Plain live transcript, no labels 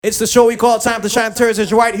It's the show we call Time to Shine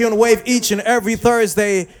Thursdays right here on Wave each and every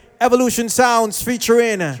Thursday. Evolution Sounds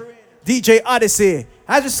featuring DJ Odyssey.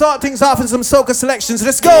 As we start things off in some soca selections,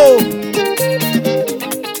 let's go!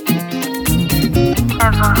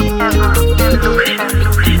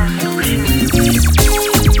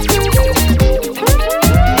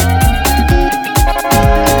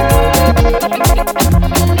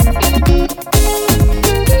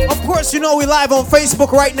 Of course, you know we're live on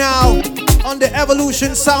Facebook right now on the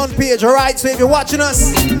Evolution Sound page, alright? So if you're watching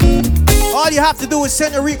us, all you have to do is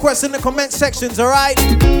send your requests in the comment sections, alright?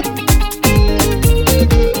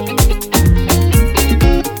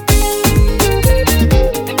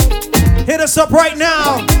 Hit us up right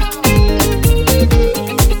now.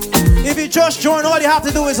 If you just joined, all you have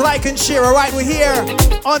to do is like and share, alright? We're here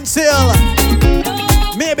until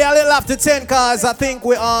maybe a little after 10, cause I think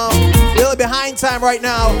we're a little behind time right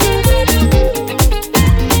now.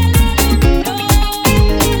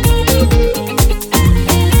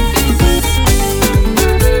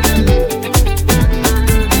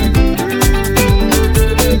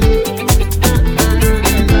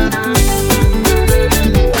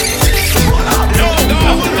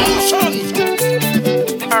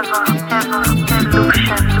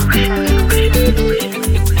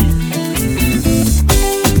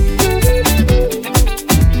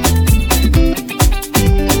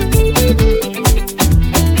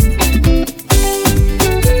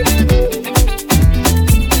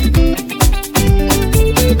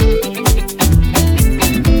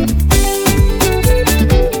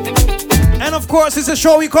 It's a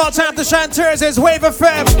show we call Time to Shine Thursdays, Wave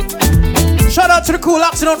FM. Shout out to the cool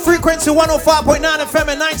oxen on frequency 105.9 FM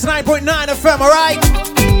and 99.9 FM, alright?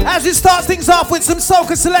 As we start things off with some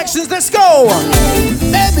soca selections, let's go!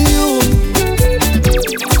 Baby, you,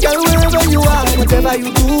 girl, wherever you are, whatever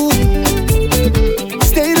you do,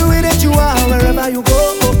 stay the way that you are, wherever you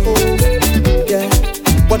go. Yeah,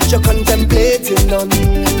 what you're contemplating, none,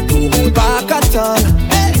 don't hold back at all.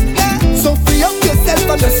 So free up yourself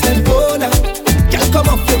and just let go now. Come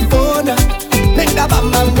off your phone, make that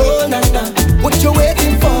bam bam roll, nah. What you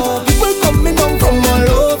waiting for? People coming down from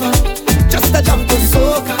all over, just a jump to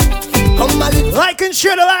soca. Come a little. Like and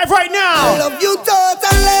share the live right now. I love you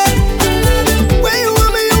totally. When you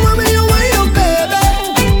want me, you want me, you want you, baby.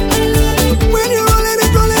 When you're rolling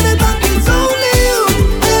it back, it's only you.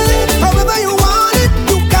 However you want it,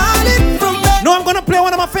 you got it from there. No, I'm gonna play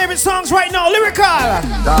one of my favorite songs right now, Lyrical.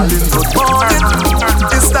 Darling, good morning.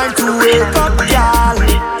 It's time to wake up, y'all.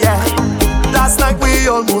 Yeah. Last night we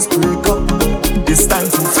almost break up. It's time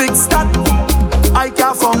to fix that. I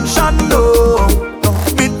can't function, no.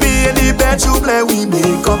 Meet me in the bedroom, let we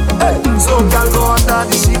make up. Hey. So girl, go under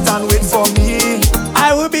the sheet and wait for me.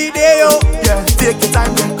 I will be there, yo. Yeah. Take your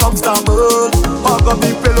time, get comfortable. Hug up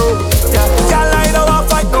the pillow. Yeah. Girl, I don't want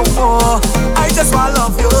to fight no more. I just want to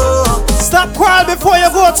love you. Stop crying before you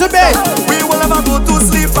go to bed. We will never go to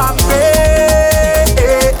sleep and pray.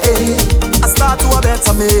 I start to a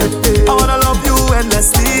better me. I wanna love you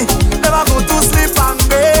endlessly. Never go to sleep and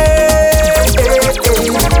pray.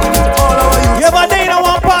 All over you. Yeah, but they don't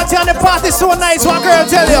want party and the party's so nice. One girl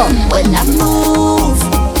tell you. When I move,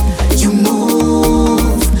 you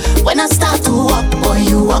move. When I start to walk, boy,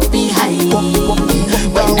 you walk behind.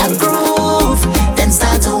 When I groove, then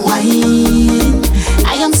start to whine.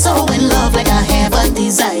 I am so in love like I have a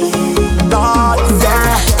design.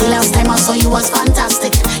 The last time I saw you was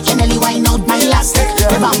fantastic. You nearly wind out my elastic.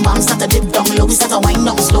 The bam bam start to dip down low, we start to wind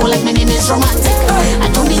down slow like my name is romantic. I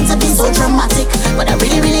don't need to be so dramatic, but I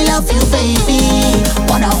really, really love you, baby.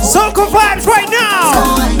 Wanna hold Soca vibes right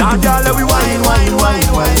now. Now, girl, let we wine.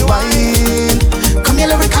 Come here,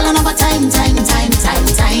 lyrical, another time.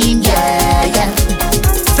 Yeah.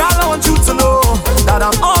 Girl, I want you to know that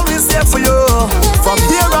I'm always there for you. From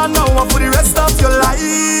here on now and for the rest of your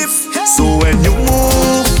life. So when you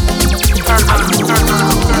move,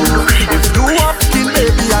 if you walk in,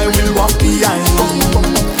 baby, I will walk behind.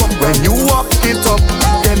 When you walk it up,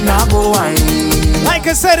 then I go wine. Like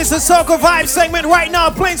I said, it's a Soca vibe segment right now,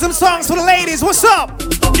 playing some songs for the ladies. What's up?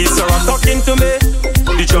 The Sarah talking to me,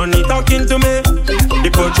 the Johnny talking to me, the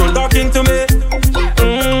Control talking to me.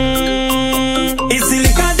 It's the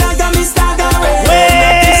liquor that got me staggering.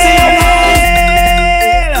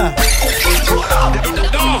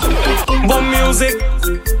 But music.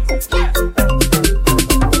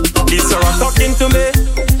 The Sarah talking to me,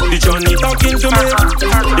 the Johnny talking to me,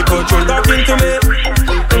 the Control talking to me.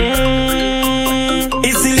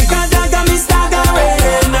 It's the liquor that got me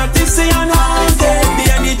staggering. Not tipsy and haunted,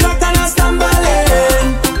 behind the drug and I'm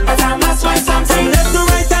stumbling. But I must find something left to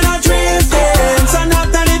right and I'm drifting.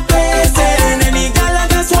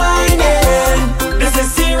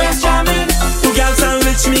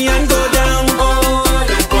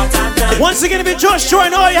 Once again, if you just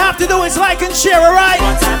join, all you have to do is like and share, alright?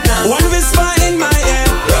 One whisper in my ear,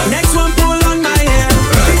 next one pull on my hair.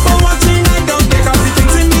 People watching, I don't take off the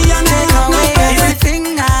things in me and take away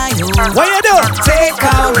everything I own. What you do? Take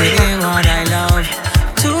away what I love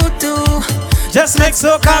to do. Just make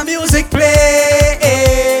soca music play.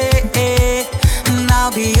 And I'll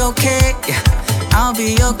be okay. I'll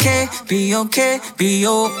be okay. Be okay. Be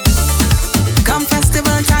okay. Come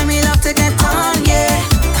festival time, we love to get on, yeah.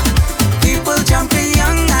 People jumping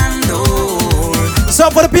young and old. So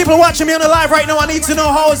for the people watching me on the live right now, I need to know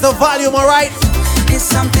how is the volume, alright? It's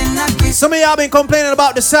something that we Some of y'all been complaining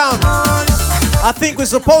about the sound. I think we're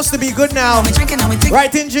supposed to be good now.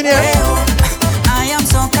 Right, engineer? I am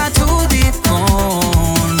soca to the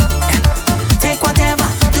bone. Take whatever,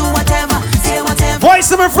 do whatever, say whatever. Voice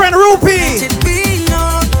of my friend Rupee. Let it be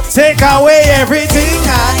known. Take away everything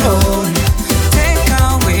I own. Take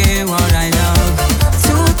away what I love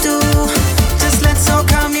to do. Just let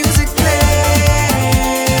soca music play.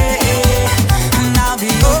 And I'll be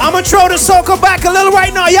okay. I'ma throw the soca back a little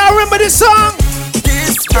right now. Y'all remember this song?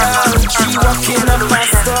 This girl, she walking up my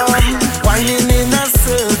storm, whining in a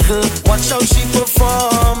circle. Watch how she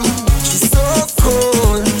perform. She's so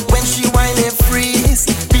cool. When she whine and freeze,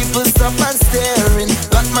 people stop and staring.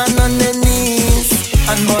 Got man on their knees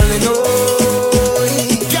and bawling. Oh,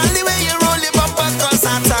 girl, the way you roll it up cause I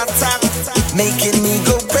attack, making me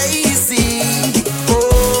go crazy.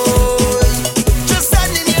 Oh, just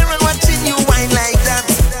standing here and watching you whine like that.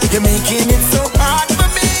 You're making it so hard for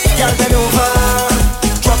me. Girl, bend over,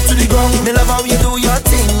 drop to the ground. Me love how you do your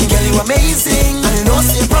thing. Girl, you amazing, and you know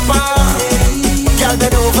stay proper. Girl,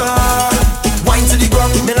 bend over, wine to the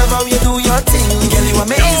ground. Me love how you do your thing. Girl, you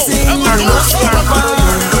amazing, and you know stay proper.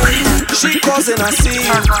 She causing a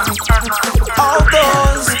scene.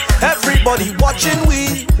 Outdoors, everybody watching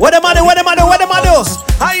we. What am I do? What am I do? What am I do?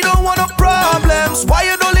 I don't want no problems. Why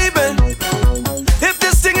you don't leave it? If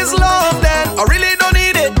this thing is love, then I really don't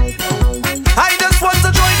need it. I just want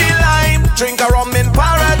to join the line, drink a rum in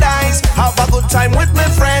paradise, have a good time with my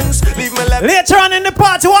friends. Leave me left. Later on in the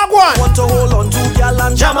party, what one? Want to hold on to girl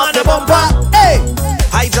and jam on the bumper. Hey!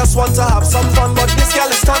 I just want to have some fun, but this girl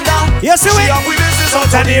is thunder. You see She it? have we business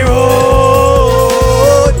out on the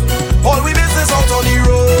road. All we business out on the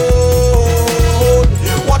road.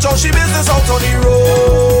 Watch how she business out on the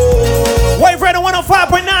road. Wave Radio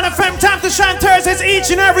 105.9 FM, time to shine Thursdays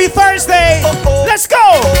each and every Thursday. Oh. Let's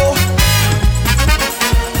go!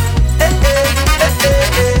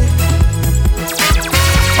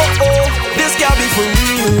 This girl be for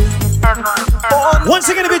real. Once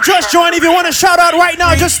again, if you just joined, if you want to shout out right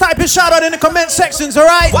now, just type your shout out in the comment sections,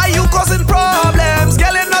 alright? Why you causing problems?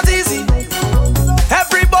 Girl, it's not easy.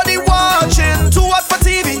 Everybody watching, too hot for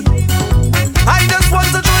TV. I just want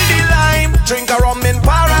to join the line, drink a rum in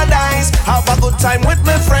paradise, have a good time with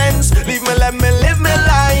my friends. Leave me, let me live my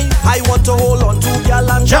life. I want to hold on to girl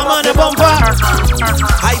and Jam on the bumper.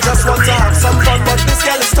 I just want to have some fun, but this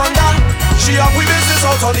girl is thunder. She have we business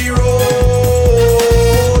out on the road.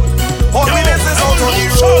 All we business out on the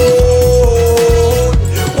road.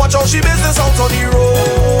 Watch how she business out on the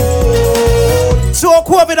road. So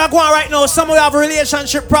COVID are going right now, some of you have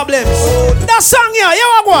relationship problems. That song here, you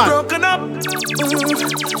are going. Broken up,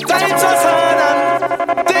 times was hard and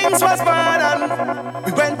things was bad and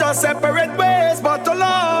we went our separate ways, but the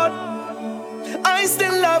Lord, I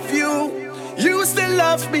still love you, you still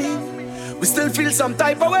love me, we still feel some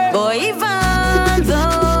type of way. Boy, even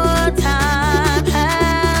though time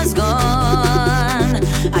has gone,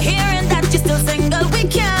 I hearing that you're still single, we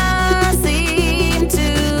can't seem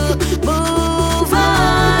to move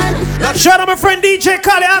on. Shout out my friend DJ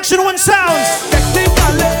Kali, Action One Sounds.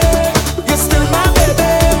 Technically, you're still my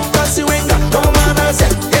baby, cause you ain't got no manners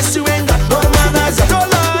yet. Yes, you ain't got no manners yet. No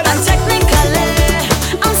Lord. And technically,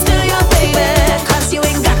 I'm still your baby, cause you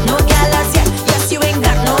ain't got no galas yet. Yes, you ain't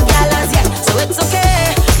got no galas yet. So it's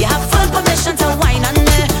okay, you have full permission to whine on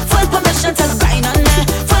me, full permission to grind on me,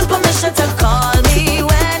 full permission to call me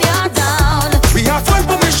when you're down. We have full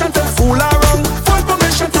permission to fool around, full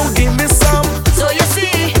permission to give me some. So you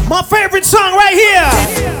see, My favorite song right here.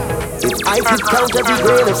 I could count every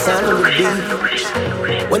grain of sand on the beach,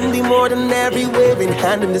 wouldn't be more than every waving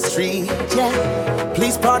hand in the street. Yeah,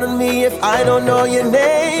 please pardon me if I don't know your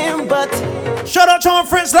name, but Shout out to our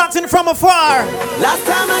friends locked in from afar. last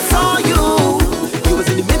time I saw you was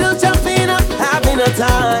in the middle jumping up, having a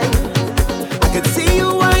time. I could see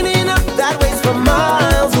you winding up that ways from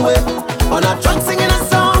miles away, on our trunk singing a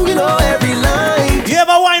song, you know every line. You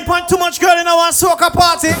ever wine point too much girl in our soca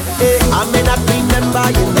party? Hey, I may not remember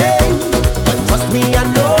your name, but trust me, I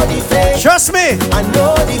know the face. Trust me. I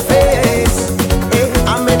know the face. Hey,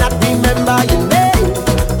 I may not remember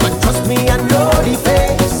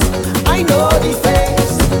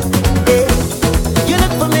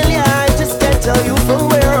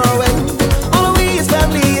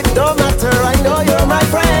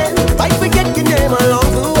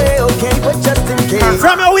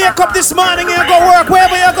wake up this morning, you go work,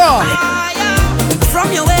 wherever you go.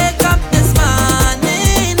 From your wake up this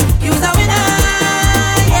morning, you's a winner,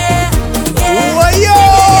 yeah, yeah. Oh, yo!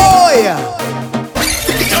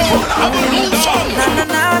 Na na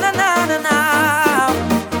na na na na.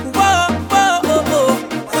 Whoa, whoa, whoa, whoa.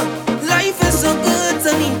 Life is so good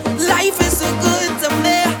to me. Life is so good to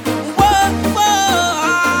me. Whoa,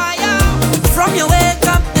 whoa, yeah. From your wake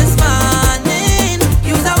up this morning,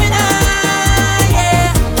 you's a winner,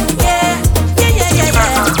 yeah, yeah, yeah, yeah, yeah, yeah.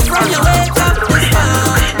 From your wake up this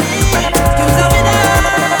morning, you's a winner,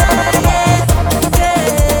 yeah,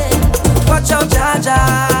 yeah. Watch out, Jaja.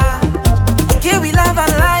 Here we live our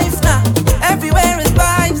life now. Everywhere is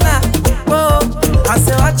vibes now. Whoa, I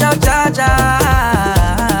say watch out, Jaja.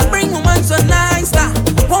 Bring woman so nice now.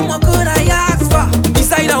 What more could I ask for?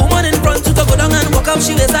 Beside a woman in front to go down and walk out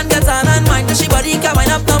she waist and get on and mind. She body can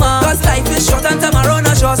wind up no more. Cause life is short and tomorrow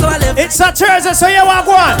not sure, so I live. It's a Thursday, so you walk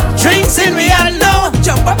one. Drinks in me and now.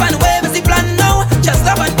 Jump up and wave is the plan now. Just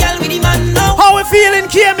love and girl with the man now. How we feeling,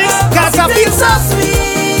 K-Mix? Cause I feel so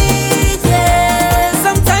sweet, yeah.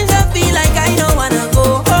 Sometimes I feel like I don't wanna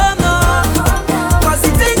go home, no. Cause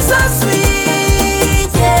it tastes so sweet,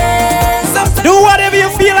 yeah. Sometimes do whatever you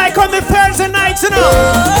feel like on the Thursday nights, you know.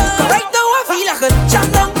 right now I feel like a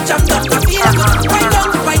jump down. I feel like a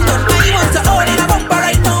right down. I want to hold in a bumper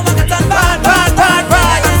right now. I can bad. I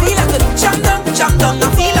feel like a jump down. I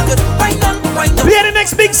feel like a right down. Play the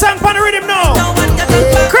next big song on the rhythm now. No one can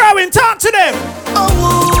back. Crowing, talk to them. Oh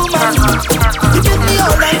woman, you give me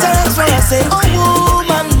all that thanks for I say, oh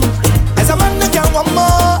woman. As a man that can want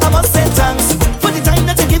more, I must say thanks for the time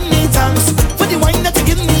that you give me thanks, for the wine that you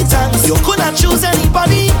give me thanks. You could not choose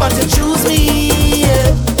anybody, but you choose me.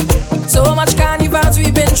 Yeah. So much carnivals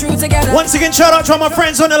we've been through together. Once again, shout out to all my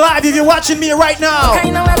friends on the live. If you're watching me right now,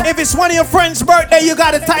 if it's one of your friends' birthday, you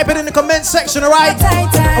gotta type it in the comment section, alright?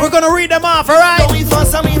 And we're gonna read them off, alright? We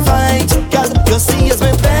fuss and we fight, girl. You see as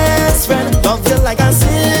my best friend, love you like a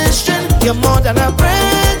sister. You're more than a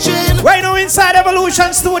brethren. Right now inside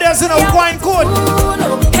Evolution Studios, you know, wine code.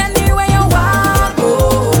 Anywhere you want,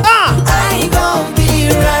 oh. I gon' be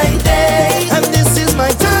right there. And this is my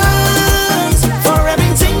thanks for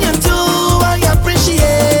everything you do. I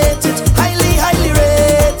appreciate it, highly, highly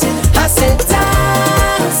rated. I said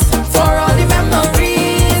Thanks for all the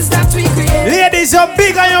memories that we create. Ladies, you're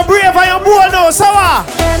big and you're brave and you're bold now, so what? I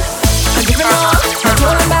give them all, I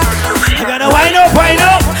told them back. You gotta wind up, wind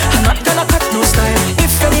up. I'm not gonna cut no style.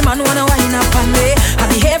 If any man wanna wind up on me, I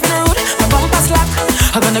behave rude, my bumper slack.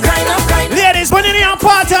 I'm gonna grind up. Ladies, when you're in your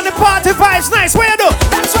party and the party vibes nice, what you do?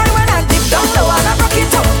 That's why when I dip down low and I rock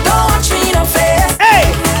it up, don't watch me no face. Hey!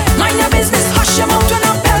 Mind your business, hush your mouth when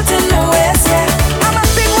I'm belting the waist, yeah. I'm a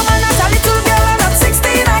big woman, not a little girl, I'm not 16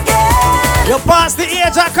 again. You pass the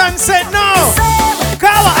age of consent now.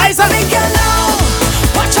 Call her eyes on Big girl now,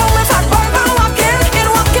 watch how my fat boy man walking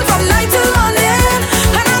from night till morning.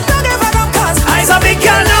 And I'm not giving up cause eyes a big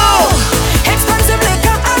girl now. expensive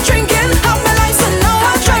liquor I'm drinking, have my license now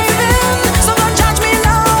I'm driving. So don't judge me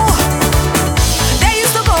now. They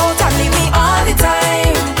used to go out and leave me all the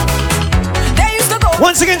time. They used to go.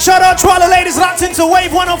 Once again, shout out to all the ladies locked into Wave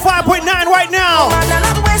 105.9 right now.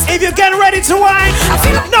 If you're getting ready to wine,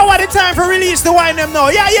 now at the time for release the wine them now.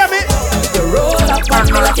 Yeah, yeah, me. You roll up on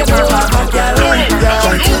me like you know I'm a girl.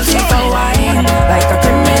 Don't you see for wine like a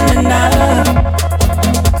criminal.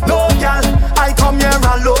 no girl, I come here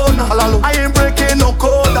alone. I ain't breaking no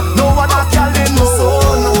code. No other girl in no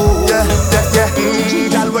zone. Yeah.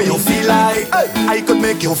 Girl, where you feel like I could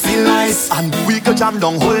make you feel nice, and we could jam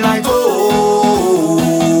down whole night. Oh,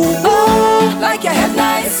 like your head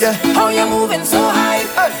nice. Yeah. How you moving so high?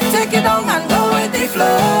 Take it down and go with the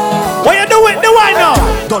flow. What you do with the wine now?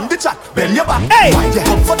 Done the chat, bend your back. Hey. Why you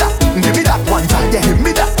come for that? Give me that one time. Yeah, give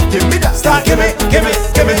me that. Start, give me. Hey,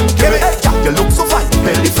 yeah, you look so fine,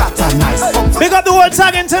 belly flat and nice. Big up the whole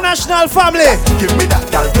Tag International family. Give me that,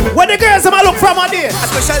 girl. Give me. Where the girls am I look from out there? A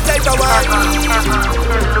special type of wine.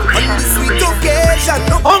 On the sweet occasion,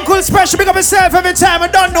 no. Uncle Special, big up yourself every time, I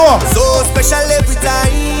don't know. So special every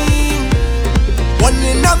time. One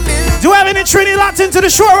in a million. Do you have any Trini locked into the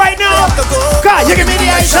show right now? God, you give me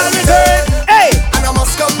the I shall return. Hey! And I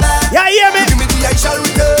must come back. Yeah, hear me? Give me the I shall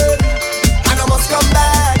return. And I must come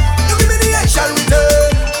back. You give me the I shall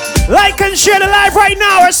return. Like and share the live right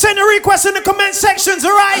now or send a request in the comment sections,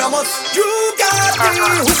 alright? And I must. You got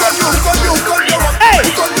me. Who can you up? Hey!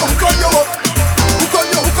 Who can you up? Who can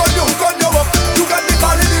you up? You got me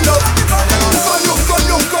falling in love. Who can you up?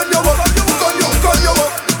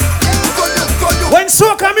 When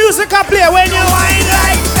soca music I play, when you wine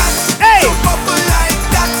like that, hey! Like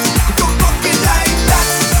that, you rock it like that.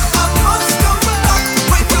 I must come back.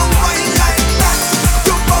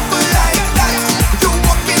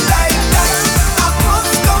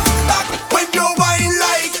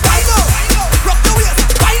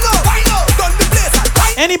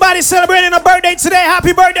 Anybody celebrating a birthday today?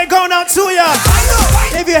 Happy birthday going out to ya.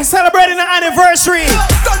 If you're celebrating an anniversary,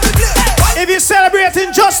 if you're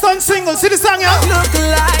celebrating just on single, see the song, yeah? Look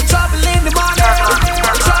like trouble in the morning,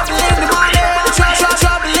 trouble in the morning,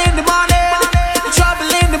 trouble in the morning,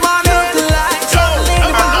 trouble in the morning. Look like trouble in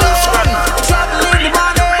the morning, trouble in the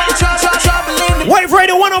morning, trouble in the morning. Wave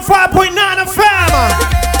Radio 105.9 FM.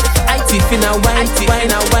 I tip in a wine,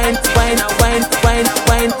 wine, wine, wine, wine, wine,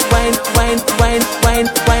 wine, wine, wine, wine, wine,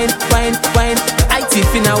 wine, wine, wine. I tip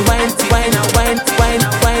in a wine, wine, wine, wine,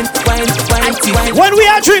 wine, wine, wine, wine. When we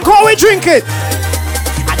are drink, how we drink it?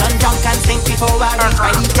 I don't drunk and think before I reach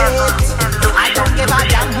my date. I don't give a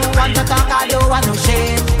damn who want to talk, I don't want no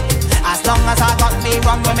shame. As long as I got me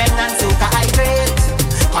rum, women and soca, I great.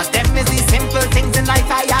 Cause them is the simple things in life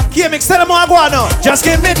I have. Here, mix, tell them what I want now. Just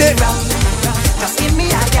give me the. Just give me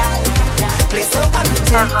a gal. Play soca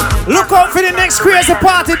music. Look out for the next crazy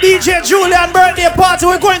party, DJ Julian birthday party.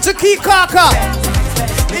 We're going to Kikaka.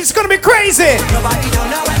 It's gonna be crazy. Nobody don't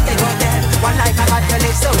know what they got there. One life I got to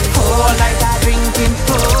live, so whole life I drinking,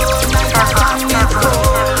 whole life I jamming,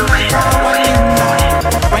 whole life I running.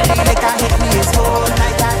 When the liquor hit me, it's whole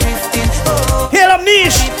life I drifting. Hail up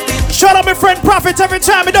niche. Shut up my friend Prophet every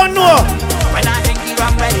time I don't know. When I drink the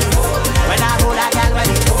rum ready, when I hold a gal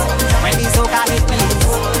ready, when the soca hit me,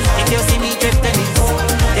 if you see me drifting,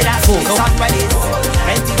 did I see the sun ready?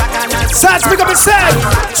 Plenty back and I Sarge, pick up himself.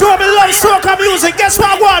 Show me love soca music. Guess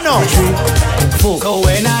what I want now? So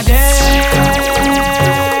when I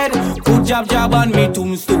dead, put jab on me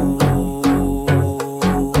tombstone.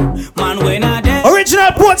 Man, when I dead,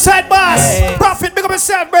 Original Portside Boss. Hey. Prophet, pick up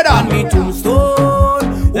himself, brother. on me tombstone.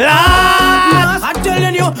 Lord. I'm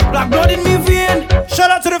telling you, black blood in me vein, Shout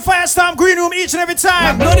out to the Firestorm Green Room each and every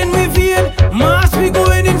black time. blood in me vein. Must be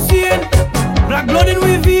going insane. Black blood in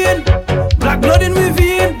me vein, black blood in me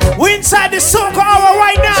vein. We're inside the Soca hour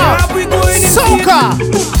right now. Sharp, we going insane.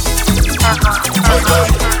 Soca.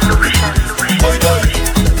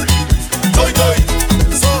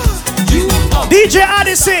 DJ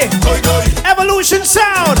Odyssey. Evolution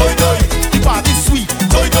Sound. The party sweet,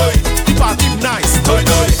 the party nice,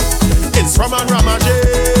 it's Ram and Ramajé.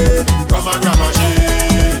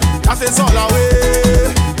 That is all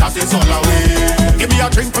away, that is all away. Give me a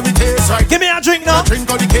drink for me taste right. Give me a drink now. Drink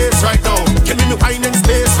on the case right now. Give me wine and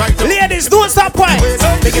space right now. Ladies, don't stop playing.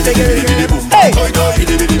 Hey.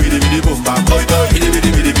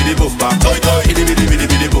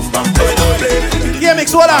 Yeah,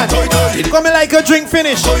 mix, hold on. Come in like a drink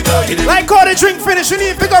finish. Like how the drink finish, you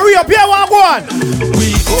need to figure re up. Yeah, one, go on.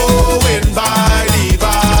 We going by the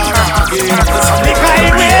bar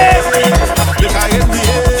again.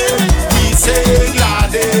 We say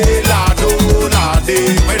lade, lado,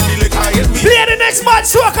 lade. When the liquor hit me. Play the next bad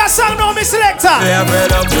soca song now, Miss Selector.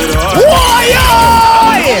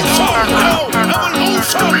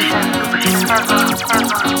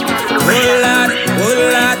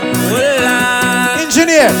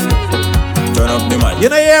 Engineer, Turn up the mic. you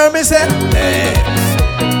know hear me say?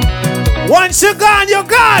 Once you're gone, you're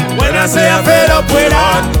gone. When I say I'm fed up with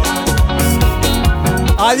that,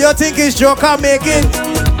 All you think is Joker making.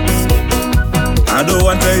 I don't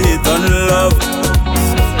want to hate on love,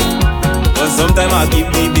 but sometimes I keep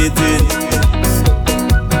debating.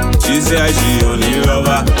 She say she only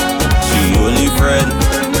lover, she only friend.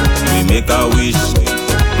 We make a wish.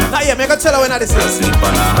 Now yeah, make a tell her when I I say. sleep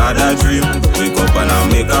and I had a dream. Wake up and I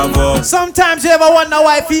make a vow. Sometimes you ever wonder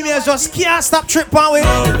why females just can't stop tripping with.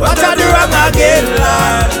 What I do wrong again,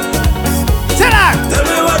 Lord? Tell her. Tell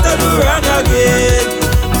me what I do wrong again.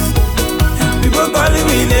 People calling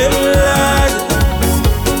me name, Lord.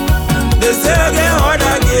 They say I get hard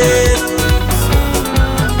again.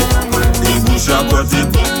 The bush a cut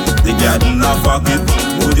it, the garden a fuck it,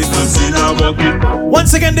 put the clothes in a bucket.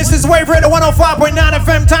 Once again, this is Wave Radio 105.9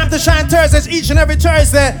 FM. Time to shine Thursdays each and every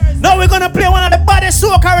Thursday. Now we're gonna play one of the baddest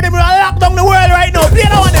soca rhythm. We're gonna lock down the world right now. Play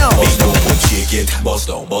that one now. Shake it, bust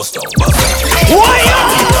down, bust down, bust down.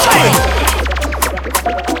 Why?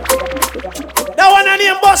 That one I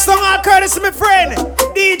name Boston all courtesy, my friend.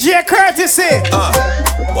 DJ Courtesy.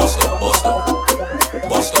 Bust down, bust down,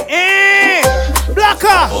 bust down.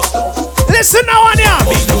 Blacker. Listen now on ya.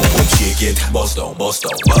 Shake it, bust down, bust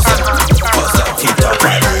down, bust down, bust down. Keep that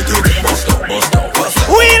vibe with it, bust down, bust down, bust down.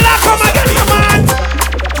 We lock 'em again, come on.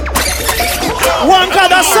 Wonka,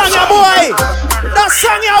 that song ya, boy. That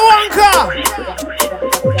song ya, Wonka.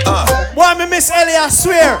 Boy, me miss Ellie, I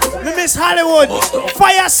swear. Me miss Hollywood.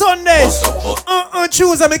 Fire Sundays.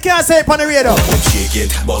 Choose me can't say it on the radio. Shake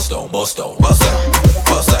it, bust down, bust down, bust down,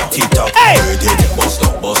 bust down. Keep that Hey. vibe with it, bust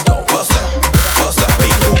down, bust down, bust down, bust down.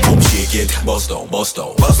 Big boom boom, shake it, bust down, bust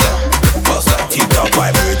down, bust down, bust down. Keep top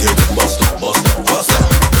vibrate it. Bust down, bust down, bust down,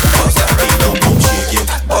 bust down. Big down, boom, shake it.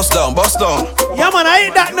 Bust down, bust down. Yeah, man, I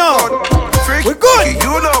ain't that now. Freak, we're good.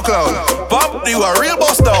 You know, clown. Pop, you a real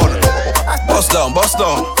bust down. Bust down, bust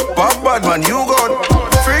down. Pop, bad man, you gone.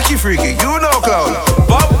 Freaky, freaky, you know, clown.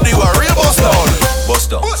 Pop, you a real bust down. Bust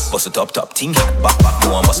down, bust it up, top, ting, back, back.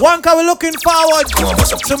 One car we're looking forward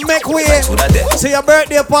to make way to your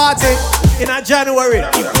birthday party in a January.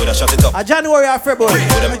 A January or February?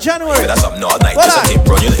 A January. That's up all night. Just a tip,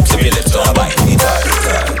 run your lips don't bite.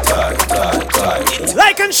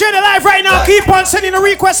 Like and share the live right now. Keep on sending the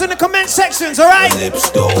requests in the comment sections, alright? Lips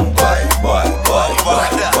don't bite.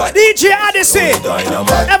 DJ Odyssey,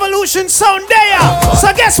 Evolution Sound there.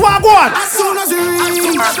 So guess what, go on? As soon as you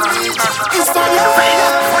reach, it's fire.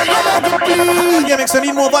 Yeah, make some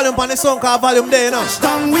need more volume on the song, cause volume there, you know.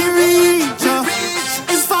 Down we reach,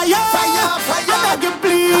 it's fire. I beg you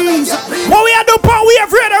please. What we are doing, Paul, we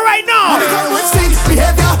have ready right now. We come with stink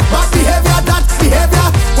behavior, bad behavior, that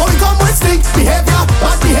behavior. When we come with stink behavior,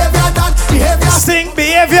 bad behavior, that behavior. Stink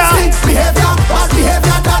behavior. Stink behavior, bad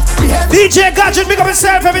behavior, that behavior. DJ Gadget, pick up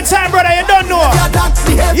yourself every time, brother, you don't know.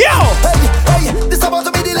 Yo! Hey, this about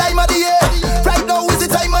to be the lime of the year. Right now is the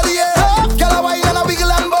time of the year. Girl, a wine and a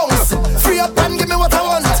wiggle and bounce. Free up and give me what I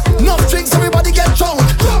want. Enough drinks, everybody get drunk.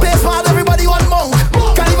 Play smart, everybody want monk.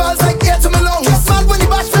 Carnival's like air to my lungs. Mad when the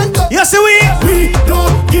bash friend up. You see we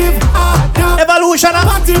don't give a damn. Evolution.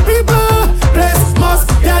 Party people, place must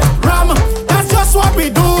get ram. That's just what we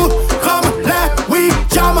do. Come, let we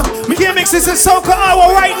jam. Mix is a Soca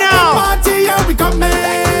hour right now. Party, yeah, we come in.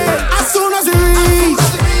 As soon as we reach.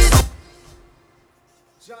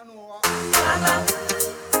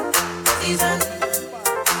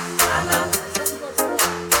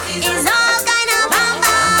 It's all kind of bam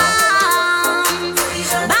bam.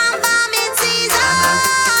 Bam bam in season.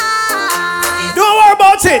 Don't worry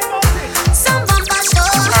about it. Some bumper show,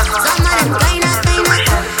 some of them kinda.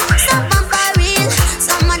 Some bumper real,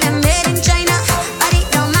 some of them made in China. But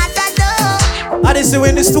it don't matter though. Odyssey, we're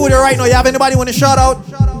in the studio right now. You have anybody want to shout out?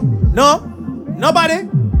 No? Nobody?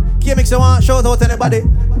 K-Mix, you want to shout out to anybody?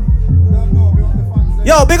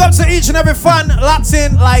 Yo, big up to each and every fan locked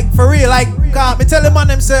in, like, for real. Like, me tell the man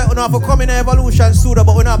them say, we don't have to come in the Evolution studio,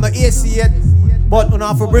 but we don't have no AC yet. But we don't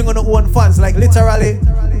have to bring on our own fans, like, literally,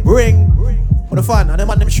 bring on the fan. And the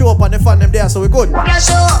man them show up and the fan them there, so we're good. Girl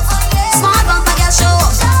show up, small bumper girl show up,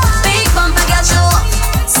 big bumper girl show up,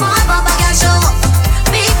 small bumper girl show up,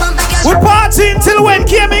 big bumper girl show up. We're partying till when,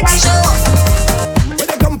 K-Mix? Where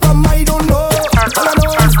they come from, I don't know. All I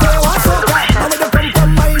know is they want soca. And where they come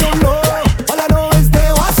from, I don't know. All I know is they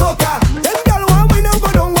want soca. Them girl want we no go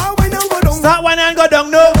down, want we no go down. Start one and go down,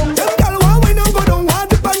 no. Them girl want we no go down, want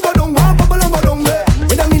dip and go down, want bubble and go down.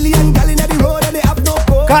 With a million gal inna the road and they have no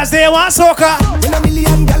code. Cause they want Soca. With a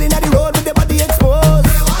million gal inna the road with their body exposed.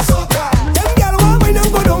 They want soca. Them girl want we no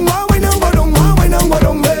go down, want we no go down, want we no go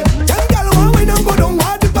down. Them girl want we no go down,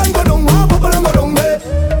 want dip and go down, want bubble and go down.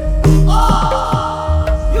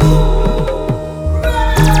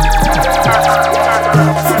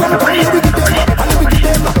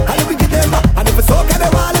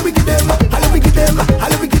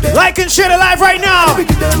 Like and share the live right now.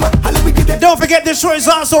 Don't forget this show is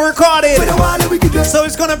also recorded, so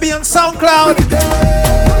it's gonna be on SoundCloud.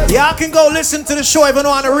 Y'all can go listen to the show if you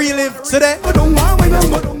want to relive today.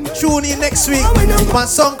 Tune in next week on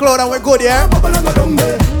SoundCloud and we're good, yeah?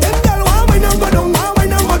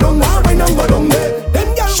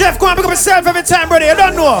 Chef, go and pick up yourself every time, brother. You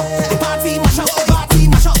don't know.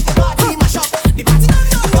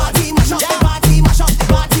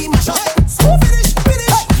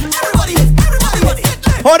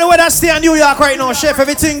 How the weather stay in New York right now, Chef?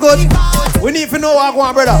 Everything good? We need to know what going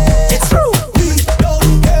on, brother. It's true. We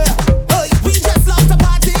don't care. We just love to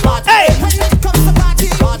party. Hey! When it comes to party,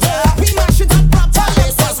 we mash it up properly.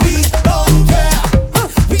 Cause we don't care.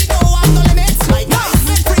 We don't have no limits. Like nice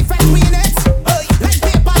and free fresh we in it. Like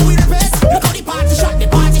paper we rip it. Look how the party shot, the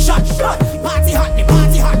party shot. Party hot, the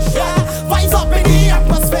party hot. Vibes up in the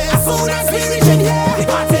atmosphere. As soon as we reach in here, the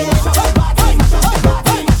party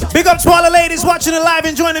Big up to all the ladies watching it live,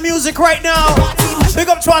 enjoying the music right now. Big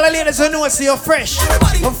up to all the ladies who know I see you're fresh.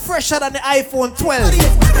 I'm fresher than the iPhone 12.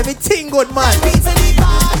 Everything good, man.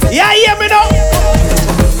 Yeah, hear me now?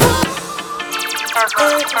 I'm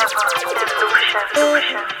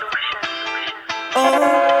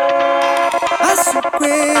so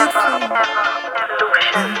grateful.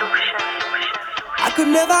 I could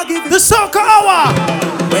never give The Soca Hour.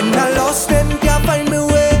 When I lost them, can't find me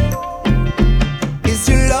way. Is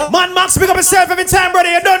your love? Man, Max, pick up yourself every time, brother.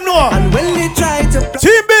 You don't know. And when they try to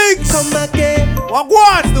Team Bigs. come again, What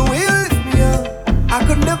one? the will lift me up. I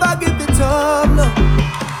could never give it up, no.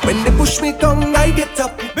 When they push me down, I get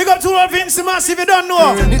up. Big up to all Vince Massive, you don't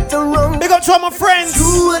know. Turn it around. Big up to all my friends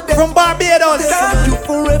from Barbados. Thank you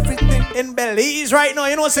for everything. In Belize right now,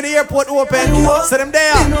 you know, so the airport open. So them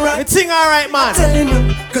there. You think alright, man. Telling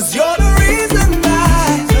you, cause you're the reason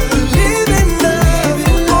I live in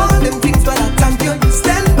love. All them things, but I thank you. You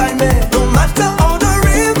stand by me. No matter all the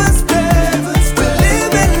rivers, we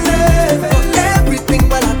live in love. For everything,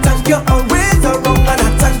 but I thank you. Always around, and I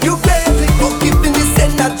thank you, baby. For giving this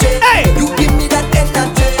energy. Hey. You give me that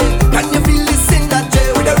energy. Can you feel this energy?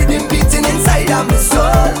 With the rhythm beating inside of my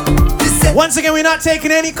soul. Once again, we're not taking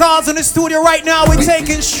any calls in the studio right now. We're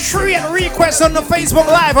taking straight requests on the Facebook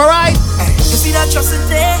Live, alright? You see that trust in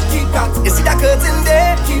there? Keep that. You see that curtain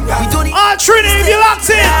there? Keep that. We don't need all Trinity, if you locked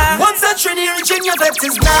in. Once that Trinity reaching your vet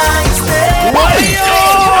is nice, man.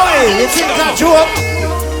 Oi, you think that joke?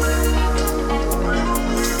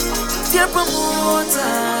 Dear promoter.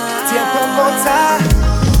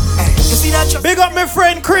 You see that trust? Big up my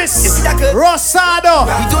friend Chris You see that curtain? Rosado.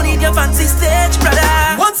 We don't need your fancy stage, brother.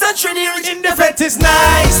 Once that Trinity reaching In the vet is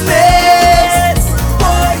niceness.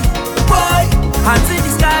 Boy, hands in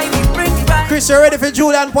the sky, we bring the vibe. Chris, you ready for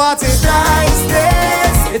Julian party?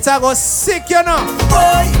 Niceness. It's a go sick, you know.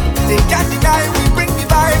 Boy, they can't deny we bring the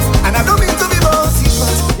vibes. And I don't mean to be bossy,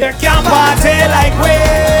 but you can't party like we.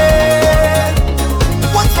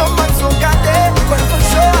 one from my Soca day, but for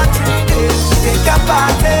sure I treat it. They can't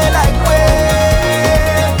party like we.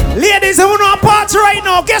 Ladies, if you know a party right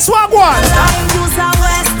now, guess what, one? Use a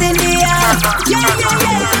West Indian. Yeah.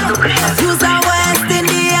 Use a West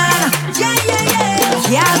Indian. Yeah.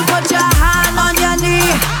 Yeah, put your hand on your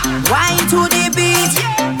knee. Wine to the beat.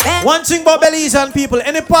 One thing about Belizean people,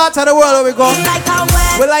 any part of the world where we go, Like a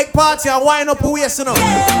West. we like party and wine up the waist, you know.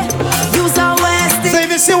 Use a West So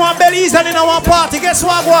if you see one Belizean in our party, guess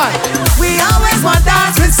what, one? We always want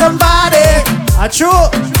dance with Somebody, true.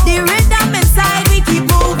 the rhythm inside. We keep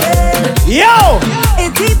moving. Yo,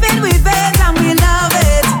 It's deep in with veins and we love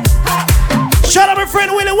it. shout out my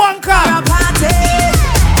friend Willie Wonka. Our party.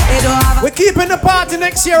 It don't have a We're keeping the party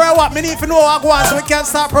next year, or what? Me need to know what I want so we can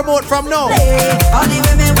start promote from now. play. All the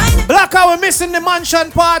women whining. Black Hour, we're missing the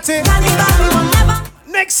mansion party. Carnival, we will never.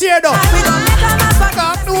 Next year though. We don't let them ask for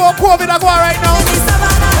Can't do what COVID I go on right now. the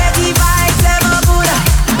savannah where the vibes ever good.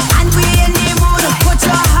 And we in the mood. Put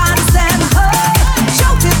your hands them high.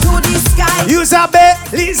 Shout it to the sky. Use a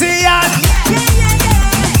Belizean. Yeah.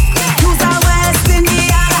 Use a West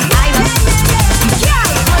Indian. Yeah.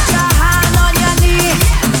 Put your hand on your knee.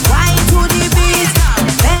 Wine to the beat.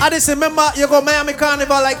 I just remember you go Miami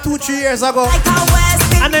Carnival like 2-3 years ago. Like a West Indian.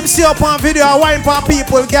 And them see up on video and wine for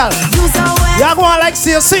people, girl. Use a West. You go on like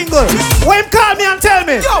see a single. When call me and tell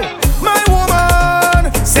me. Yo, my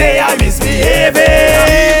woman. Say I misbehaving.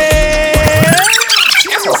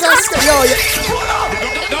 Yo,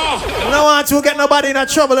 I don't want to get nobody in a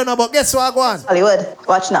trouble, you know, but guess what I go on? Hollywood,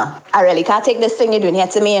 watch now. I really can't take this thing you're doing here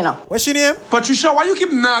to me, you know. What's your name? Patricia, why you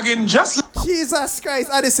keep nagging just Jesus Christ,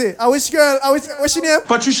 I just say. I wish girl, what's your name?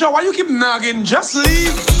 Patricia, why you keep nagging? Just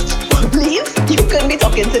leave. Leave? You couldn't be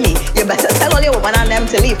talking to me. You better tell all your woman and them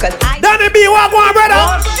to leave, cause I... Danny B, what go on,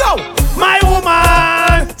 brother? Yo, my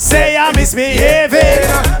woman, say I'm misbehaving.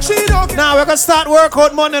 She don't Now we're gonna start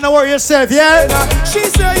workout Monday and worry yourself, yeah? She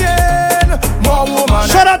saying, more woman.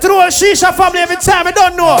 Shout out to the whole Shisha family every time, I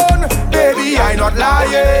don't know. Baby, I not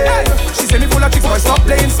lying. She say me full of tricks, boy, stop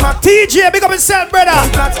playing smart. TJ, big up yourself, brother.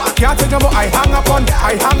 Can't tell you what I hang up on.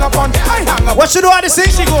 What she do on the sing?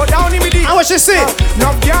 She go down in me deep. And what she say?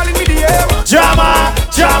 No girl in me the air. Drama.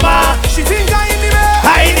 She think I in the bed.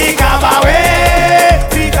 Heidi Kabawe.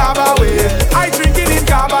 Be Kabawe. I drinking in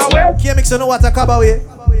Kabawe. Can't mix no water Kabawe.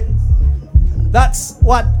 That's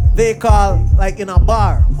what they call, like in a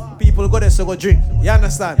bar, people go there so go drink. You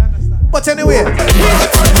understand? But anyway,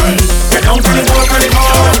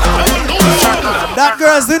 that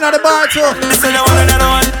girl's doing at the bar too.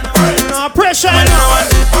 No pressure.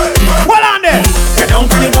 Hold on there.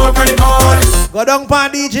 Go down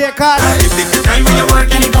pan DJ card.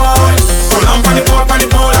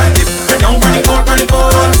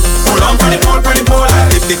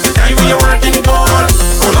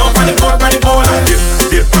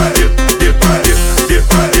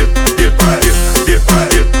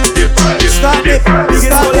 Stop it.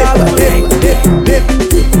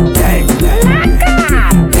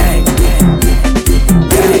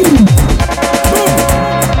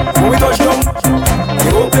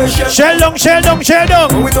 Shell down.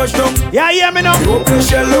 When we touch down, Yeah, hear me now. you won't play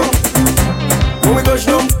shell down. When we touch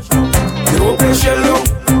down, you won't play shell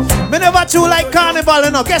down. Me never too like carnival,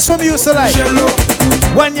 you know. Guess what me used to like? Shell down.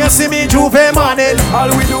 When you see me Juve morning. All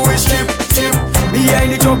we do is chip. Me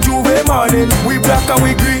jump Juve morning. We black and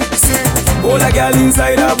we green, see. All a girl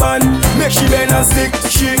inside a van, make she bend and stick.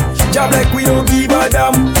 She job like we don't give a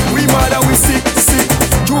damn. We mad and we sick.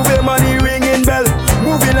 Juve money ringing bell,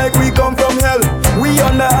 moving like we come from hell. We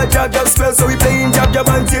under a jab spell, so we playing jab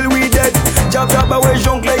until we dead. Jab we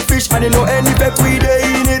junk like fish, and you know any effect we dey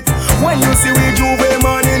in it. When you see we Juve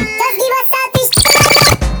morning, just give us a fish.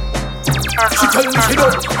 she tell me she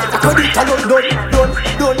done. I credit alone done.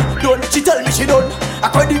 She tell me she done. I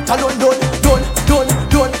credit alone done.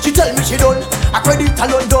 She tell me she done. I credit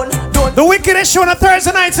alone done. The wickedest show on a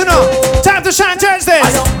Thursday night, you know. Time to shine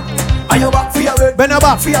Thursdays. Are you back for your bed? Bend your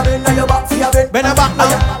back. For your bed, are you back for your bed? Bend your back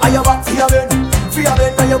now. Are you back for your bed? For your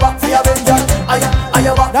bed, are you back for your bed, girl? Are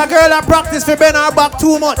you back? That girl that practice for bend her back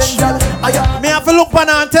too much. Me have to look on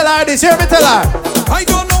her and tell her this. Hear me tell her. I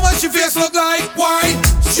don't know what she face look like. Why?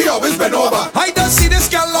 She always bend over. I just see this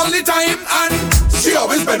girl all the time, and she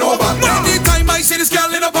always bend over. Anytime I see this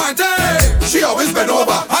girl in a party, she always bend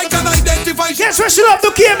over. I can identify. Guess what she love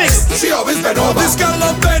to K-Mix. She always bend over. This girl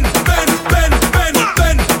love bend.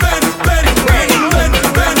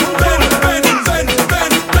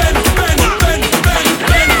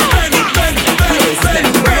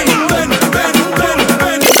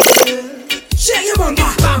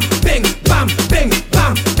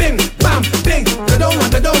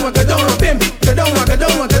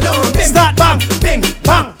 Start bang, bing,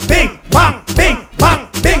 bang, bing, bang, bing, bang,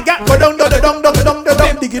 bing. Go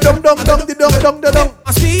down, diggy dum.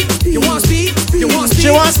 Speed, you want speed? You want speed? She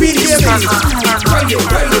wants speed. Ride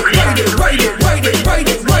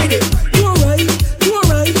it. You alright?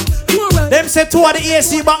 Them said two of the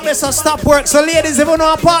AC back there, so stop work. So ladies, if you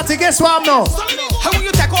know a party, guess what I'm now? How will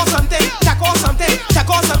you take off something and belt it? Take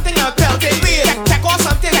off something and belt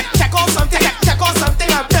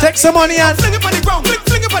it. Take some money and fling it on the ground.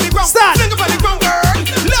 Start. Fling it on the ground, girl.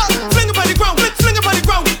 Look, fling it on the ground. Fling it on the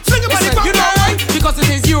ground. You know why? Because it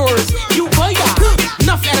is yours. You buy that.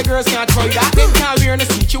 Enough other girls can't try that. Them can't wear in the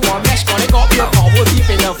street. You want mesh on it. Got your power deep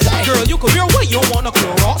enough. Girl, you could wear what you want to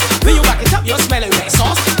close. When you back it up, you smell it like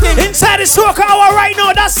sauce. Inside the Soca hour right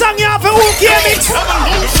now, that song you have for who K-Mix. 50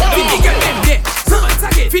 girl them there.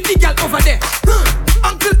 50 girl over there.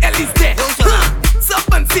 Uncle Ellie's there.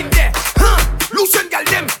 Serpents in there. Lucian girl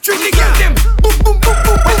them. Trinity girl them. Boom.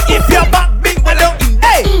 If you're back big, well down.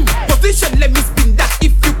 Hey. Position, let me spin that.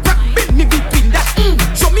 If you crack bin me between that.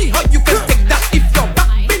 Show me how you can take that. If you're back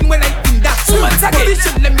bin when I in that.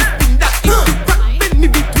 Position, let me spin that. If you crack bin me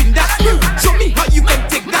between that. Show me how you can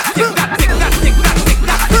take that. Take that. Position, let me spin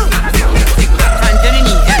that. Bin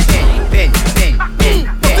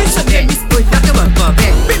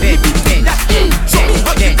me between that. Show me how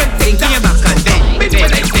you can take that. Bin when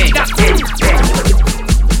I in that.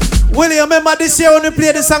 Will you remember this year when you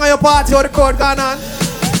played the song on your party or the chord gone on?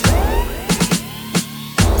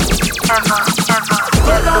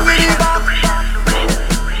 Go down in the back.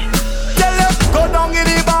 Tell them, go down in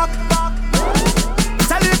the back.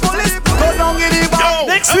 Tell the police, go down in the back.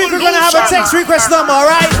 Next week we're gonna have a text request number,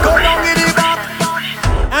 alright? Go down in the back.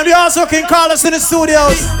 And we also can call us in the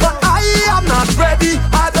studios. But I am not ready,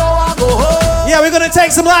 I don't want to go home. Yeah, we're gonna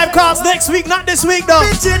take some live calls next week, not this week though.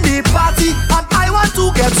 Bitch in the party, and I want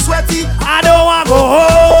to get sweaty. I don't wanna go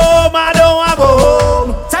home,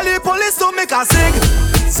 Tell the police to make a sing.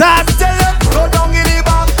 Sad. Tell them, go down in the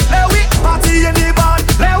back. Let we party in the band.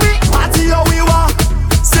 Let we party how we want.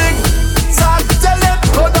 Sing, sad. Tell them,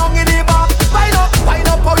 go down in the back. Wind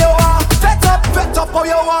up how you want. Fet up how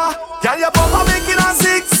you want. Girl, your bumper making a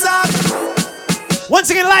zigzag. Once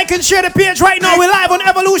again, like and share the page right now. We're live on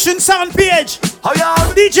Evolution Sound page. How you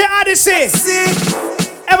DJ Odyssey. see?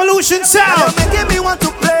 Evolution Sound. You're making me want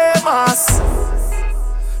to play mass.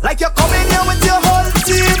 Like you're coming here with your whole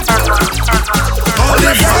team. All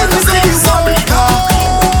the friends say you want me come.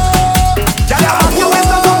 Girl, I have you in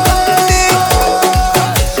the company.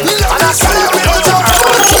 And I saw you with the top.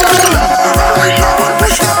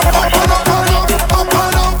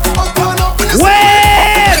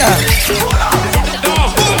 Where?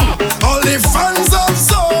 All the fans of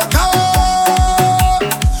Soca.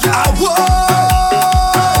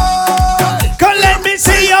 Come let me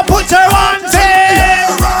see you put your hands in.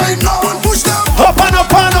 Right now and push them. Up and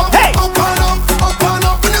up and up. Hey. Up and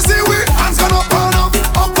up. When you see we hands gone up and up.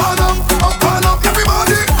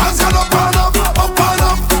 Everybody hands gone up and up.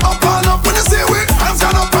 When you see we hands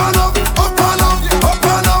gone up and up.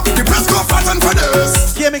 The press go flatten for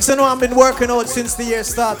this. K-Mix, I know I've been working out since the year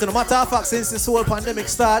started. No matter of fact, since this whole pandemic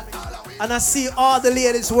started. And I see all the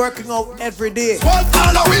ladies working out every day. What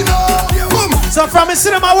all we know? Boom. So from me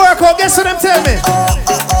sitting my workout, guess what them tell me?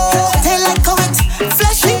 They like how it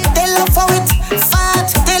fleshy, they love how it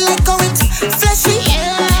fat. They like how it fleshy,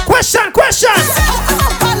 Question.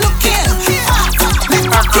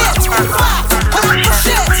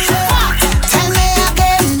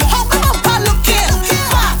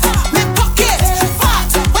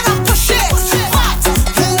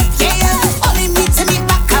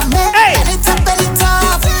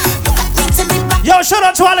 Yo, shout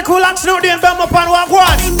out to all the cool acts out there in Belmont and Walk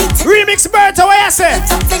One. Remix Berta, what you say?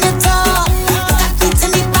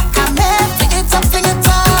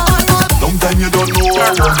 Long time you don't know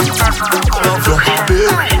I want it. Love your habit.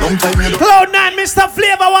 Long time you don't Cloud9, Mr.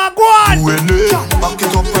 Flavor, Walk One. do it. Back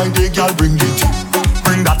it up right there, girl, bring it.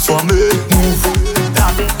 Bring that for me. Move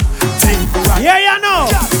that thing right. Yeah, you know.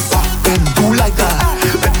 Then do like that.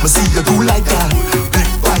 Let me see you do like that. Big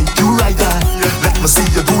bite, do like that. Let me see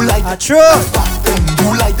you do like that. True. Then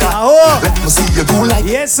do like that. Oh. Let me see you do like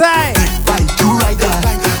that. Yes, I. Big bite, do like that.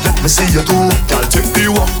 Let me see you do like that. Take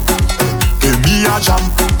the walk. Give me a jam.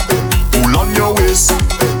 Pull on your waist.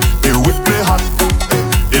 You whip me hand.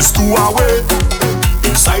 It's 2 away.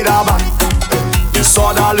 Inside a band. It's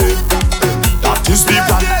orderly. That is the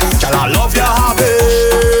plan. Girl, I love your habit.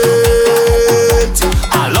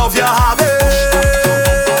 I love your habit.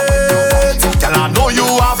 Girl, I know you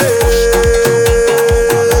have it.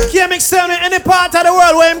 Can't mix tell me any part of the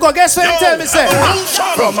world where him go. Guess what him tell me, say?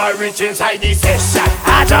 From my rich inside this session.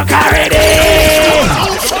 I don't carry it.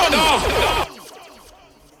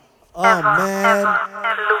 Oh man,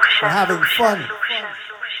 we're having fun.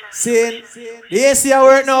 Seeing the AC at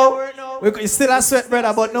work now. We still a sweat,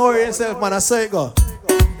 brother, but no worry yourself, man. I saw it go.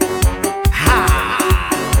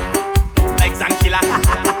 Legs and killer.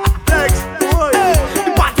 Legs, boy.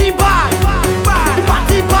 Party bad,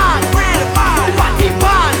 party bad, party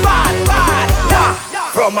bad.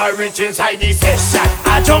 From my rich inside this session,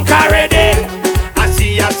 I drunk already. I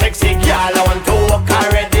see a sexy girl, I want to walk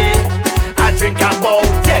already. I drink about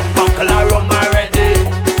 10 buckle of rum already.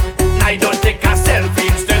 I don't take a selfie,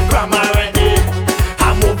 Instagram already.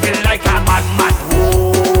 I'm moving like a madman.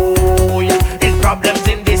 Oh, yeah. It's problems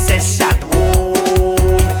in this session. Oh,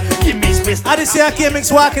 give me space. I just see a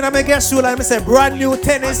K-Mix walking, I'm a guest shoe, like I say, brand new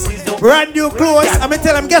tennis, brand new clothes. I'm gonna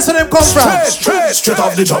tell them, guess where them come from? Straight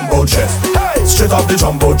off the jumbo jet. Straight off the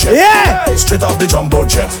jumbo jet. Yeah. Straight off the jumbo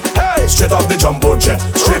jet. Straight off the jumbo jet.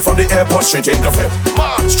 Straight from the airport, straight in the fit.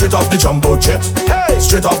 Straight off the jumbo jet.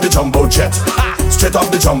 Straight off the jumbo jet. Straight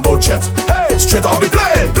off the jumbo jet. Straight off the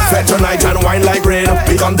plane. Fed tonight and wine like rain.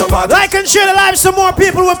 Become the bad. Like and share the live, some more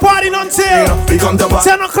people will partying until Become the bad.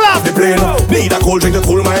 10 o'clock. The plane. Need a cold drink to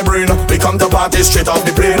cool my brain. Become the party straight off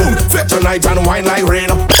the plane. Fed tonight and wine like rain.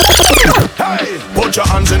 Hey, put your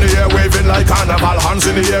hands in the air, waving like carnival. Hands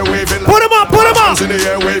in the air, waving. Put them up, put them up. Hands in the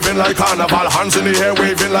air, waving like carnival. Hands in the air,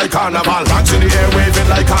 waving like carnival. Rocks in the air, waving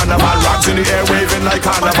like carnival. Rocks in the air, waving like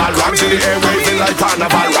carnival. Rocks in the air, waving like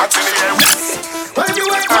carnival. Rocks in the air.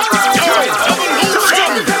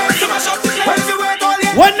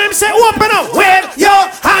 When them say open up, wave your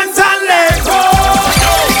hands and let go.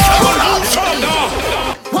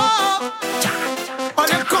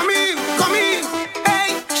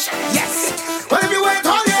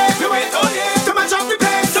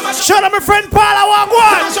 Shut up, my friend Paul, I want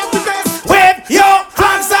one. Wave your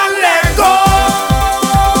hands and let go.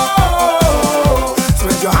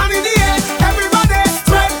 Spread your hand in the air, everybody.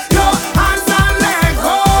 Spread your hands and let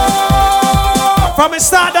go. From the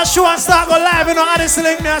start that show and start go live, you know, Addison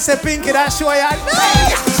link me and say, Pinky, that show ya.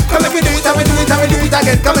 Come let me do it, and we do it, and we do it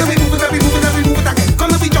again. Come let me move it, and we move it, and we move it again.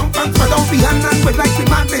 Come let me jump and spread out the hand and wave like the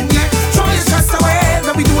mountain, yeah. Show your stress away,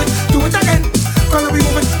 let me do it again. Come let me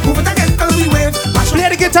move it again. Come let me wave. Play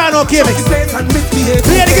the guitar now, K-Mix. Play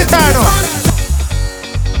the guitar now.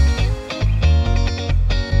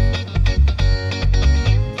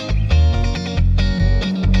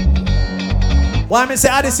 Why me say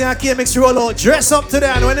Addison and K-Mix roll out, dress up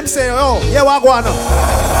today, and when them say, oh, yeah, what go on now?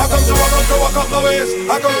 I come to walk up my waist.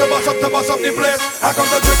 I come to bust up the place. I come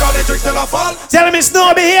to drink all the drinks till I fall. Tell him it's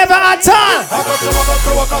no behavior at all. I come to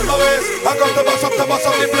walk up my waist. I come to bust up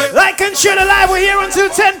the place. Like and share the live, we're here until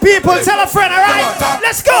 10 people. Tell a friend, alright?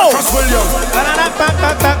 Let's go! Trust William.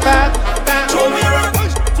 Show me around.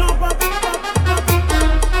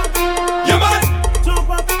 Yeah, man.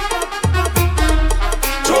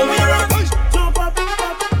 Show me around.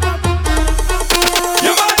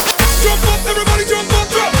 Yeah, man. Jump up, everybody, jump up,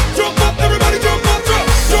 drop. Jump up, everybody, jump up, drop.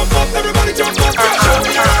 Jump up, everybody, jump up, drop. Show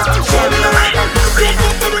me around. Show me around. Jump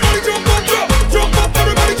up, everybody, jump up, drop. Jump up,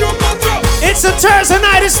 everybody, jump up, drop. It's a Thursday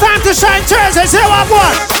night, it's time to shine Thursday. Say what?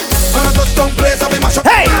 When I touch down place, I be mash up.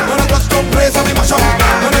 Hey! When I touch down place, I be mash up.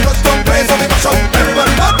 When I touch down place, I be mash up.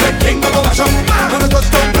 Everybody back, big king, go mash up. When I touch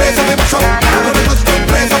down place, I be mash up. When I touch down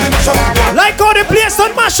place, I be mash up. Like how the place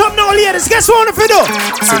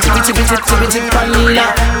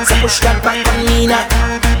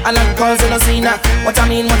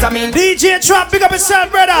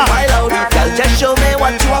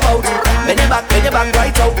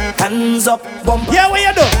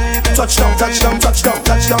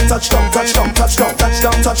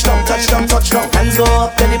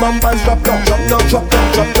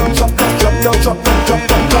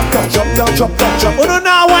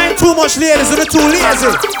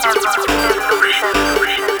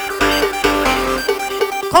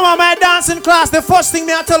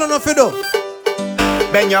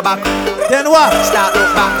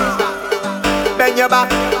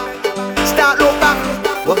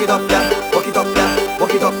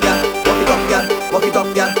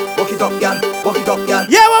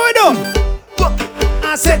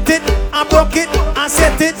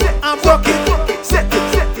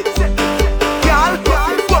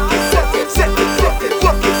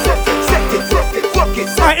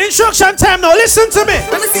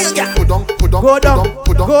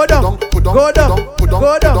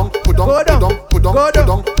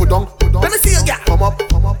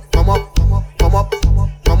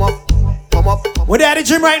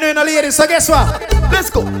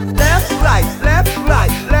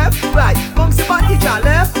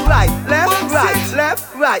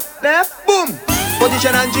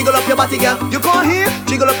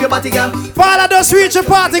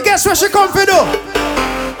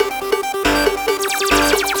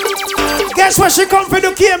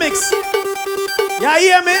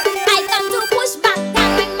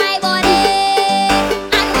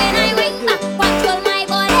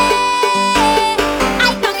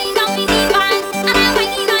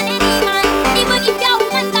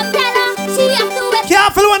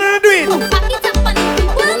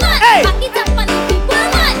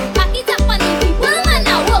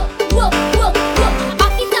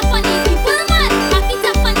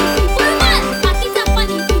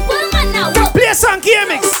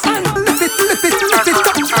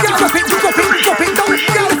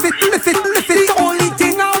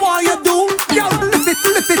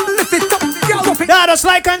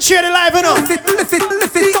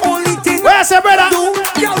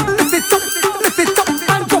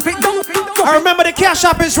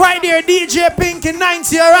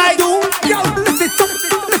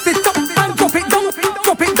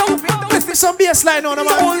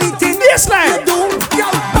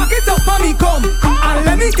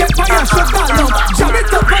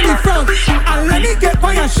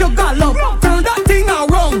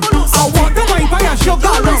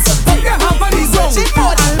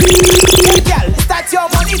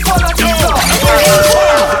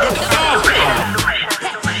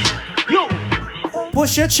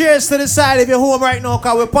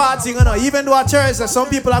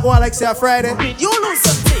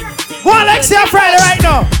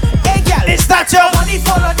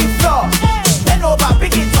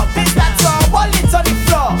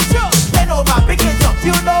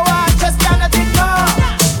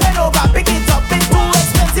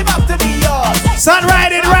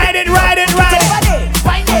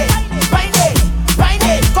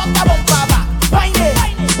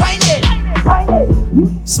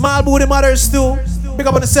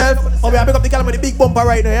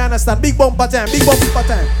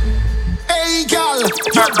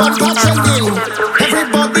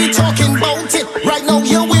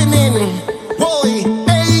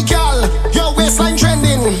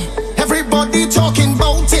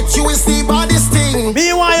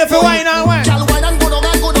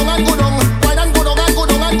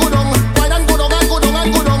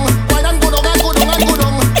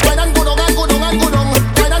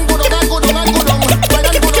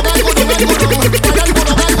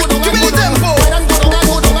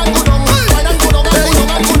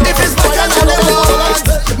If it's bacchanal they want,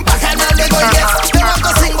 bacchanal they go yes. They want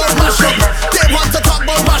to sing about mash up, they want to talk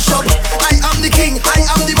about mash up. I am the king, I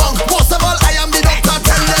am the monk. Most of all, I am the doctor.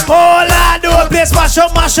 Tell them. Oh Lord, the whole place mash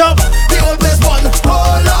up, mash up. The whole place one.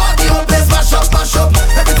 Oh Lord, the whole place mash up, mash up.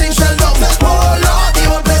 Everything shell down. Oh Lord, the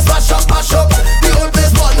whole place mash up, mash up. The whole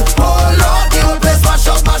place one. Oh Lord, the whole place mash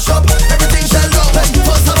up, mash up. Everything shell down.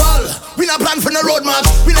 First of all, we not plan for the road march.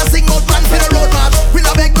 We not sing out plan for the road march. We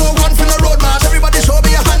not beg no one for the road march. Everybody show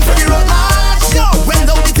me a hand for the road march. Yo, when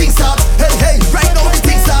down the things stop. Hey, hey, right now the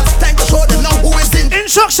things stop. Time to show them now who is in.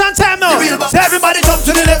 Instruction time now. So everybody jump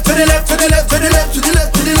to the left, to the left, to the left, to the left, to the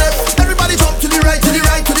left, to the left. Everybody jump to the right, to the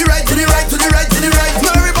right, to the right, to the right, to the right, to the right.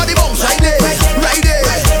 Now everybody bounce right there, right there,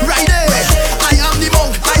 right there. I am the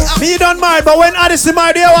monk, I am. Me don't mind, but when others see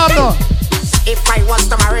my dear one no. If I was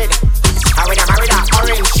to marry, I would have married an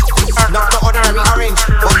orange. Not the ordinary orange,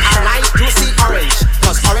 but a light juicy orange.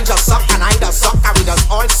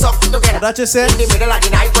 That you said? In the middle of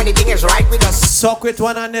the night when the thing is right, we just suck with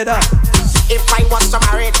one another. If I was to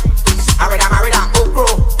marry, I would have married a okro.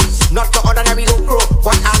 Not the ordinary okro,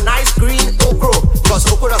 but a nice green okro. Because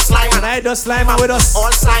okro does slime and I does slime and with us.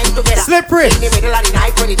 All slime together. Slippery. In the middle of the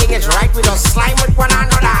night when the thing is right, we just slime with one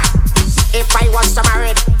another. If I was to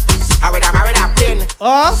marry, I would have married a pin.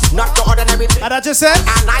 Not the ordinary pin. That you said?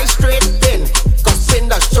 A nice straight pin. Cause pin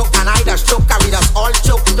does choke and I does choke and we just all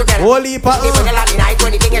choke together. Holy In the middle of the night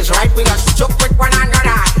when the thing is right, we just choke with one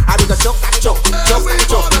another. And we just choke and choke, choke and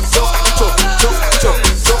choke, choke and choke, choke and choke,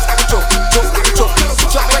 choke and choke, choke and choke,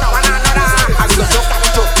 choke with one another. And we just choke and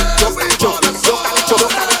choke, choke and choke, choke and choke,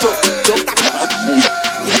 choke and choke, choke and choke.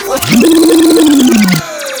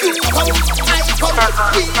 You come, I come,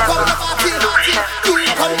 we come to party. You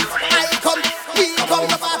come, I come, we come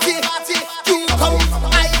to party. You come,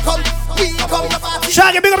 I come, we come to party.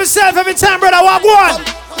 Shaggy, big up yourself every time, brother. Walk one.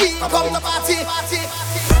 We come to party.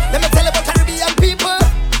 Let me tell you about Caribbean people.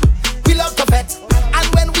 We love to bet. And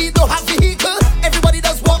when we don't have vehicle, everybody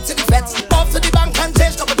does walk to the vet. Off to the bank and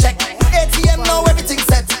change couple check. ATM now everything's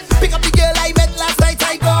set. Pick up the girl I met last night,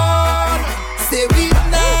 I gone. Say we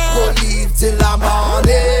now go leave till the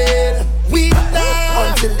morning. We now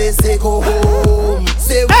until they say go home.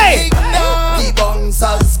 Say we now the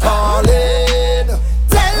bouncers calling.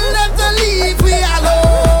 Tell them to leave we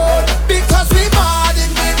alone. Because we bad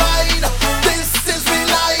in we mind. This is we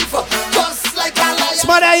life. Just like a lion.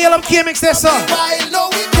 Smart eye yellow mix this song. No,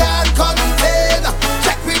 we can't contain.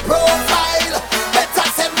 Check we profile. Better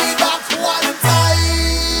send me back one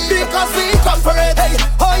time. Because we come for it. Hey.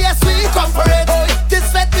 Oh yes, we come for it. Oh,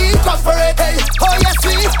 this let me come for it. Hey. Oh yes,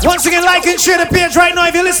 we. Once again, like and share the page right now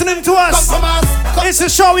if you're listening to us. It's a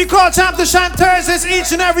show we call Champ the Shant Thursdays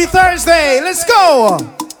each and every Thursday. Let's go.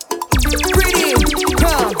 Pretty,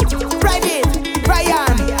 Private,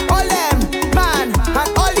 Brian, all them, man,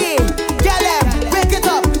 and Ollie, get them, wake it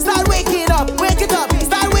up, start waking up, wake it up,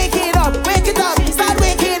 start waking up, wake it up, start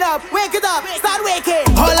waking up, wake it up, start waking.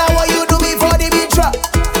 All I want you do before the beat drop.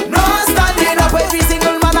 No standing up, every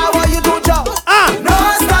single man I want you to jump. No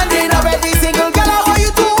standing up, every single girl I want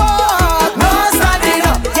you to walk. No standing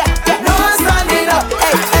up, yeah, no standing up,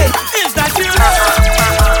 hey. Is that you? Is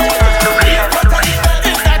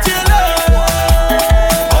that you?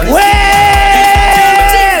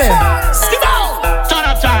 Skip out! Turn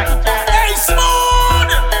up time. Hey,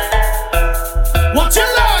 smooth! What you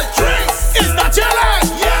like? Is that you like?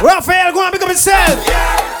 Yeah. Raphael, go and pick up himself.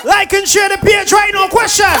 Yeah. Like and share the page right now.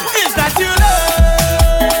 Question. Is that you love?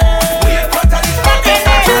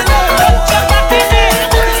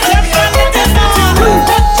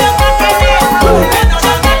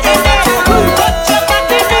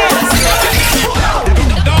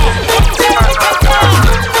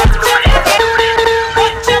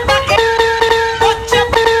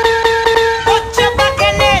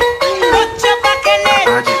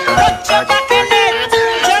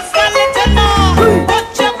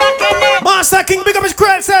 Master King, big up his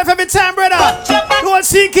crowd self every time, brother. You want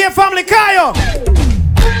CK family, Kayo.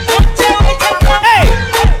 Hey.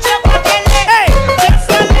 Hey.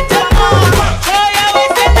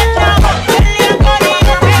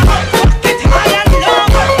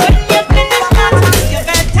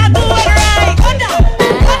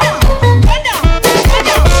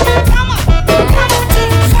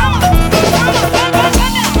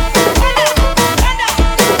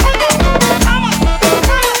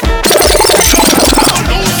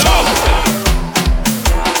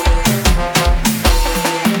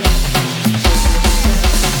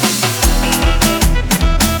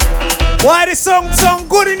 Why the song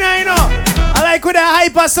good in there, you know? I like with the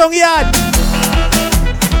hyper song yard.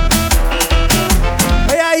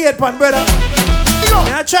 Why you hear it, pan, brother?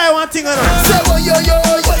 I try one thing, you know. Say what yo yo,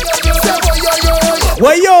 say what yo yo,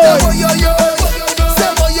 what yo,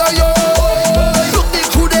 say what yo yo. Look the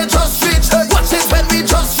crew they just reach. Watch it when we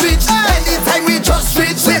just reach. Anytime we just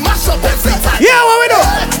reach, we mash up every time. Yeah, what we do?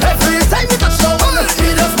 Every time we touch down,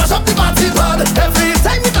 we just mash up the party pad. Every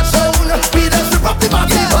time we touch down, we just rip up the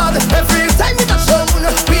party pad. Every time we touch down,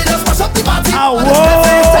 we just mash up the party pad.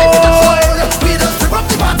 Every time we touch down, we just rip up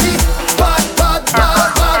the party. Bad, bad,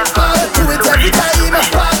 bad, bad, bad. Do it every time.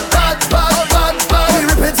 Bad, bad, bad, bad, bad. We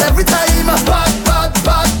rip it every time. Bad, bad,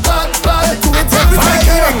 bad, bad, bad. Do it every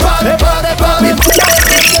time. Bad, bad, bad.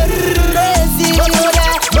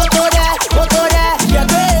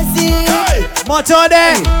 Motor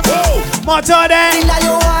them. Motor them.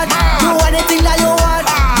 Do anything that you want.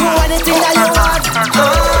 Do anything that you want.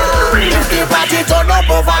 If the party turn up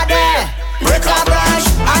over there, break a branch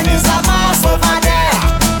and it's a mass over there.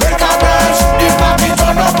 Break a branch. The party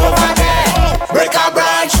turn up over there. Break a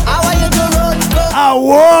branch. I want you to run.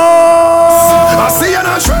 Whoa.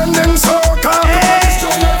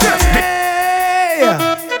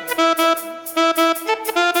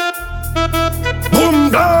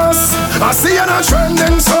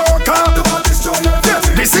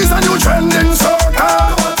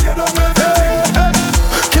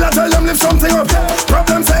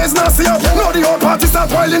 not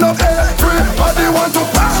whiling up everybody want to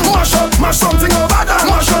mash up, mash something up,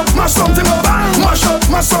 mash up, mash something up, mash up,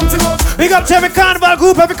 mash something up. Big up to every carnival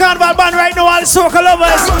group, every carnival band right now, all the soca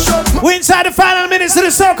lovers. We inside the final minutes of the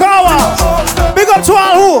soca hour. Big up to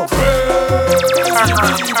all who.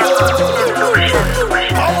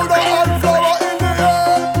 Powder and flour in the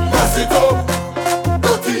air. Mess it up,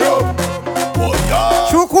 dirty up. Oh yeah.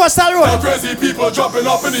 True coastal road. Crazy people jumping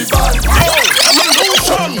up in the van.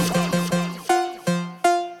 Evolution.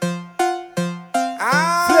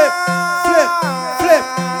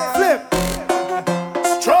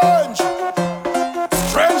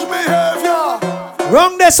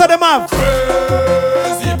 Wrong this of them have.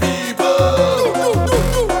 Crazy people.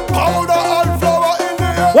 Powder and flour in the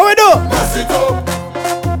air. What we do? Mess it up,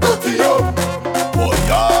 dirty up. Oh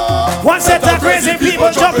yeah. One set of crazy people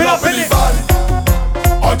jumping up in the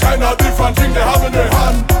van. All kind of different things they have in their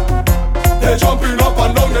hand. They jumping up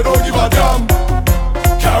and down, they don't give a damn.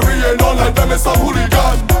 Carrying on like them is some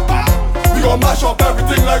hooligan. We gon' mash up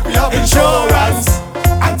everything like we have insurance.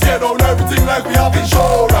 And tear down everything like we have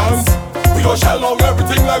insurance. We gon' shell out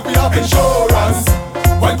everything like we have insurance.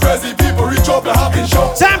 When crazy people reach up, they have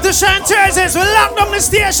insurance. Time to shine Thursdays, we lock down the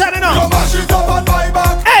station, you know. We gon' mash it up and buy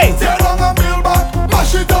back. Hey! Tear down and build back.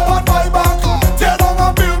 Mash it up and buy back. Tear down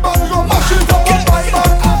and build back. We gon' mash it up and buy back.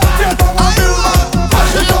 Tear down and build back.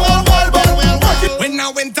 Mash it up and buy back. When I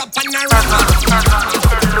went up on a run, I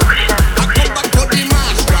come back to the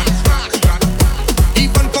marsh run.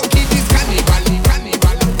 Even Cocky this carnival.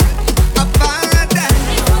 A paradise.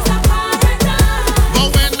 But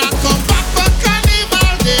when I come back for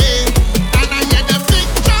carnival day, and I hear the big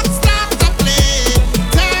truck start to play,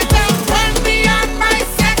 tell them when me and my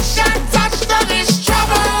section touch them is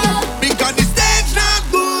trouble, because the stage not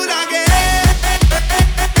good again.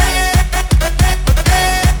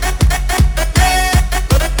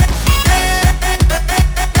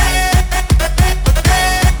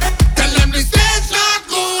 Tell them the stage not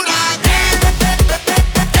good again.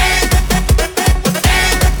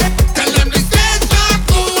 Tell them the stage not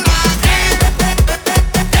good again.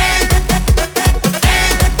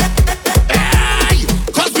 Hey,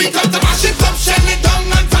 'cause we come to mash it up, shell it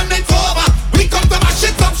down and turn it over. We come to mash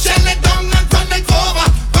it up, shell it down and turn it over.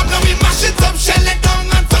 Come now we mash it up, shell it down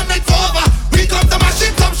and turn it over. We come to mash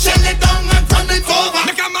it up, shell it down and turn it over.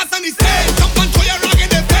 Make a mess on the stage, jump and throw your rag in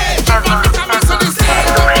the face. Jump and make a mess on the stage,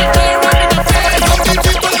 jump and throw your rag in the face. Some of the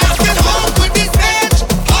people asking how could this stage,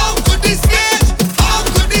 how could this stage, how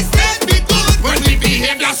could this stage be good when we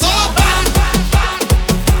behave like so bad?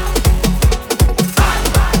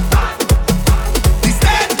 The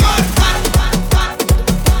stage good.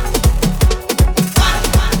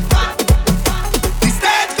 The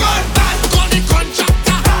stage good. Call the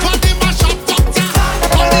contractor, call the mash-up doctor,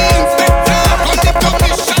 call the inspector, call the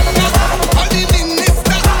commissioner, call the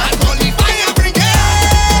minister, and call the fire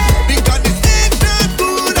brigade, because the stage not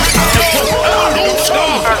good.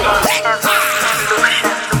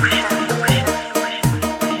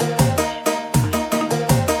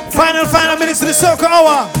 Final minutes of the soca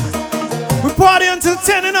hour. We party until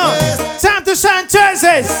 10 and up. Time to shine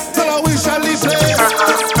Thursdays. Tell her we shall leave place.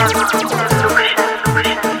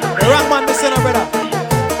 The wrong man, the sinner, brother.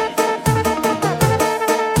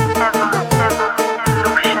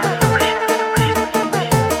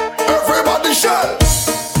 Everybody shall.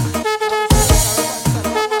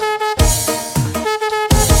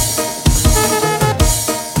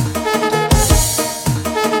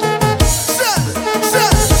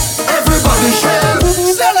 Everybody shall.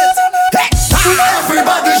 Sell it.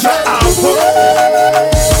 Everybody shall.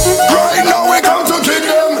 Right now we come to kick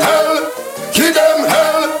them hell. Kick them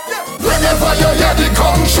hell. Whenever you hear the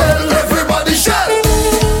conch shell, everybody shall.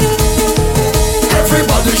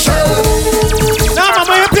 Everybody shall. Now,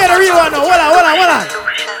 mama, you play the real one now. Hold on.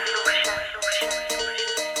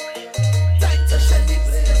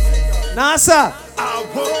 Nah, sir.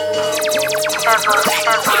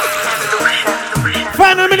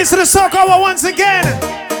 Final minutes of the soca hour once again.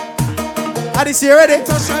 Are this you ready?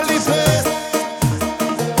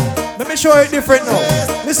 Let me show you different now.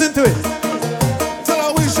 Listen to it. Tell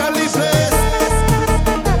her we shall leave place.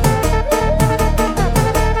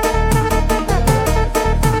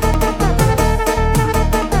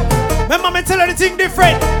 Remember me tell her the thing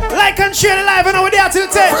different. Like and share the live and over there to the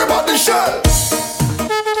 10. Everybody shall.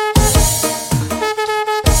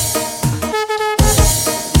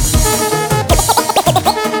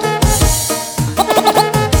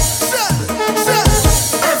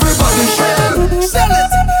 Everybody shall. Sell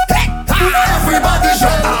it. Everybody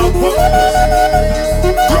shall.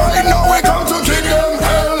 Right now we come to kick them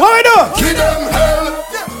hell. What we do? Kick them hell.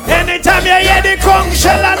 Anytime you hear the conch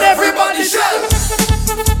shell and everybody Everybody shall.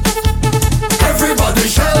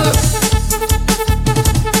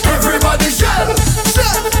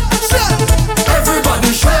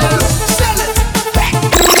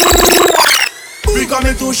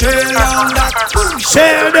 to shell down that.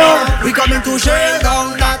 Shell down. We coming to shell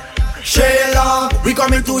down that. Shell down. We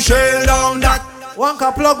coming to shell down that. One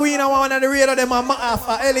can plug in and one of the radio them are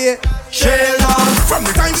Elliot. Shell down. From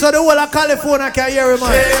the time so the whole of California can hear him.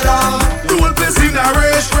 Shell down. The whole place in a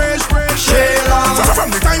race. Shell down.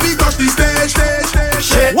 From the time we touch the stage.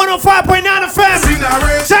 105.9 FM.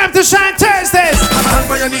 Time to shine Thursdays. Stand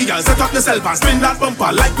by your knee, girl. Set up yourself and spin that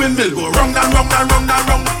bumper like windmill. Go round and round and round and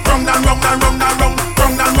round. Round and round and round and round.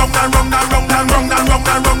 Round and round and round and round and round and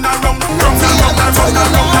round and round and round. Round and round and round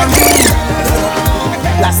and round and round.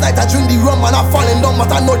 Last night I drink the rum and I falling down,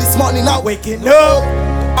 but I know this morning I waking up.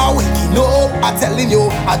 I waking up, I telling you.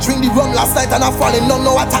 I drink the rum last night and I falling down.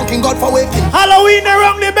 Now I thanking God for waking. Halloween the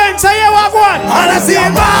wrong the bench, I hear what one. And I see a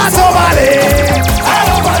mass over there.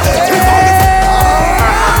 Over there.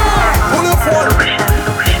 Pull your phone.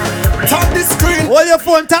 Tap the screen. Hold your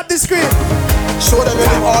phone, tap the screen. Show them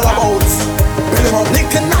what it's all about.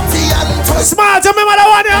 Lincoln Natty and Toy. Smart, you remember that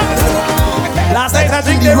one, yeah? Last night I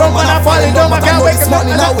drink the rum and I falling down. I can't wake up.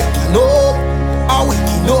 I waking up. I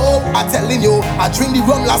waking up. I telling you. I drink the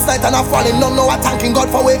rum last night and I falling down. Now I thanking God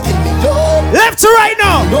for waking me up. Left to right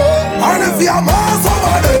now. And if you're mass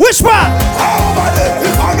over there. Which part? Over there.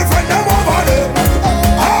 If I'm the friend them over there.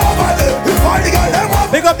 Over there. If I'm the girl them over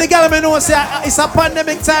there. Big up the girl, I know say it's a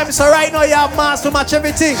pandemic time, so right now you have mass to match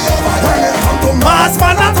everything. Mass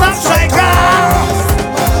man and top striker.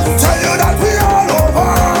 Tell you that we all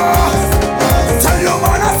over. Tell you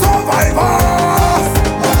man a survivor.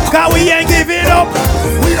 Cause we ain't giving up.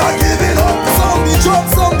 We not giving up.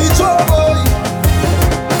 Some the job, boy.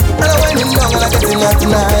 And I went in down and I get in here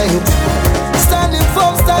tonight. Standing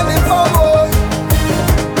firm, boy.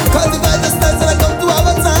 Cause if I just dance and I come to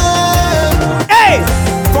have a time. Hey!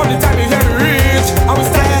 From the time you hear me reach, I will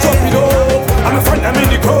start to jump it up. I'm a friend, I'm in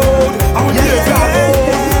the crowd. I will be a guy.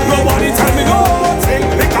 Nobody tell me nothing.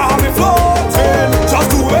 They call me floating. Just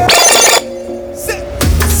do it.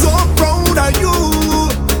 So proud of you.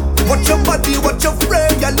 Watch your body, watch your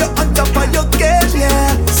frame. You're on top of your game,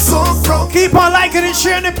 yeah. So proud. Keep on liking and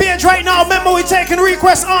sharing the page right now. Remember, we're taking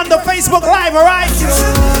requests on the Facebook Live, alright?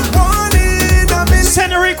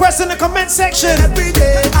 Send a request in the comment section. Every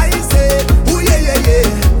day I say, ooh yeah.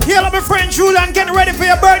 Here, my friend Julian, getting ready for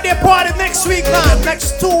your birthday party next week, man.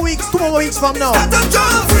 Next 2 weeks, 2 more weeks from now.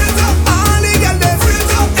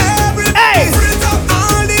 Hey!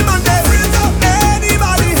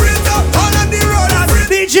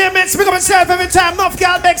 DJ men speak up himself every time. Enough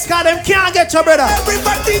girl begs, cause them can't get your brother.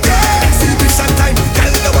 Everybody there. Exhibition time. Girl,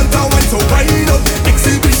 I want to wine so wind up.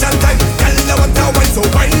 Exhibition time. Girl, I want to wine so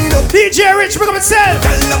wind up. DJ Rich, speak up himself.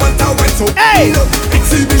 Girl, I want to wine so wind up.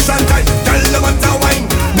 Exhibition time. Girl, I want to wine.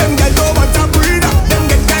 Them girl don't want to breathe. Them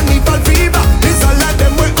get carnival fever. This all of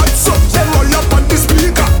them way hot so. Them roll up on the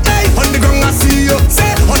speaker. Hey, on the ground I see you.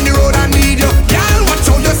 Say, on the road I need you. Girl, watch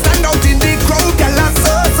how you stand out in the crowd. Girl, I'm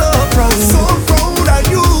so proud. So proud of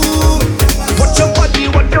you. Watch your body,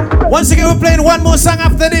 watch your body. Once again, we're playing one more song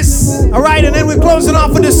after this. Alright, and then we're closing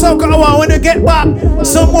off with the Soca Hour. When we get back,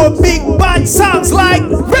 some more big bad songs like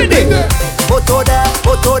Ready. Otoda,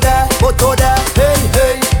 hey,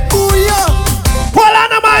 hey. Ooh, yeah. Pull on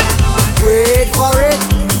the man. Wait for it.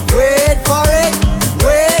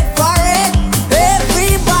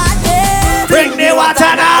 Everybody. Bring the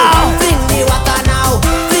water now.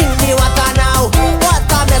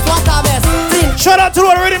 Shout out to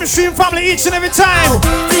all the Rhythm Stream family each and every time.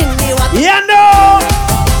 Yeah, no.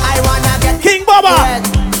 I wanna get King Baba.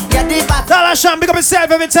 Get the back. Dollar Sham, pick up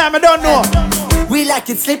yourself every time. I don't know. We like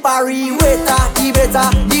it slippery. Waiter.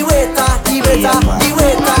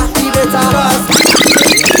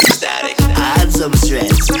 Static. I had some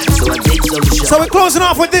stress, so I take some shots. So we're closing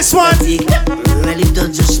off with this one. Really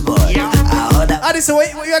don't just spoil. I just say,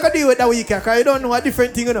 what you gonna do with that week? Cause you don't know a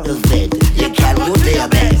different thing, you know. You can't go to your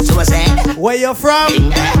bed. So I said, where you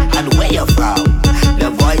from? And where you from? The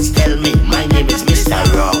voice tell me, my name is Mr.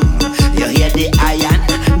 Rom. You hear the iron?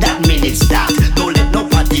 That means it's that. Don't let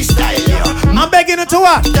nobody style you. I'm begging you to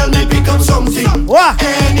what? Tell me become something. What?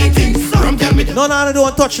 Anything. From tell me. No,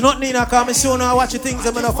 don't touch nothing, Nina. Cause me soon I watch your things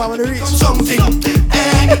I'm enough I'm gonna reach. Something.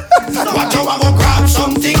 Watch how I go grab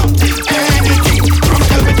something. Anything. From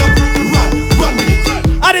tell me to run with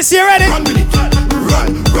it. Are this you ready? Run with it.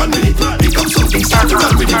 Run with it. Become something. Start to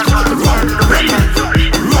run with it. Run with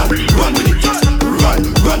it. Run with it.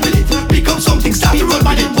 Run with it. Become something. Start to run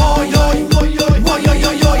with it. Boy, yo.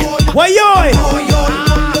 Why yo?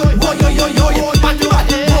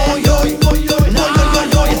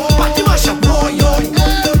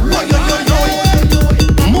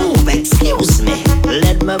 Move, excuse me.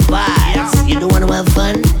 Let me pass. You don't wanna have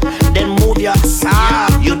fun? Then move your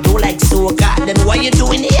sock. You do like Soca. Then what you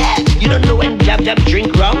doing here? You don't know when Jab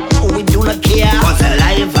drink rum? We do not care. Cause the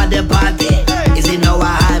life at the party is in our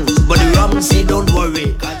hands. But the rum say don't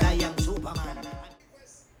worry. Cause I am Superman.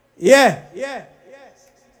 Yeah.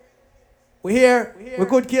 We're here. We're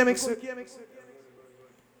good gimmicks.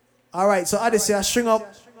 All right, so Odyssey, I string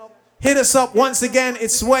up. Hit us up once again.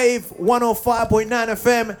 It's Wave 105.9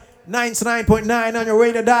 FM, 99.9 on your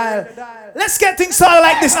radio dial. Let's get things started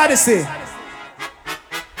like this, Odyssey.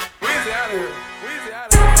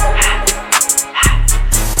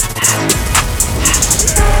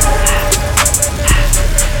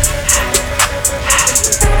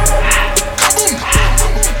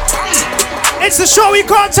 It's the show we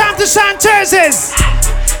call Time to Shine Thursdays.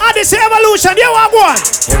 Odyssey Evolution, you have one.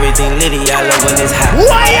 Everything litty, I love when it's hot.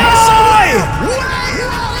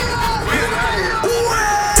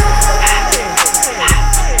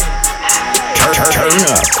 Turn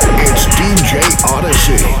up. It's DJ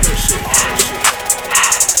Odyssey.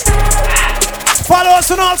 Follow us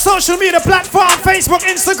on all social media platforms, Facebook,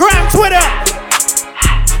 Instagram, Twitter.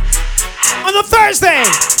 On a Thursday.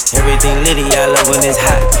 Everything litty, I love when it's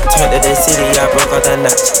hot. Turned to the city, I broke out the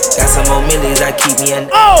notch. Got some more millies, I keep me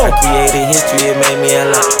in. I created history, it made me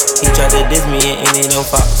a lot. He tried to diss me and it ain't no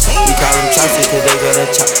fault. We call him Chauncey cause they gonna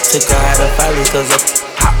chop. Took her out of follies cause of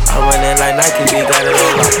pop. I run it like Nike, we got it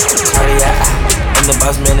on lock. Cardiac, I'm the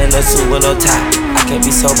boss man in a suit with no tie. I can't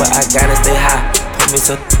be sober, I gotta stay high. Put me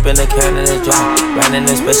some in the can and it's dry. Riding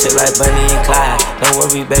in special like Bunny and Clyde. Don't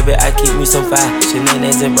worry, baby, I keep me some fire. She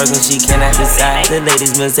names and Bergen, she cannot decide. The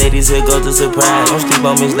ladies Mercedes, here go to surprise. Don't sleep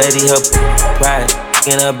on Miss Lady, her pride.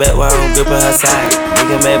 In her back while I'm gripping her side.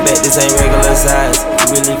 Nigga mad back, this ain't regular size.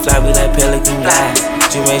 You really fly, we like Pelican guys.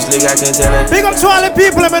 You make slick, I can tell it. Big up to all the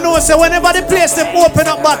people in my know, so whenever the place them open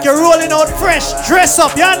up back, you're rolling out fresh. Dress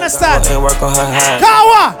up, you understand? And work on her high.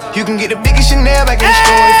 Kawa! You can get the biggest Chanel back in the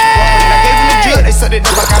store if you want. And I gave them the drip, they sucked it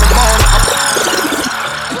up, I got them on.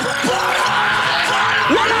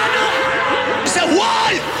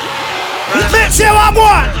 Let's see what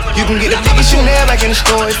one. You can get the biggest Chanel back in the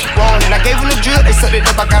store if you want. And I gave them the drip, they sucked it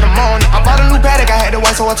up, I got them on. I bought a new Patek, I had to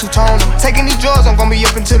white, so I two-toned them. Taking these drugs, I'm gonna be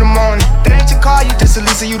up until the morning. That ain't your car, you just a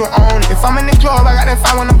Lisa, you don't own it. If I'm in the club, I got that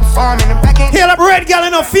fine when I'm performing. The back end. Heal up Red Gal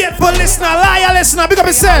and a faithful listener, liar listener, big up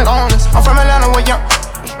yourself. I'm from Atlanta where young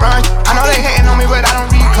run. I know they hating on me, but I don't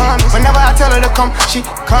read comments. Whenever I tell her to come, she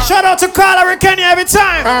come. Shout out to Carla Kenya every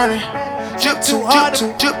time. Drip too hard,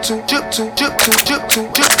 drip too, drip too, drip too, drip too,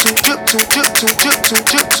 drip too, drip too, drip too, drip too,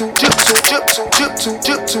 drip too, drip too, drip too, drip too,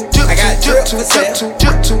 drip too, drip. I got drip for sale.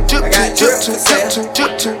 Drip too, drip too, drip too, drip too,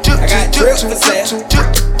 drip too, drip. I got drip for sale.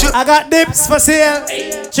 I got dips for sale.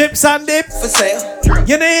 Chips and dip for sale.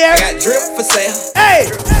 You know here? I got drip for sale. Hey!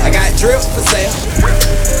 I got drip for sale.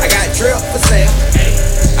 I got drip for sale.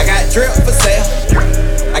 I got drip for sale.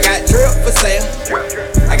 I got drip for sale.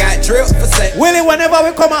 I got drip for sale. Willie, whenever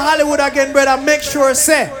we come to Hollywood again, brother, make sure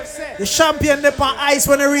say the champion dip on ice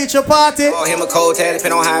when they reach a party. Oh, him a cold tag,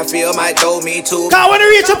 depending on how I feel, might throw me too. Cause when they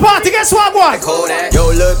reach a party, guess what, boy? Cold ass. Yo,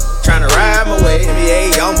 look, tryna ride my way.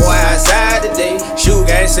 NBA young boy outside today. Shoe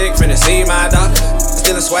gang sick, finna see my doctor.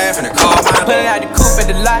 Still a swag, finna call my Put it out the coupe at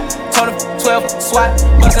the lot. Told him 12 swat.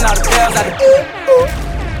 Bustin' all the bells out the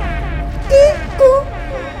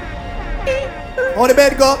On the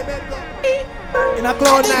bed go. In a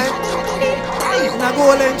cloud nine. In a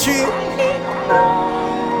golden tree.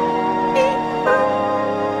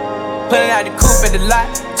 Put it out the coupe at the lot.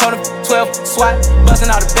 Told him 12 swat.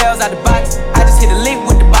 Bustin' all the bells out the box. I just hit a lick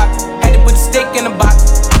with the box. Had to put the stick in the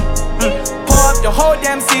box. Pour up the whole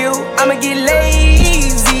damn seal. I'ma get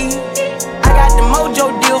lazy. I got the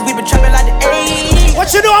mojo deals. We been trapping like the 80s.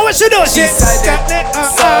 What you doing? What you doing? She said that.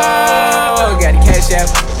 So got the cash out.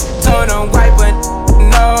 Told them white but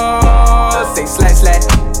no. Say slash.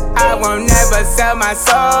 I won't never sell my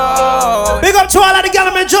soul. Big up to all of the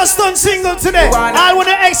gentlemen just done single today. I want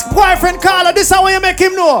the ex-boyfriend Carla. This is how you make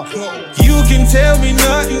him know. You can tell me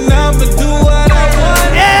nothing, I'ma do what I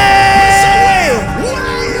want. Hey!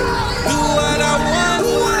 Do what I want.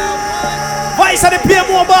 Vice of the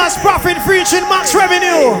PMO boss, profit, reaching max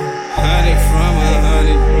revenue.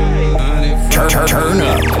 Turn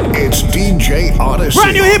up. It's DJ Odyssey.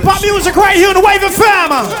 Brand new hip hop music right here on the Wave of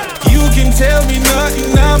Fam. You can tell me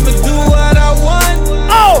nothing, I'ma do what I want.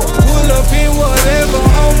 Oh! Pull up in whatever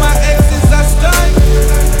on my exes I start.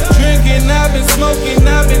 Drinking, I've been smoking,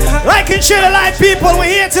 I've been high. Like and share the light, people. We're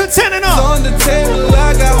here till 10 and up. On the table,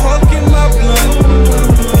 I got Hulk in my blunt.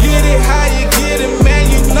 Get it how you get it, man,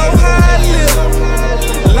 you know how I live.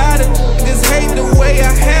 A lot of niggas hate the way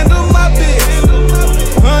I handle my biz.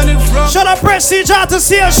 100 from Shout out Prestige out to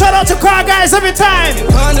see you. Shout out to car guys every time.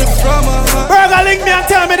 Burger link me and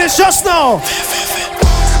tell me this just now.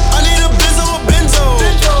 I need a benzo.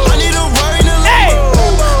 I need a Rari in a Lambo.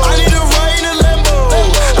 I need a Rari in a Lambo.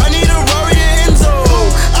 I need a Rari in Enzo.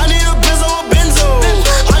 I need a benzo.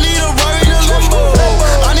 I need a Rari in a Lambo.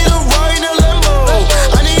 I need a Rari in a Lambo.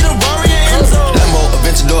 I need a Rari in Enzo. Lambo,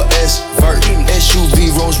 Aventador S, Vert,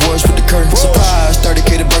 SUV, Rolls Royce with the curtain. Surprise,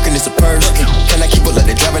 30K to Birkin, it's a purse. Can I keep it like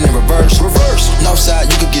they driving in reverse?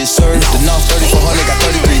 Northside, you could get served. The North 3400 got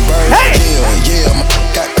 33 birds. Yeah, my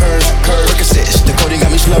got curves. Percocets, the coding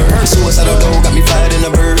got me slurred. Suicidal dough got me fired in a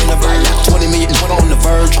bird. 20 million on the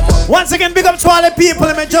verge. Once again, big up to all the people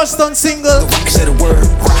that just done single. Say the word.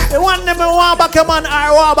 They want them to walk back a man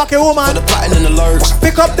or walk back a woman. For the plotting and the lurks.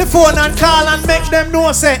 Pick up the phone and call and make them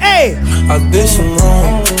know, say, hey. I did some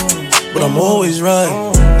wrong, but I'm always right.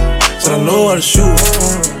 So I know how to shoot,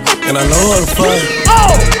 and I know how to fight.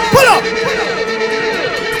 Oh, pull up.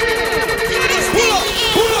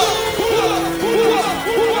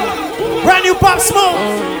 Brand new Pop Smoke.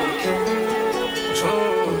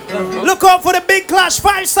 Look out for the big clash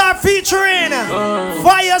 5-star featuring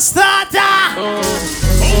Firestarter.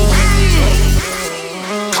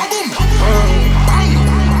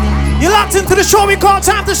 You're locked into the show we call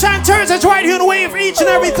Time to Shine Thursdays right here on the wave each and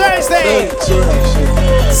every Thursday.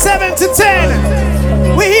 7 to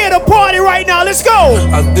 10. We're here to party right now. Let's go.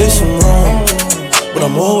 I did some wrong, but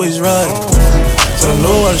I'm always right. So I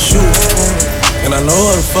know how to shoot, and I know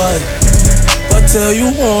how to fight. I tell you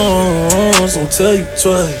once, don't tell you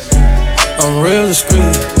twice. I'm real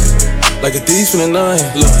discreet, like a thief in the night.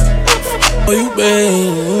 Look, oh you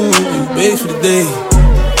babe for the day,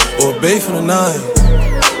 or babe for the night.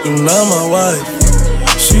 You not my wife.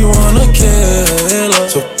 She wanna kill her,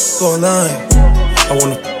 so all night. I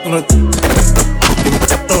wanna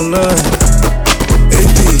all night.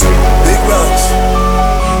 AP, big rocks,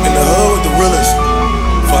 in the hood with the realest.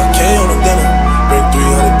 5K on the dinner, bring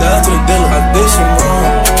 300 down to the dinner. I did some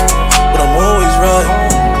wrong, but I'm always right.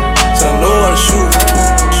 So I know how to shoot.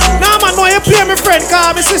 Now man, know you play my friend,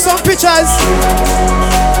 cause I see some pictures.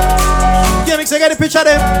 Get me, so get the picture of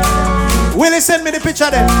them. Willie send me the picture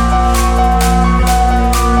of them.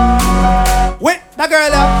 Wait, that girl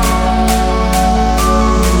there.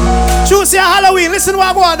 Choose your Halloween, listen what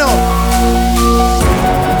I want now.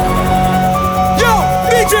 Yo,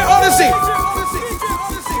 DJ Odyssey.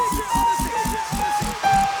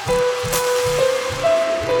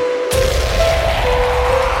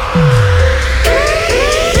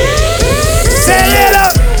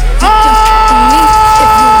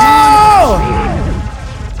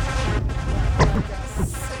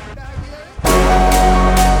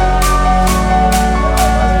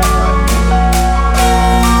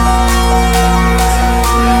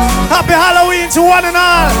 Happy Halloween to one and all.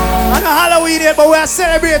 I know Halloween yet, but we are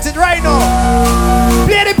celebrating right now.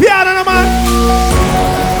 Play the piano, no, man.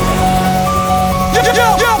 Yo,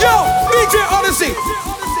 DJ Odyssey.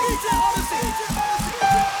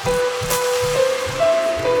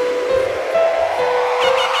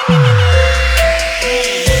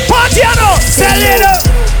 Partiano, sell it up.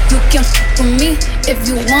 You can with me if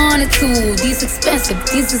you wanted to. These expensive,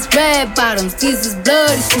 these is red bottoms, these is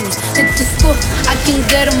bloody shoes. Hit the school, I can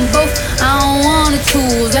get them both. I don't wanna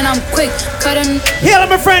choose, and I'm quick cutting. Here,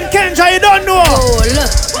 my friend Kenja, you don't know. Oh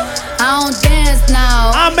look, I don't dance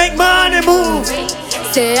now. I make money move.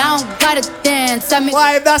 Say I don't gotta dance. I mean,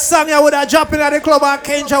 why if that song you would have jumped in at the club and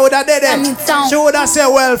Kenja would have did it? She would have said,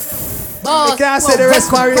 well, you can't say the rest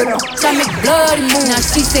for you know. I make bloody move. Now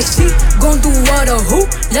she say she gon' do what or who?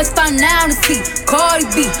 Let's find out and see. Cardi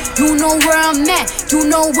B, you know where I'm at, you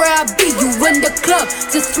know where I be. You in the club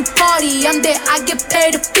just to party. I'm there, I get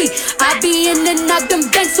paid a fee. I be in and out them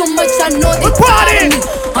banks so much I know they tired of me.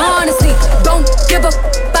 Honestly, don't give a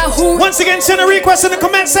about who. Once again, send a request in the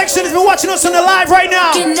comment section if you're watching us on the live right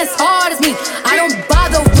now. As hard as me, I don't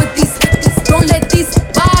bother with these. Don't let these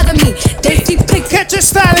bother me. They see pics. Catch your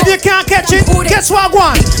style if you can't catch it. Guess what I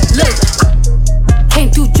want? Look,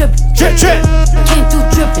 came through drippin', drip, drip. Came through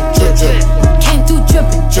drippin', drip, drip. Came through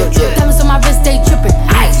drippin', drip, drip. Diamonds on my wrist, they drippin'.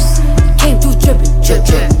 Ice. Came through drippin', drip,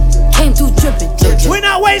 drip. Came through drippin', drip, drip. We're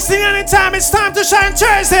not wasting any time. It's time to shine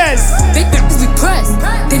Thursdays. Big bitches we press.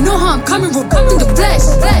 They know how I'm coming. We're up in the flesh.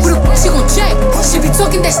 With a she gon' check. She be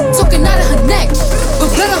talking that she talking out of her neck. But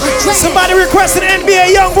blood on her dress. Somebody requested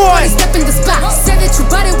NBA young boy. Step in the spot. Said that you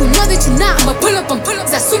bought it, we know that you not. I'ma pull up on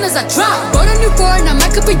pull-ups as soon as I drop. Bought a new board, now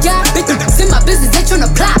mic up a yacht. Bitches in my business, they tryna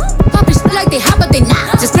plot. Poppin' shit like they hot, but they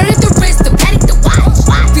not. Just let it the wrist, the paddock, the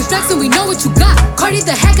watch. We flexin', we know what you got. Cardi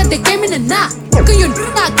the hack at the game in the knot. Look at your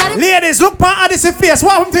I got it. Ladies, look pa Odyssey face.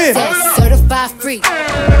 What happened to him? Certified free.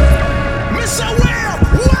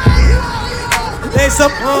 There's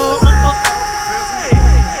some.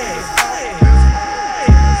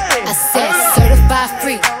 I said certified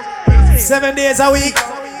free. 7 days a week.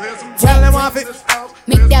 Tell them off it.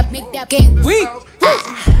 Make that game weak.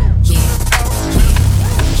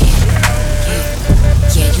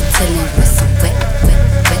 Yeah, you tellin' with some wet.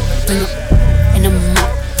 Bring up and I'm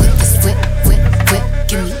up with this wet.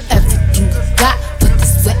 Give me everything you got. Put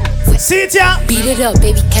this wet. See it, yeah. Beat it up,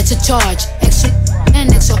 baby, catch a charge. Extra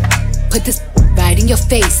and extra. Put this right in your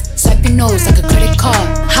face. Swipe your nose like a credit card.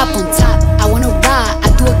 Hop on top, I wanna ride. I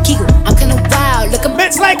do a giggle, I'm kinda wild. Look at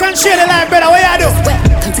Mets like on shit like better. What you do?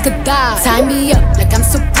 Come take a dive. Tie me up like I'm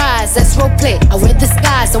surprised. Let's role play. I wear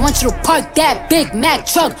disguise. I want you to park that Big Mac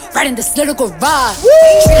truck right in this little garage.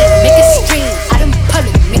 Make it stream. I don't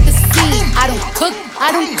public, make the scene. I don't cook,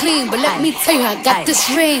 I don't clean, but let me tell you, I got this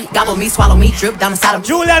ring. Gobble me, swallow me, drip down inside of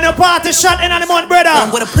Julian, the party shot in on the month, brother.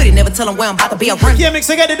 I'm with a putty, never tell him where I'm about to be a run. Yeah, mix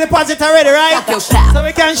to get the deposit already, right? So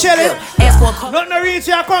we can share it. Ask for a call. Nothing to reach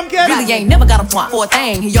your come get. Really ain't never got him for a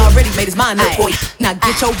thing. He already made his mind up for you. Now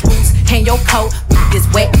get your boots, hang your coat. It's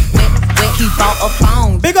wet. He bought a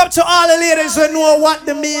phone. Big up to all the ladies who know what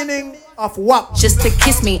the meaning of WAP. Just to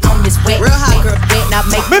kiss me on this wet. Real hot girl, wet. Now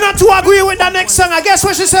make me not too agree with that next song. I guess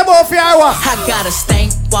what she said about your WAP. I got a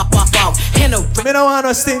stink, walk. Me don't want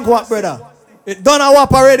no stink WAP, brother. It done a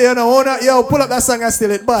WAP already, you know. Yo, pull up that song and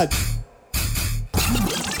steal it bad.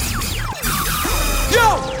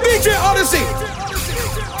 Yo, DJ Odyssey.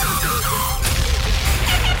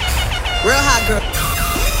 Real hot girl.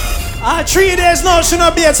 3 days now, she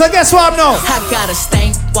not be it, so guess what now? I got a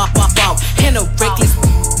stank, walk, in a reckless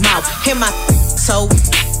mouth, in my so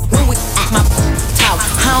when we my talk,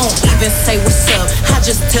 I don't even say what's up, I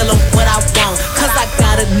just tell him what I want, cause I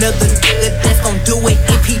got another nigga that's gon' do it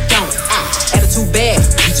if he don't. Attitude bad,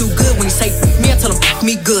 you too good when you say me, I tell him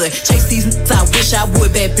me good. Chase these niggas, I wish I would,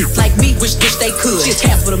 bad bitch like me, wish they could. She's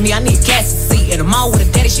half of me, I need gas to see, and I'm all with a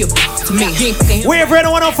daddy, she a to me. We're Red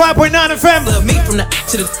 105.9 FM. Love me from the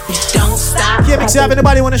to the don't stop. Yeah, mix, have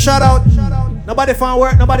anybody want to shout out? Nobody found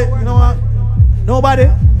work, nobody, you know what? Nobody?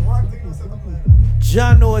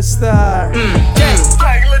 Jano Star. 3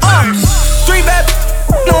 bad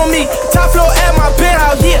on me, top floor at my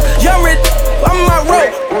penthouse, yeah. Young rich, I'm on my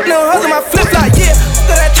road. No hustle, my flip like, yeah.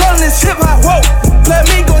 Look at that trolling this hip hop, whoa. Let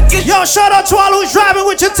me go get. Yo, shout out to all who's driving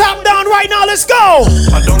with your top down right now. Let's go.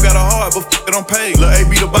 I don't got a heart, but it don't pay. Lil' A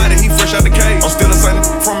be the body, he fresh out the cage. I'm still the same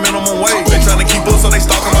from minimum wage. They tryna keep up, so they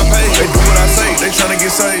stalking my page. They do what I say, they tryna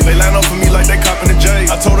get saved. They line up for me like they copping the J.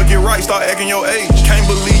 I told her get right, start acting your age. Can't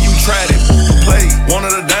believe you tried it. Played.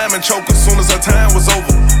 Wanted a diamond choke as soon as her time was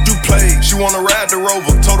over. You played. She wanna ride the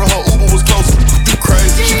Rover. Told her Uber was closer. You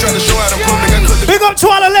crazy. She tried to show out in public. I couldn't. Big up to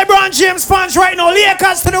all the LeBron James fans right now.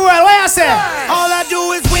 Lakers to the world. What you say? All I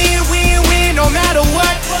do is win, no matter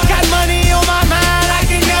what. Got money on my mind, I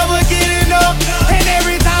can never get enough. And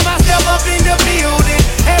every time I step up in the building,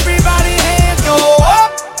 everybody hands go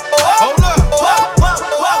up. Hold up.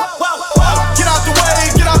 Get out the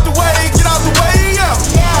way, get out the way, get out the way, yeah.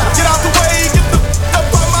 Get out the way, get the up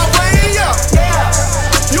on my way, yeah.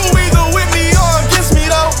 You either with me or against me,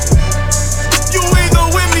 though. You either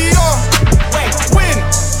with me or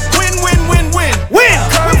win.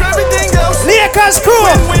 Curve everything else. Lakers crew.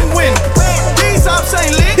 Win. These ups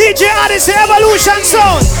ain't lit. DJ Odyssey Evolution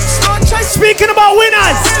Sound. Speaking about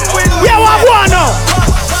winners. Yeah, what one now?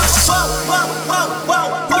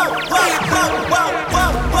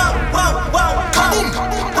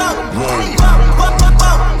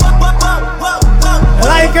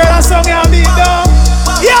 Like girl, that song you beat though.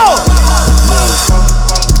 Yo!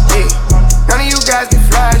 Hey, none of you guys can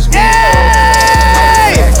flash me.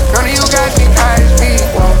 Hey! None of you guys can catch me.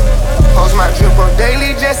 Post my drip up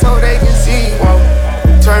daily just so they can see.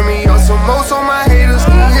 Turn me on some more so my haters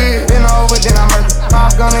can hear. Been over, then I'm hurt.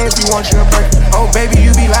 Pop gunner if you want your break. Oh baby,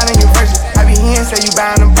 you be lying in person. I be here and say you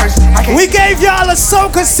buying them person. We gave y'all a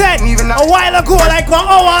Soca set a while ago, like 1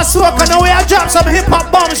 hour Soca. Now we are drop some hip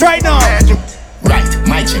hop bombs right now. Right,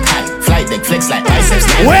 my check high, flight deck flex like biceps.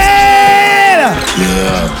 Well,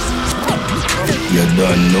 yeah, you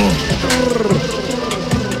don't know.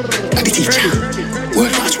 I'm the teacher.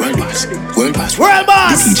 World boss.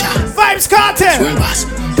 Vibes Cartel. World boss.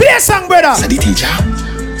 Play a song, brother. I'm the teacher.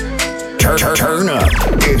 Turn up.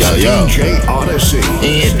 It's DJ Odyssey.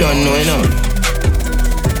 You don't know, you know.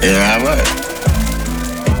 Yeah, right.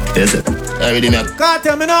 Yes, sir. Everything up.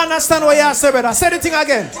 Cartel, me don't understand what you say, brother. Say the thing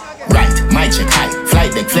again. Right, my check high, fly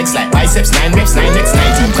flight deck, flex like biceps, 9 reps, 9 next,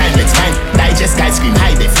 19 crime legs, fine. Digest, guy scream,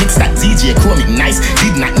 high def, fix that DJ, chromic, nice.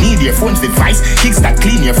 Did not need your phone's device. Kicks that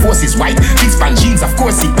clean, your force is white. Fix pan jeans, of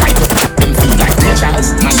course, it tight. Them feel like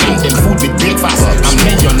nature's. Man, drink them food with breakfast. I'm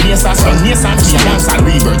laying your near-sauce, from near-sauce to your dance and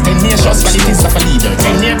rebirth. 10 years just qualities of a leader.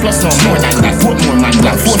 10 years plus no more than that. 4 more man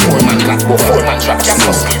black, 4 man black, 4 man trap, just no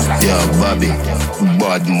space. Yeah, Bobby,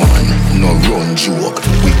 bad man, no run joke.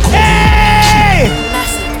 We come. Hey!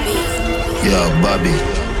 Yeah, Bobby.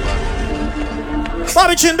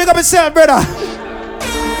 Bobby Chin, big up yourself, brother.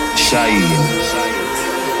 Shine.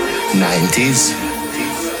 90s.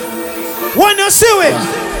 When you see it.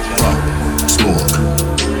 Pop, smoke.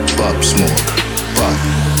 Pop, smoke. Pop,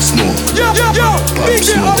 smoke. Yo, Pop,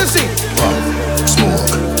 DJ smoke. Odyssey. Pop, smoke.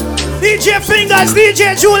 DJ Fingers,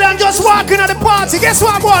 DJ Julian just walking at the party. Guess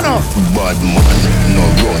what I'm going on? Bad man, no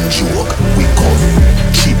run joke. We come.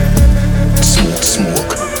 Cheap.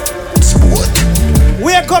 Smoke. Sport.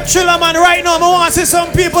 Wake up, chiller man, right now. I want to see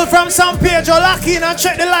some people from some page or lock in and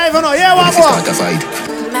check the live. You know? Yeah, what start a fight.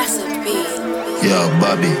 Massive beat. Yeah,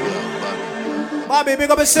 Bobby. Bobby, big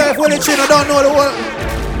up yourself. Will it, you don't know the word.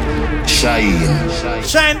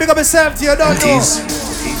 Shine, big up yourself to you, don't know.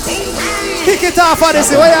 Kick it off,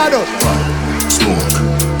 Odyssey. What you do?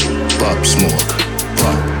 Pop, smoke.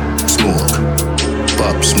 Pop, smoke.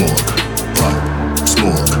 Pop, smoke. Pop,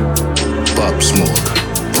 smoke. Pop, smoke.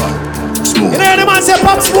 Pop, smoke. You know the man say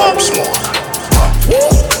pop, smoke.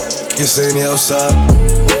 You saying the outside?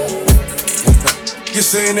 You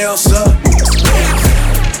saying the outside?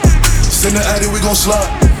 Send the addy, we gon' slide.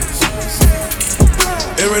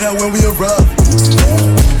 Air it out when we arrive.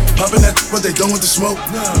 Poppin' that, but they done with the smoke.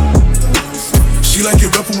 She like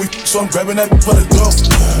it rough when we, so I'm grabbing that for the dope.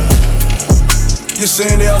 You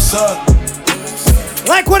saying they outside?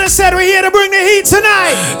 Like what I said, we're here to bring the heat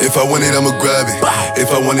tonight. If I want it, I'ma grab it.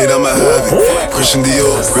 If I want it, I'ma have it. Christian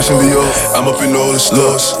Dior. I'm up in all the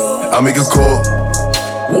stores. I make a call.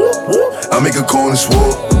 I make a call and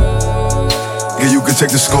swore. Yeah, you can check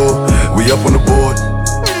the score. We up on the board.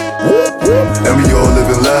 And we all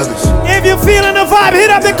living lavish. If you're feeling the vibe, hit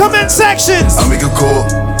up the comment sections. I make a call.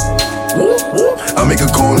 I make a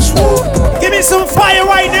call and swore. Give me some fire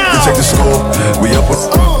right now. You check the score. We up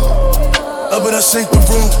on. Up in that shake the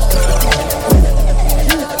room.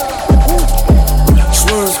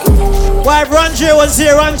 Swerve. Why Ronjay was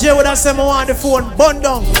here? Ronjay would have said I want the phone bun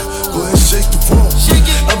down. Go ahead, shake the room.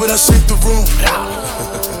 Up in that shake the room.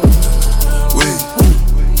 Wait.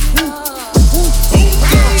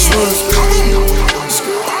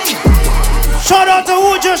 Shout out to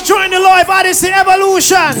who just joined the live Odyssey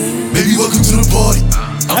Evolution. Baby, welcome to the party.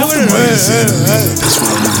 I'm off the minds in the middle. That's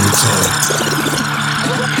why I'm moving retarded.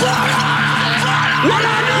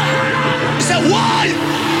 He said, why?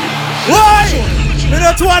 Why? Me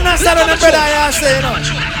not to understand what the brother here saying.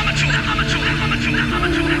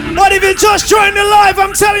 But if you just joined the live,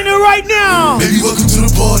 I'm telling you right now. Baby, welcome to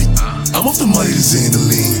the party. I'm off the mighty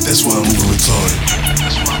Xandaline. That's why I'm moving retarded.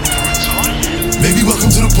 Baby,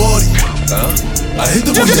 welcome to the party. I hit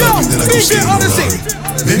the money up and then I go stay in the Ferrari.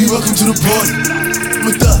 Baby, welcome to the party.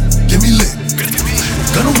 With that, get me lit.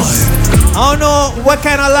 Gun on my head. I don't know what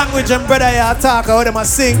kind of language them brother here talk or what them a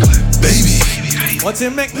sing. Baby. What's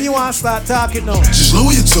it make me want to start talking now? Just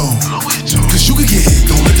lower your tone. Cause you can get hit.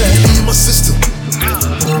 Don't let that be in my system.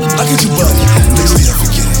 I get your body. Next day I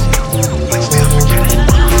forget it.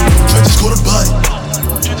 Try just go to body.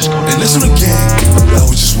 And listen again. I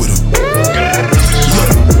was just with him.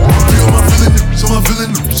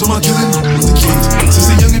 So my killing with the kids. Since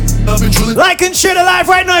a youngin', I've been drilling. Like and share the live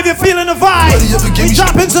right now if you're feeling the vibe. We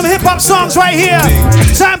dropping some hip hop songs right here.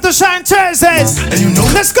 Time to shine Thursdays.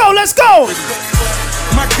 Let's go.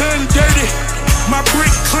 My gun dirty, my brick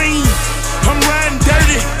clean. I'm riding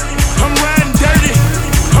dirty.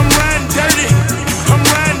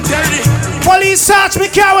 Police search me,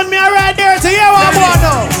 carrying me, I ride dirty. Yeah, what I'm on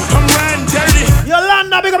now. I'm riding dirty.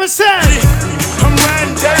 Yolanda, big up yourself. I'm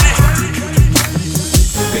riding dirty.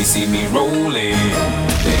 They see me rolling,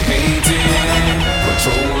 they hating,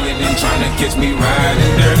 patrolling and trying to catch me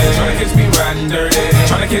riding dirty. Trying to catch me riding dirty.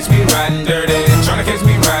 Trying to catch me riding dirty. Trying to catch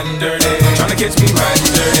me riding dirty. Trying to catch me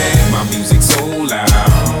riding dirty. My music's so loud,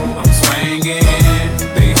 I'm swinging.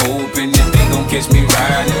 They hoping that they gon' catch me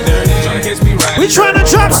riding dirty. Trying to catch me riding. We trying to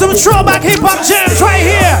drop some throwback hip hop jams right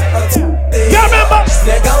here. Y'all remember?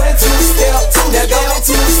 They're going to step. They're going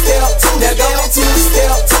to step. They're going to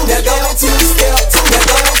step. They're going to step.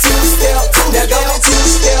 They're going to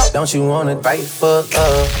step. Don't you want it? Right foot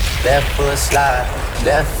up, left foot slide,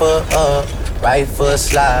 left foot up, right foot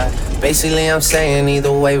slide. Basically, I'm saying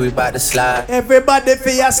either way, we bout to slide. Everybody for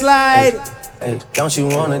your slide. Hey, don't you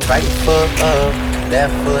want it? Right foot up,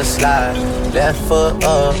 left foot slide, left foot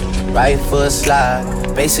up, right foot slide.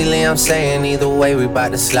 Basically, I'm saying either way, we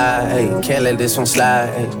bout to slide. Hey, can't let this one slide.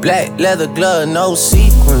 Hey. Black leather glove, no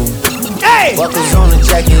sequin. Hey! Buckles on the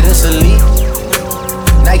jacket, it's elite.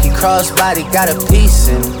 Nike crossbody, got a piece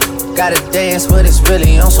in. Gotta dance, but it's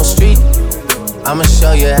really on some street. I'ma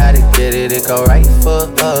show you how to get it. It go right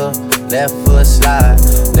foot up, left foot slide,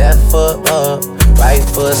 left foot up, right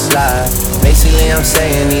foot slide. Basically, I'm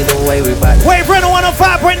saying either way, we bout to. Wait, Brennan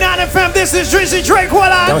 105.9 FM. This is Drizzy Drake.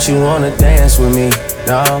 What up? Don't you wanna dance with me?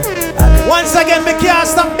 No. Once again, me can't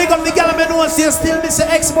stop big up the gal me know still miss your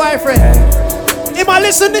ex-boyfriend. He might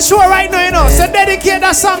listen to the show right now, you know. So dedicate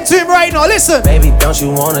that song to him right now. Listen. Baby, don't you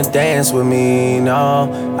wanna dance with me?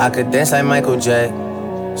 No. I could dance like Michael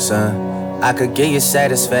Jackson. I could get you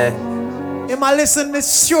satisfaction. He might listen to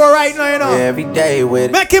this show right now, you know. Yeah, every day with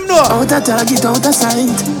it. Make him know. Out of target, out of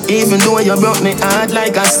sight. Even though you broke me heart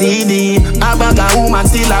like a CD, a bag of woman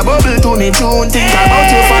still a bubble to me tune. Think about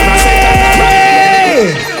you for a second.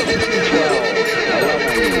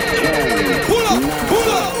 Pull up, pull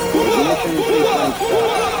up, pull up, pull up.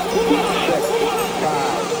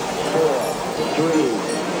 5, 4, 3,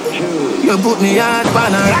 2, you put me hard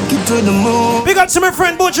pan and rock it to the moon. Big up to my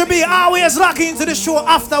friend Butcher B, always locking into the show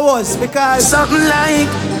afterwards because something like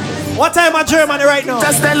what time are Germany right now?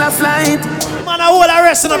 Just tell a flight. Man, I hold a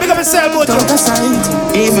rest and big up yourself, Butcher.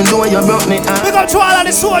 Even though you broke me heart. Big up to all of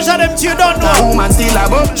the soldiers them you don't know. Woman still a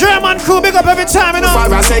bubble. German crew, big up every time, you know. For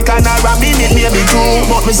a second or a minute, maybe two,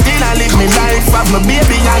 but me still a live me life. Have my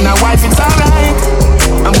baby and a wife, it's alright.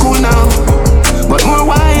 I'm cool now, but more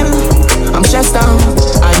while I'm stressed out.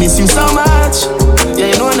 I miss you so much.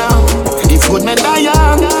 Yeah, you know now. If good men die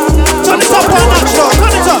young. Turn it up,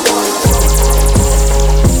 turn it up.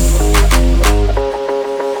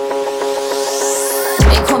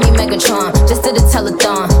 They call me Megatron, just did a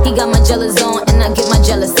telethon. He got my jealous on, and I get my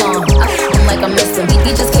jealous on. I feel like I miss him.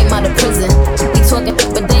 He just came out of prison. He talking,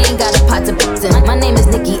 but they ain't got a pot to piss in. My name is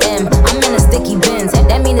Nikki M. I'm in a sticky Benz.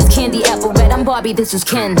 That mean it's candy apple red. I'm Barbie, this is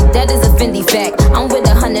Ken. That is a Fendi fact. I'm with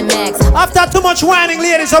 100 max. After too much whining,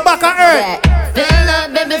 ladies, are back on earth. Fill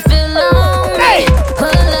up, baby, fill lonely. Hey. Pull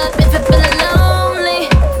up if you feel lonely.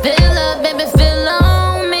 Fill up, baby, fill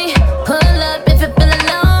lonely. Pull up if you feel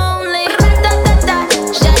lonely.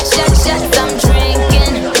 Shot, shot, shots, I'm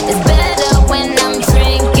drinking. It's better when I'm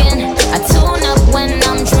drinking. I tune up when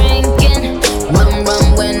I'm drinking. Rum, rum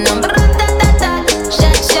when I'm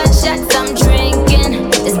shot, shot, shots, I'm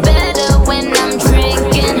drinking. It's better when I'm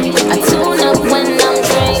drinking. I tune up when I'm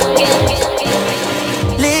drinking.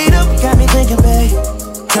 Lead up, got me thinking, babe.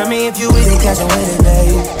 Tell me if you with it, catch with it,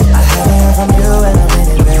 babe. I haven't heard from you and I'm in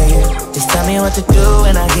it, babe. Just tell me what to do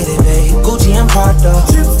and I get it, babe. Gucci and Prada.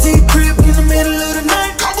 Trip, crib in the middle of the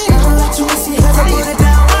night. I'ma let you see how I put it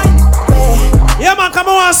down right, babe. Yeah, man, come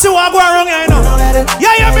on, see what I go wrong here, you know.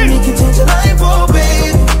 Yeah, yeah, baby. You can change your life, oh,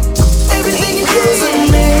 babe. Everything you do is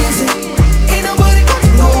amazing. Ain't nobody got to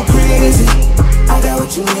go crazy. I got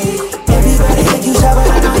what you need. Everybody think you shy, but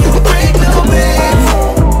I know you can break, no, baby.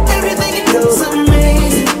 Everything you do is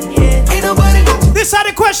amazing. Ain't nobody got to. This is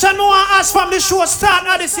the question no one asked from the show start.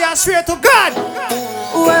 Now this year, I swear to God.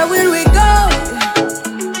 Where will we go?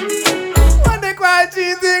 When they cry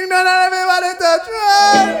cheating, none of everybody touch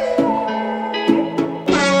right.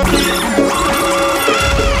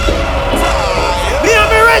 Me and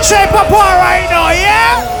me red shape papa right now,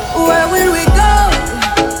 yeah? Where will we go?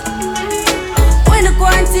 When the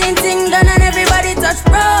quarantine thing done and everybody touch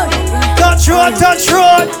road. Touch road, touch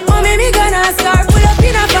road. Oh, me gonna start, pull up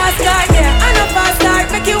in a fast car, yeah. I know fast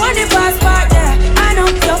start, make you want the passport, yeah. I know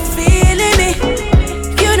you're feeling me.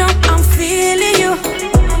 You know I'm feeling you.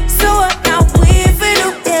 So what now we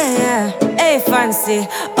feel, yeah. Hey, fancy,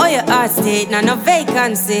 oh your heart state, now no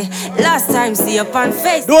vacancy. Last time see up on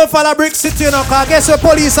face. Don't follow Brick City, you know, cause guess what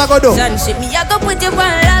police are gonna do? John shit me, I go put you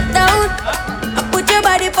on lockdown. I put your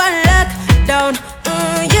body on lockdown.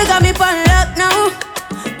 You got me on lock now.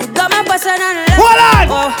 You got my person on lock. Hold on!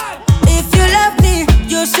 Oh, if you love me,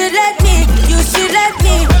 you should let me. You should let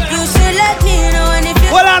me. You should let me know. And if you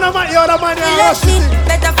hold on, man, you're the man, let me,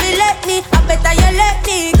 better feel let me. I better you let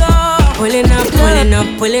me go. Pulling up, pulling up,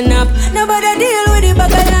 pulling up. Nobody deal with the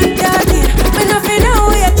bag of land talking. When nothing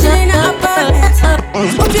know we are chilling in an apartment.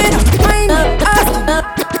 Hope you don't mind us.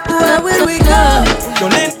 Where will we go?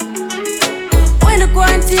 When the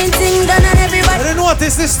quarantine thing done and everybody. I don't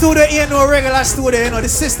notice this studio ain't no regular studio, you know, the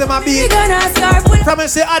system I be. From and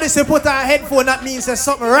say, Addison put on a headphone, that means there's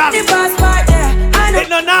something wrong. The passport, yeah. It's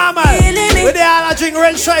not normal. With the all I drink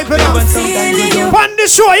red stripe, you know. On the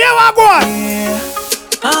show, yeah, what go on?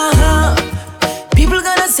 People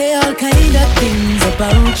gonna say all kind of things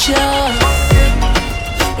about you.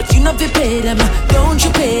 have to pay them. Don't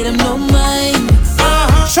you pay them no mind.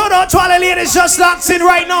 Shout out to all the ladies just locked in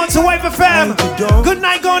right now to Wave FM. Good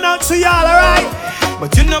night going out to y'all, alright?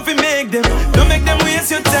 But you know if you make them, don't make them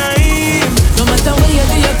waste your time. No matter what you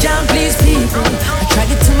do, you can't please people. I tried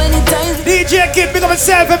it too many times. DJ Kid, pick up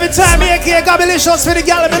himself every time. A.K.A. Gabelicious for the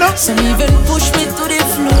gal, you know? Some even push me to the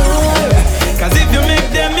floor. Cause if you make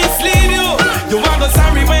them mislead you, you won't go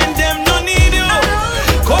sorry when them no need you.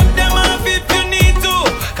 Cut them off if you need to.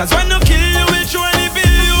 Cause when you kill you, will surely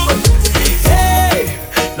bill you. Hey,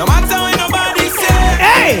 no matter what nobody say,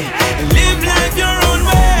 hey, live life your own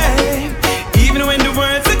way. Even when the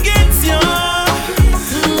world's against you.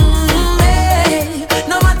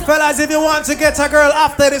 Fellas, if you want to get a girl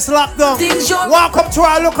after this lockdown, walk up to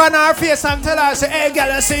her, look on her face and tell her, say, hey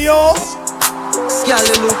girl, I see you. Girl,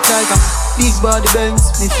 you look like a big body Benz,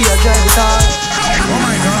 me feel drive it hard. Oh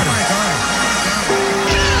my God.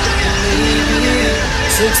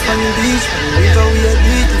 Sex on the beach, river we a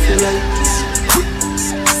beat if you like.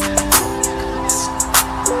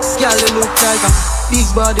 Girl, you look like a big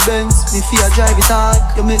body Benz, me feel drive it hard.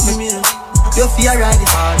 You make me mean. You feel ride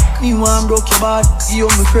it hard. Me want broke your bad, you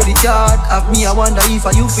owe me credit card. Have me I wonder if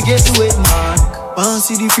you forget to wait man. Want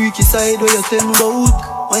see the freaky side where you tell me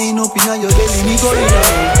about. Wine up in your belly, me go in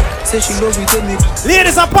her. Say she love it, tell me.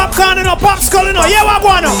 Ladies are popcorn and popskull, you know. Yeah, what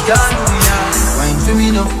going on? Wine for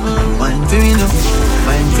me now, wine for me now,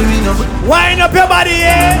 wine for me now. Wine up your body,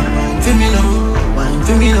 yeah. Wine for me now, wine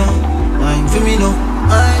for me now, wine for me now.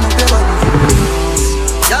 Wine up your body for me.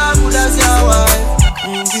 Yeah, good as your wife.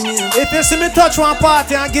 If you see me touch one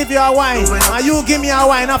party and give you a wine, and you give me a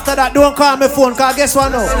wine, after that don't call me phone, cause guess what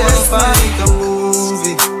now?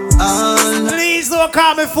 Please don't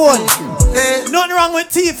call me phone. Nothing wrong with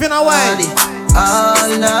teeth in a wine. All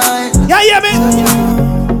night. Yeah, hear me?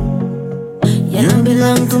 You don't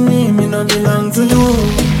belong to me, me don't belong to you.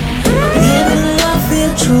 Baby, the love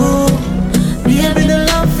feel true. Baby, the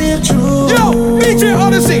love feel true. Yo, DJ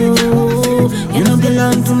Odyssey. You don't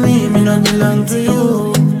belong to me, me don't belong to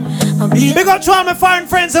you. Big up to all my foreign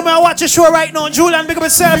friends and I watch the show right now. Julian, big up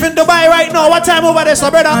yourself in Dubai right now. What time over there, so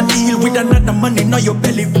brother? I deal with another man in your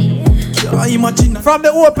belly. From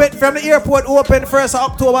the airport open 1st of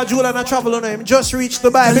October, Julian and travel on him. Just reached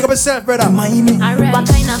Dubai. Big up yourself, brother. What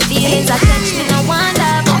kind of feelings I catch me, no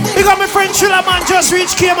wonder. Big up my friend Chilla, man. Just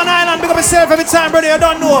reached Cayman Island. Big up yourself every time, brother. You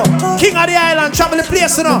don't know. King of the island, travel the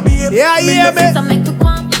place, you know. Yeah, yeah, man.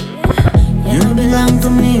 You don't belong to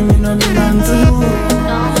me, me don't belong to you.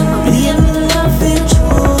 Baby, the love feel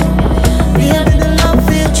true. Baby, the love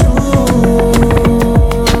feel true.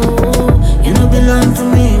 You don't belong to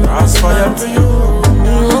me, me don't belong to you.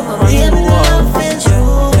 Baby, the love feel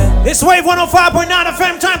true. It's Wave 105.9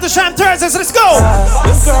 FM. Time to shine Thursdays. Let's go.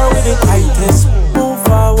 The girl with the tightest, move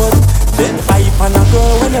forward. Then hype on a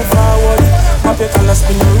girl when you're forward. Pop your collar,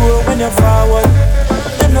 spin the roll when you're forward.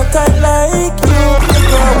 Them not tight like you. The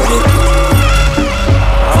girl with it.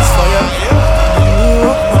 That's for you.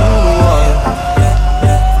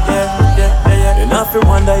 You not feel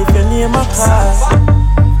wonder if you name a class.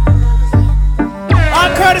 All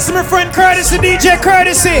courtesy, my friend Courtesy, DJ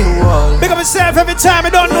Courtesy. Big up yourself every time, I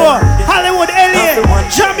don't know. Hollywood, Elliot,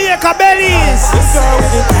 Jamaica, Belize. The girl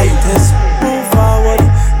with the tightest, move forward.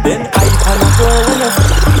 Then hype on a girl when you're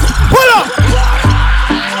pull up.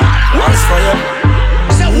 That's for you.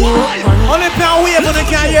 Only people wave when they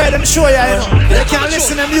can't hear them show you, you know. They can't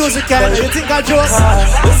listen to music, you know. You think I joke?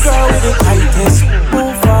 The girl with the tightest,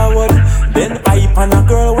 move forward. Then hype on a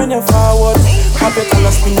girl when you're forward. Pop your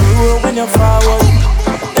collar, spin the roll when you're forward.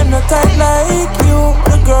 Them not tight like you.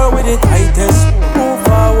 The girl with the tightest, move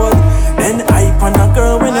forward. Then hype on a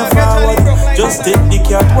girl when you're forward. Just take the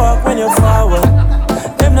catwalk when you're forward.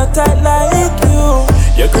 Them not tight like you.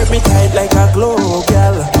 You grip me tight like a glow,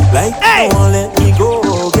 girl. Like you won't let me go,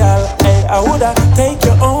 girl. Hey, I woulda take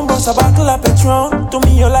your own, bust a bottle of Patron. To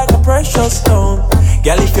me, you're like a precious stone.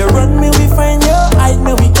 Girl, if you run me, we find you. Hide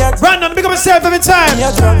me, we catch. Brandon, pick up yourself every time.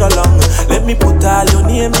 You drag along. Let me put all your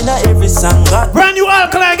name in every song. Brand new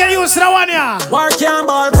alkaline, get used to that one, yeah. Work your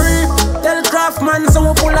ball free. Tell Craftman so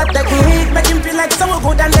we pull up technique. Make him feel like so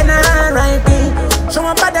good and then R.I.P. Show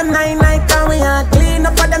up at them 9 night and we are clean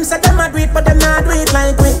up for them. Say them a do it, but them not do it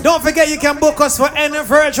like we. Don't forget you can book us for any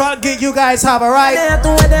virtual gig you guys have, alright?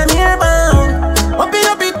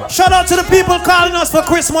 Shout out to the people calling us for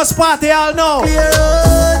Christmas party, y'all know.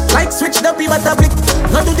 Like switch the people at the blick.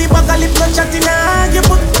 Not do the bag a lip, not chatting. You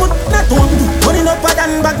put not one. Money no pad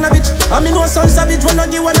and bag na bitch. I mean no some savage when no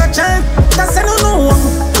give one a chance. That's a no.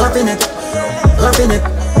 Loving it.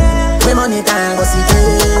 We money can't go see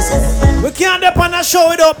crazy. We can't up on a show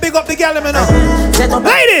without big up the gal, you know.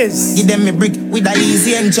 Ladies! Give them a brick with a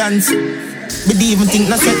easy entrance. But they even think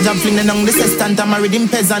no set job fling them down the sextant. I'm married in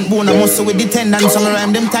peasant bone, I muscle with the tendon. Some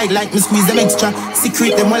rhyme them tight like me squeeze them extra.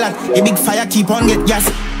 Secret them well at a big fire keep on get gas.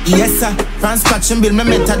 Yes sir, from scratch and build my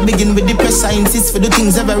method. Begin with the pressure, insist for the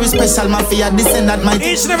things are very special. Mafia descendant my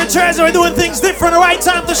each and every Thursday we're doing things different. The right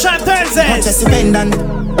time to shine Thursdays. Much as dependent.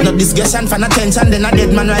 No discussion for attention. Then a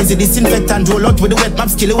dead man rise the disinfectant. Roll out with the wet map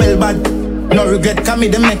skill well bad. No regret, come me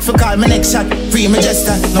the make for call my next shot. Free my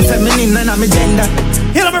gesture, no feminine, none of my gender.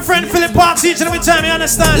 Hello my friend Philip Parks, each and every time, you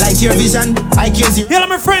understand? Like your vision, I kill you.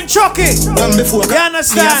 Hello my friend Chucky. Come before, you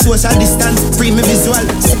understand? Me a social distance, free me visual.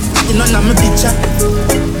 None of my picture.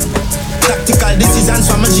 Tactical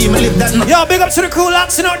decisions from a G, me live that no. Yo, big up to the cool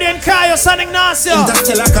accent out there in Kayo, Sonic Nasio.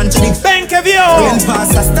 Interstellar contradict. Bank of you. Rain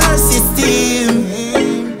past a star system.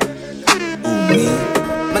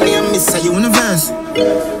 My name is a universe.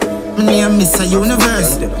 My name is a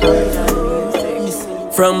universe.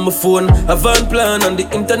 From my phone, I van plan on the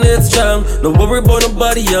internet strong. No worry about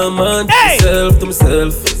nobody, I'm on myself to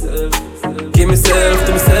myself. Give myself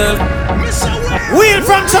to myself. Wheel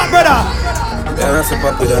from top, brother. Yeah, that's a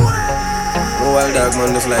puppy then. No wild dog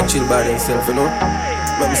man just like chill by himself, you know.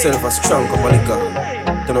 Make myself a strong cup of liquor.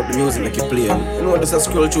 Turn up the music, make it play. You know, just a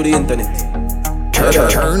scroll through the internet.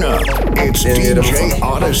 Turn up. It's DJ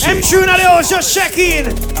Odyssey. M-Tune at the house, just check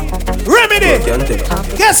in. Remedy.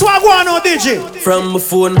 Guess what going on, DJ? From my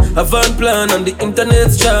phone, I van plan on the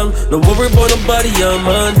internet strong. No worry about nobody, I'm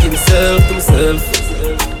on. Give myself to myself.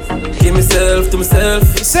 Give myself to myself.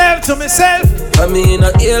 Myself to myself. I'm in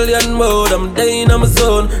an alien mode, I'm dying on my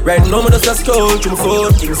zone. Right now, I'm just a scroll through my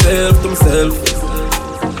phone. Give myself to myself.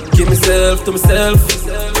 Give myself to myself.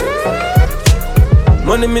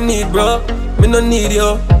 Money me need, bro. Me no need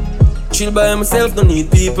you. Chill by myself, no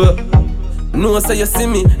need people. No say you see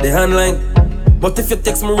me, they handline. But if you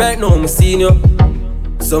text me right now, I'm seeing you.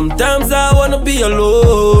 Sometimes I wanna be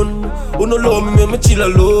alone. Who no love me, make me chill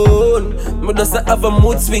alone. Me just have a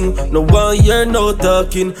mood swing. No one hear no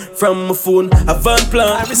talking from my phone. I van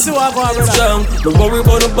plan. I see what I'm going strong. Don't worry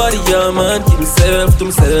about nobody, yeah man. Keep myself to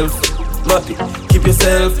myself. Mappy, keep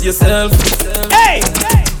yourself to yourself. Hey!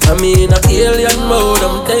 I'm in an alien mode,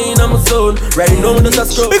 I'm dying on my zone. Right now, I'm just a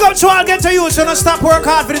stroke. Big up to all, get to you, so don't stop work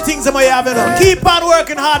hard for the things that you have, you know. Keep on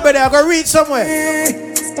working hard, brother. I'm gonna reach somewhere.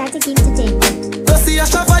 Start the game today. Go see a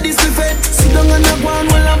shop for this buffet. Sit down on the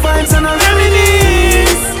ground, while I'm vibes and I'm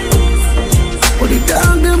reminisce. What the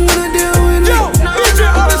dog them gonna do with me? DJ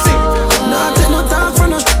Odyssey. Nah, take no talk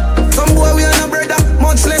from no some boy, we are no brother.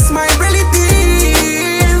 Much less my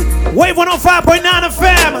relative. Wave 105.9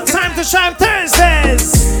 FM. Time to shine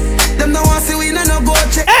Thursdays. Them no want see we no go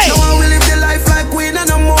check. No one will live the life like we no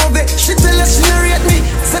movie. She tell us she narrate me,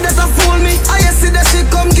 say that I fool me. I see that she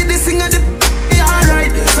come get this thing at the alright.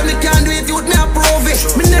 So me can't do it, youth me approve it.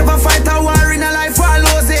 Me never fight a war in a life or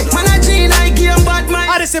lose it. Man a G Nike and bad mind.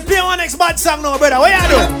 I just play one next bad song now, brother. What you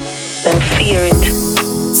do? Then fear it.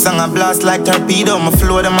 Song a blast like torpedo, my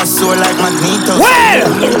flow them a soar like magneto. Well,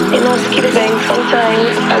 you know skip bang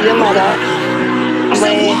sometimes as a mother.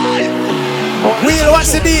 Wheel,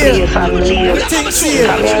 what's the deal? Everything's here.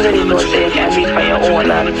 I'm already know say you can beat for your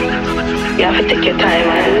own and you have to take your time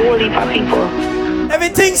and holy for people.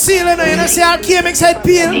 Everything's sealed, you know, see how KMX head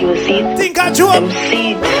peel. You see think I joke? Them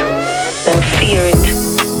seeds, them fear it.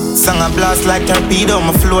 Song a blast like torpedo,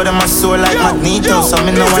 my flow them a soar like magneto. So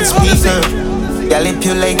me no one speaker.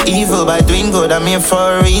 Manipulate evil by doing good, I'm here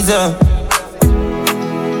for a reason.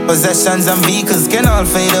 Possessions and vehicles can all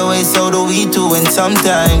fade away, so do we too. And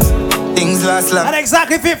sometimes things last long. At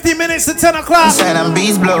exactly 15 minutes to 10 o'clock. Shine and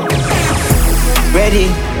breeze blow.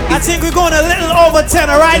 Ready. I think we're going a little over 10,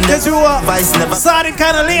 alright? Because we were starting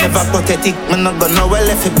kind of late. Never pathetic, man not gonna well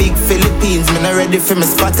left a big Philippines. Man not ready for me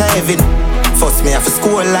spot of heaven. Force me off a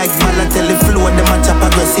score like Balotelli flow. Them a chop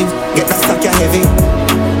aggressive, get that stock ya heavy.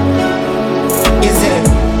 You see?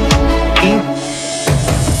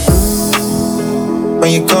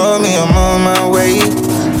 When you call me, I'm on my way.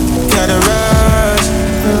 Gotta rush.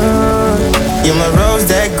 You're my rose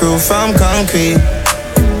that grew from concrete.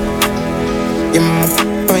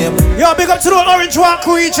 Yo, big up to the orange walk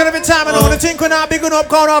crew each and every time. I know the think we're not big enough,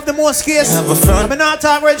 going off the most case. I'm not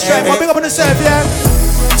talking red stripe, but big up on yourself, yeah.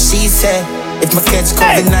 She said, if my catch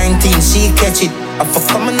COVID-19, she catch it. I'm for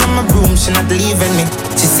coming on my room, she not leaving me.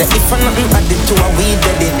 She said, if I'm nothing added to her, we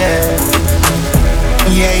did it.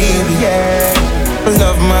 Yeah.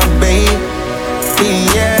 Love my baby,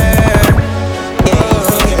 yeah.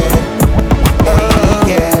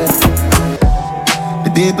 The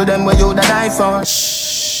people them where you that I for.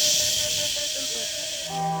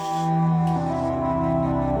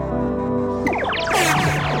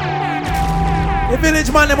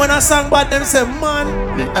 village man, them when I sang bad, them say, man.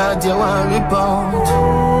 The heart you want rebound.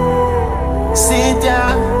 Sit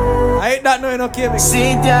ya. I hate that no, you know, Kim.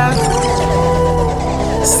 Sit ya.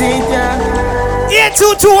 Sit ya.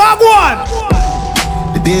 822, I go on.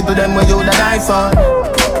 The people them where you the die for.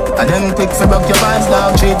 And them quick for broke your vibes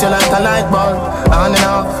down. Treat you like a light bulb. On and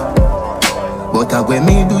off. But when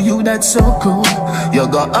me do you that's so cool. You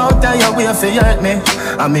go out of your way for hurt me.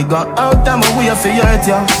 And me go out of my way for hurt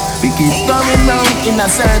you. We keep going round in a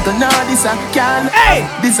circle. Now this a can. Hey!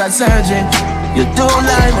 This a surgery. You too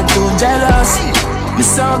lying, you too jealous. Me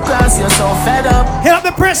so cross, you're so fed up. Hit up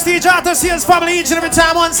the Prestige Artists Here's family each and every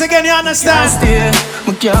time. Once again, you understand? Can't stay,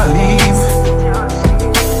 we can't leave.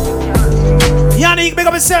 Yannick, big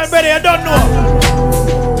up yourself, brother, I don't know.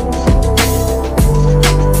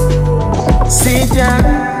 See ya,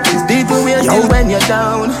 people waiting when you're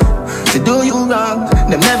down. To do you wrong,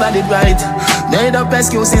 them never did right. Made up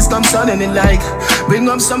excuses come suddenly like bring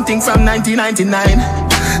up something from 1999.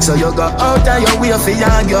 So you go out of your way for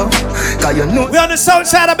argue. Cause you know we're on the south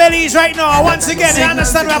side of Belize right now. Once again, you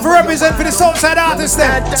understand we have to represent for the south side artists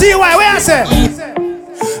there. TY, where I say?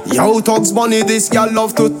 Yo, Tugs Bunny, this girl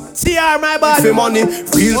love to TR, my bad. for money,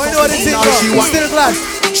 real what know the thing now she want. Still glad.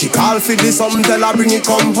 She call for this, something tell her bring it,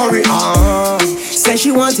 come hurry. Say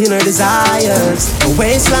she wanting her desires. Her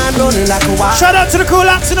waistline rolling like a wire. Shout out to the cool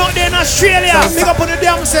accent out there in Australia. Big up on the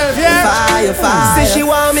damn self, yeah? Fire, fire. Say she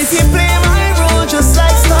want me to play my role just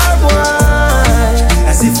like Star Boy.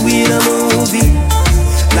 As if we in a movie,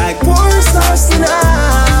 like porn stars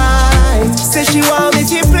tonight. Say she want me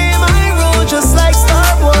to play my role just like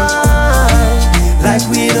Star Boy, like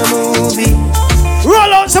we in a movie.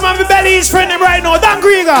 Roll out some of the bellies friend them right now. Dan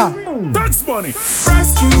Grieger. That's funny.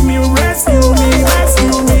 Rescue me, rescue me,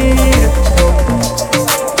 rescue me.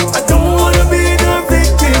 I don't wanna be the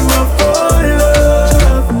victim of all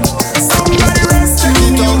love. Somebody rescue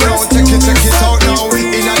me. Take it out now.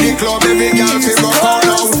 In the club, every girl feel rock out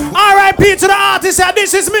now. R.I.P. to the artist, and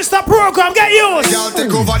this is Mr. Program. Get used. Girl,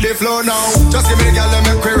 take over the floor now. Just give me the girl and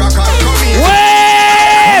make me rock out. Come here.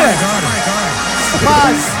 Well. Oh my God.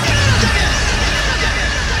 Pause.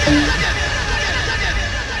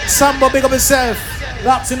 Sambo, big up yourself.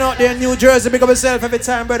 Locked in out there in New Jersey, big up yourself every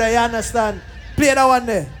time, brother. You understand? Play that one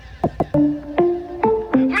there.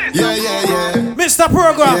 Yeah, yeah, yeah. Mr.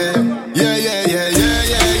 Program. Yeah, yeah, yeah, yeah, yeah,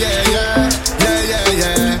 yeah, yeah,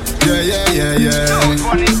 yeah, yeah, yeah, yeah,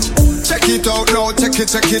 yeah. Check it out now, check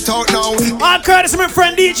it out now. All courtesy my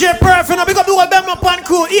friend DJ Perfect. Now big up the whole them up on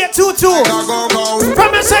cool. 822. Go.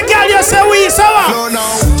 From a second girl, you say we so flow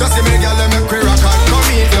now. Just give me the girl and make me rock out.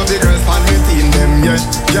 Come in, love the girls pan me team them, yeah.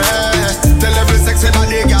 Tell every sexy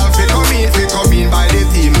body girl fi come in by the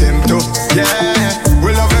team them too, yeah.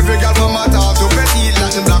 We love every girl from my town to petite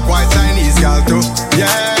Latin, black, white, Chinese girl too,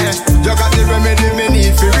 yeah. You got the remedy me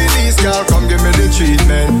need fi release, girl. Come give me the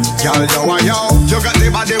treatment, girl. Yo. You got the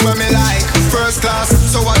body where me like, first class.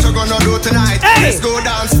 So what you gonna do tonight? Hey. Let's go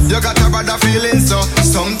dance. You got a brother feeling so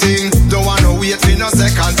something. Don't wanna wait for no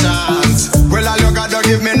second chance. Well, all you gotta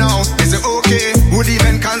give me now is it okay? Would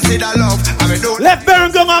even consider love. I mean, don't left Baron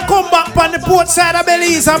Gung and come back on the port side of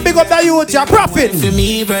Belize and big up the youth, your profit. For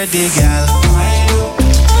me, birthday girl.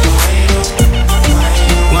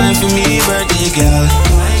 Wine for me, birthday girl.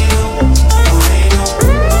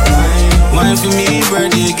 Wine for me,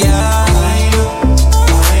 birthday girl.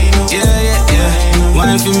 Yeah.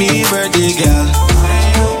 Wine for me, birthday girl.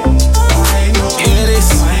 Yeah, this.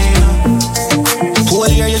 Whole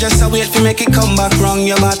year you just a wait to make it come back wrong.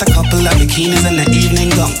 You bought a couple of bikinis and the evening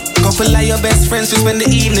gown. Couple of your best friends to spend the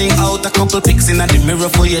evening out. A couple pics in the mirror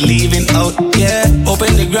for you leaving out. Yeah,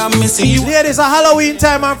 open the gram, me see you. Yeah, this a Halloween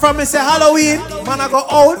time, and from me say Halloween, man I go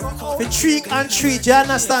out for trick and treat. You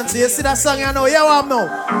understand? So you see that song, you know, you want know.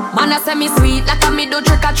 Man I say me sweet, like a me do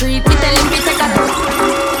trick or treat. Me tell him me take a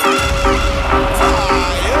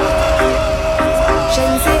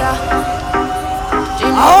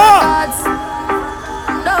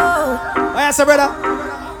What you say, brother?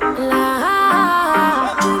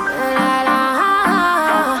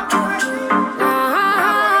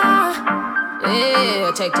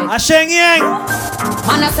 Check. A Sheng Yang.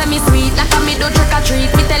 Man I say me sweet, like a me do trick or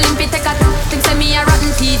treat. Me tell him fi take a think say me a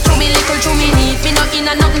rotten teeth. Chew me little, chew me neat. Me no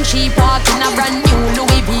in a nothing cheap. Walk in a brand new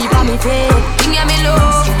Louis V for me take. Thing ya me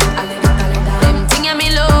love, them thing ya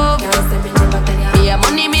me love. Be a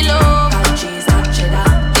money me love,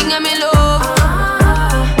 thing ya me love.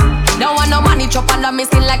 Don't want no money chop under me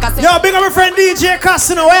skin like a. Yo, big up my friend DJ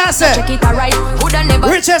Cassino. Where I say? Check it right. Woulda never.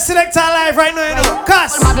 Richest selector live right now, you know.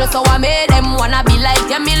 Cass. Model so I made them wanna be like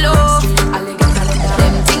ya me love.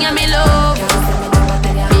 Them thing ya me love.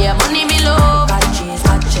 Be a money me love.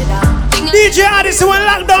 DJ Odyssey when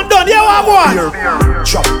lockdown done. Yeah, what one?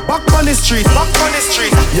 Chop back on the street,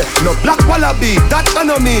 Yeah, no black wallaby, that I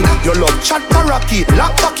know mean. You love chat karaoke,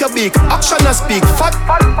 lock back your beak, action and speak, fat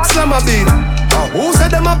slam a beat. Who said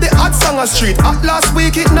them have the hot song on street? At last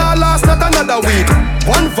week, it now last, not another week.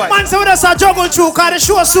 One vibe. Man, say with us a juggle through, cause the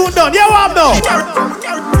show soon done. Yeah, what now?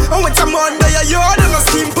 I want some man there, you're all in a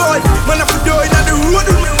steam boy. Man, I put doing on the road.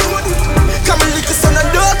 Come and lick the son and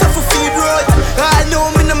daughter for feed road. I know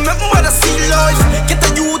me no make mother see life. Get a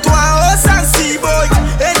youth to a house and see boy.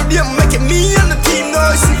 Any day making me and the team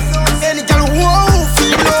noise. Any girl who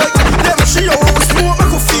feel like let me show you how smoke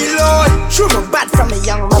make you feel like. Show me bad from a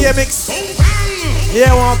young man. Yeah, mix.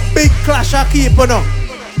 Yeah, one big clash I keep on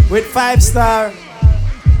with 5-star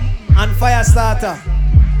and Firestarter.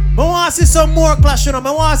 I want to see some more clash, you know.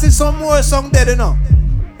 I want to see some more song dead, you know.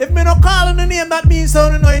 If me no call on the name, that means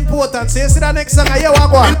something no important. So you see that next song, yeah, what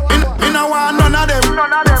go on? Me no want none of them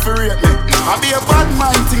for rate me. I be a bad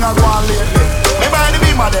mind thing I go on lately. Me by the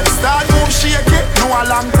beam of them start move shake it. No a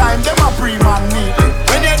long time, them a pre-man need it.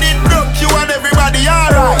 When you did broke, you and everybody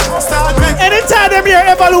alright. Start make. Anytime them hear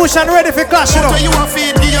Evolution ready for clash, you know.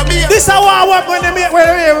 This is how I work when they hear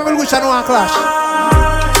Evolution want clash.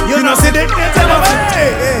 You know, see the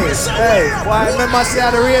hey, why remember say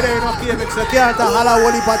the radio in a PMX, you can't holla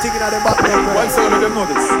Wally Patik in the back. Why say one of them know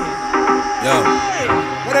this? Yo.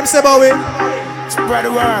 What them say about it? Spread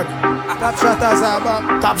the word. Top Shotters are back.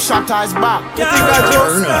 Top Shotters back. You think that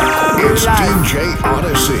Turn up. It's DJ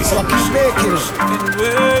Odyssey. So I keep making it.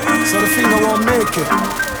 So the finger won't make it.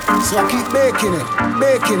 So I keep making it.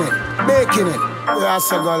 Yeah, I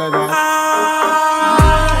say go like that.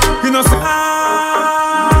 You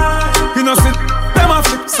know, sit them a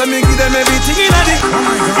flip, so me give them everything in a dick.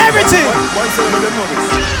 Everything.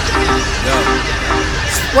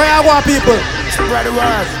 Where I want people? Spread the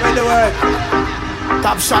word.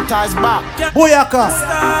 Top Shotters back. Booyaka.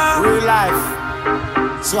 Real life.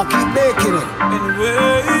 So I keep making it.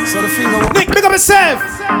 So the finger. Nick, pick up yourself.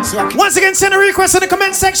 Once again, send a request in the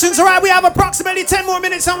comment sections. Alright, we have approximately 10 more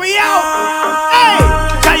minutes and we out. Hey!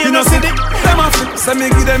 Can you not see it? Them a flip, so me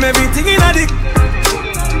give them everything in a dick.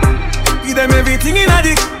 Give them everything in a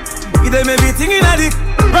dick.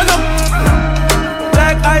 Run up.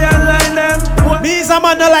 Like iron line them. Me is a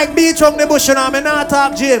man that like beach from the bush, you know. Me not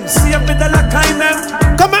talk James. See a bit of like kind them.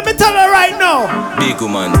 Come let me tell her right now. Big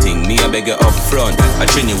woman thing, me a beg you up front. I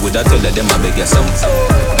train you with a tell them I beg you some.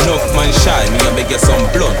 Enough man shy, me a beg you some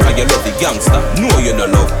blunt. Cause you love the gangster, no you no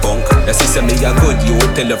love punk. The sister me a good, you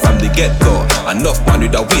tell her from the get-go. Enough man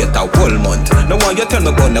with a wait a whole month. No one you tell me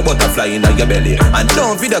about the butterfly in your belly. And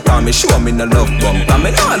don't video call me, show me no love bump. I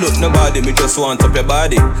mean I look nobody, me just want up your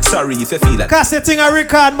body. Sorry if you feel like. Cause the thing I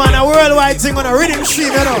record, man, a worldwide thing on a rhythm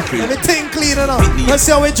stream, you know. Everything clean, you know. Let's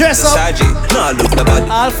see how we dress up. No look nobody.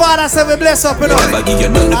 All father say we bless up, you know.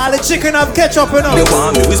 All the chicken have ketchup, you know.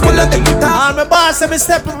 All my boss say me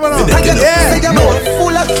step up, you know. Yeah.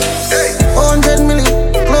 Full of 100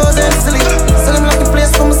 million, clothes and silly. Sell them like a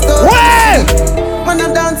place from a store. Well! Man,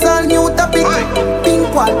 I dance all new topic.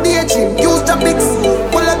 Pink wall, daydream, use topics.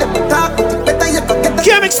 Full of them talk, better you can get the.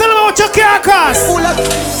 Kimix, tell them about your car cost. Full of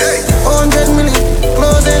 100 million,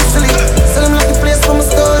 clothes and silly. Sell them like a place from a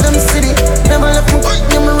store, them city. Never left me,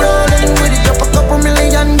 I'm rolling with it. Drop a couple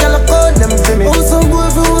million, girl, I call them to me. Also, boy,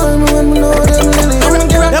 for one, when we know them lily.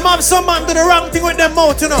 Them have some man do the wrong thing with them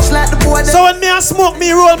mouth, you know. So when me a smoke,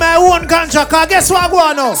 me roll my own ganja. Cause guess what I go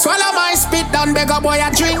on now? Swallow my spit down, beg a boy a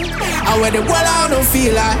drink. And when the world I don't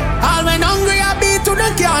feel like. All when hungry I be to the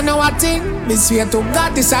can't know a thing. Me swear to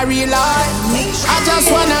God this a real life. I just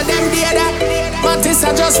wanna them dead that. But this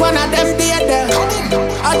I just wanna them dead that.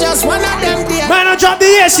 I just wanna them dead. Man, I drop the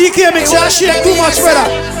AC Kimix, you shit too much brother.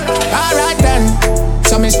 Alright then,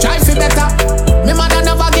 so me strive for better. Me mother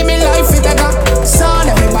never give me life for better. Son,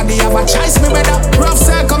 everybody have a choice, me better. Rough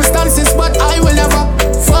circumstances, but I will never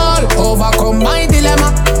fall. Overcome my dilemma.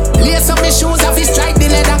 Lace up my shoes, I fi strike the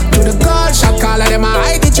leather. To the girl, shot caller, them a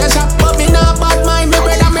hide the treasure. But me not bad mind, me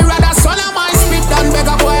brother, me rather swallow my spit than beg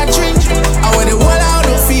a boy a drink. And when the world I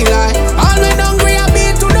don't feel like. All when hungry I be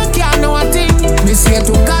to the can't know a thing. Me swear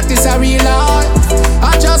to God this a real life.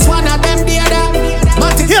 I just wanna them dear there.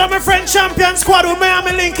 Here my friend Champion Squad with me and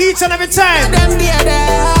me link each and every time.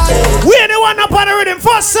 We're the one up on the rhythm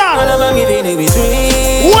first song. Well,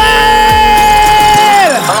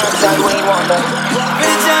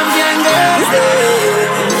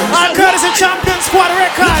 all courtesy Champion Squad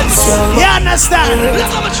Records. You understand?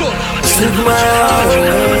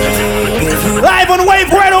 Live on Wave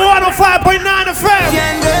Radio 105.9 FM.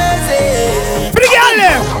 Pretty girl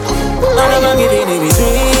there.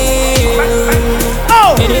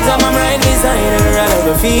 Anytime I'm right beside her, I love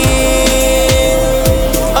her feel.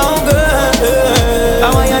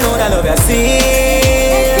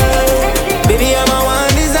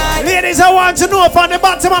 to know from the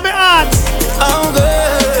bottom of my heart.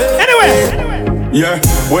 Anyway. Yeah,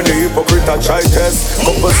 when the hypocrite a try test,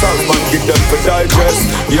 couple songs man give them for digest.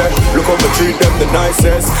 Yeah, look how me treat them the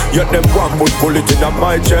nicest. Yet them one put bullet in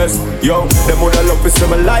my chest. Yo, them wanna love is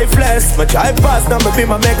some lifeless. My drive past now me be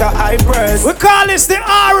my mega high press. We call this the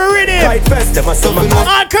R rhythm. Right fest, them a summer.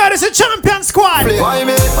 All Curtis the champion squad. Why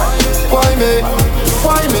me? Why me?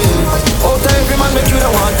 Why me? All time every man make you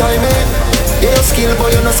the one time me. Yeah, you skill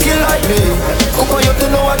but you no skill like me. Come on you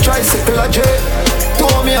to know a tricycle a jet.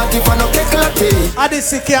 Me at if I no take latte.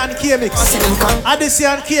 Adisi and K-Mix. Adisi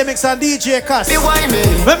and K-Mix and DJ Cass. Why me?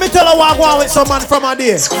 Let me tell her what I go on with some man from a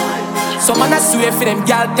day. Some man a swear for them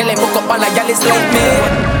gal, tell them hook up on a gal is like me.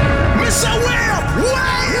 Mr.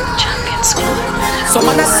 Some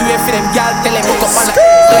man a swear for them gal, tell them hook up on a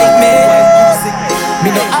gal is like me. Me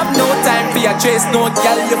no have no time for your trace, no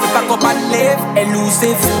gal, you fi pack up and live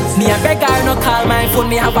elusive. Me a beg her no call my phone,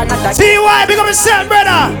 me have another. T.Y. big up yourself,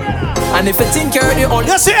 brother. And if you think you're the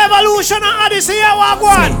only, you see evolution and Odyssey, yeah, what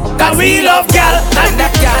one? Cause we love gal, and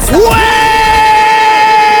that gas. Well!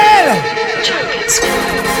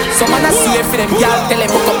 Some man a swear for them gal, tell them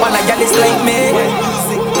hook up on a gal is like me.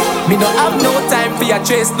 Me no have no time for your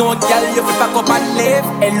trace, no gal, you fi pack up and live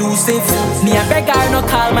elusive. Me a beg her no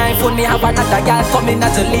call my phone, me have another gal coming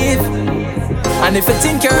as to leave. And if you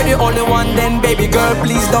think you're the only one, then baby girl,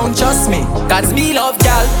 please don't trust me. Cause me love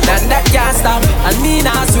gal, and that can't stop. And me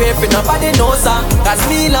not swear for nobody knows her. Cause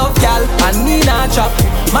me love gal, and me not chop.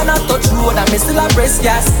 Man I touch road and me still a press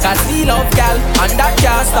gas. Cause me love gal, and that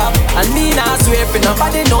can't stop. And me not swear for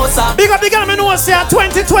nobody knows her. Big up, me know say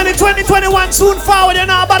 2020, 2021 soon forward. You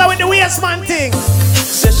know bother with the waste man thing.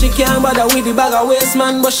 Says she can't bother with the bag of waste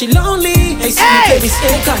man, but she lonely. Hey, see me baby's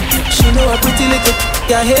acre. She know a pretty little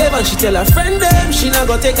I have, and she tell her friend them she not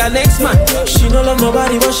gonna take her next man. She no love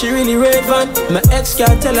nobody, but she really rave man. My ex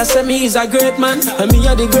can't tell her say me is a great man, and me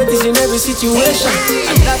are the greatest in every situation.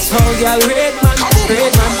 And that's how girl rate man,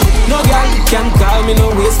 great man. No girl can call me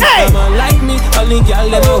no waste man. Man like me, only girl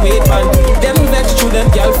them no hate man. Them vex through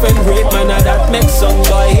them girlfriend rate man, and that makes some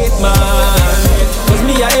boy hate man. Cause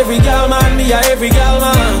me a every girl man, me a every girl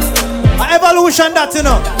man. Evolution that you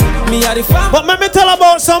know. Me a the fan. But let me tell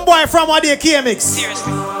about some boy from what they K-Mix.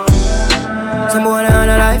 Seriously. Some boy on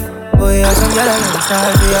a life. Boy, I some girl on the style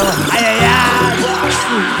for your wife. Yeah.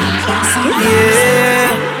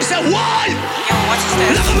 He said, why? Yo, what is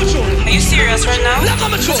that? Are you serious right now? Take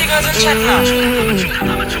out the chat now.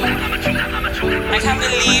 I can't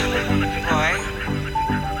believe, boy.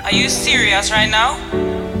 Are you serious right now?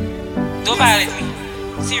 Don't violate me.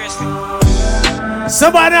 Seriously.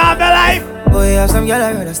 Somebody on the life. Boy, have some girl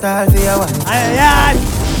around the style for your wife. Aye.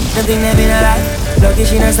 Nothing never in a life. Lucky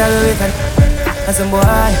she not style with her. And some boy,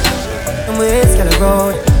 some ways can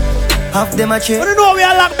go. Half them a check. You know we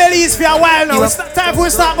are lock bellies for a while now. It's time for we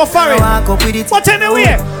start go for it. But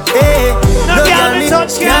anyway, hey, no girl me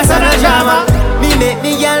touch girls and a drama. Me make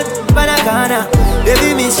me girl banana.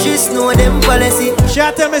 Baby miss she know them policy. She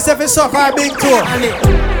tell me if it's Soca big tour.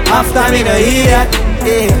 After me no hear that,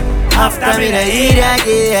 yeah. After me no hear that,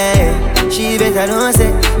 yeah. She better don't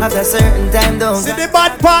say after certain time don't. See the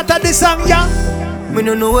bad part of the song, yeah. Me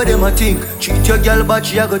no know what them a think. Treat your girl but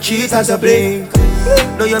she a go cheat as a blink.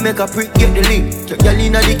 Now you make a prick get the link. Your girl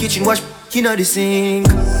inna the kitchen wash inna the sink.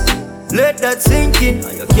 Let that sink in.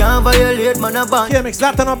 You can't violate man a band. K-Mix,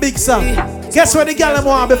 that a big song. Guess what the girl them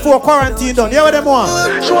want before quarantine done? You know what them want?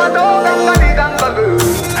 She want the gangali.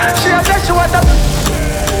 She a say she want the.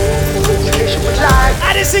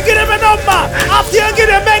 I didn't see give them a number. After you give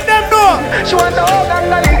them, make them know. She want the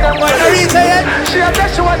gangali. What the reason yet? She a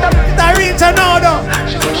say she want the. The reason now though.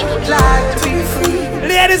 She would like to be free.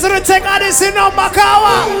 Ladies, gonna take Odyssey number,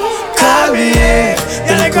 Kawa. Call me, yeah.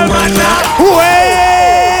 You little man now.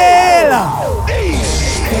 Well.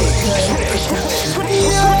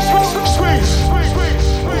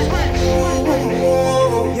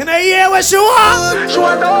 You know hear what she want? She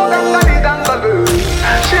want the gangali.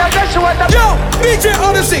 She a say she want the. Yo, BJ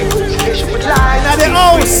Odyssey. She would like to be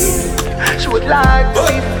free. She would like to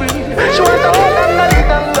be free. She want the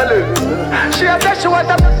gangali. She a say she want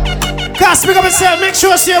the. Cast pick up yourself, make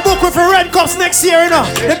sure you see a book with the red cups next year, you know,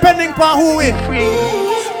 depending on who win.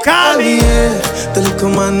 Call me, the little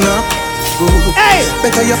man up. Hey,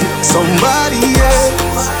 better you somebody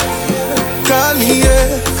else. Call me,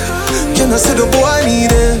 can I say the boy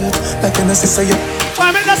need it? Like can I say you?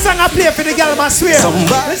 Why make that song I play for the girl, I swear.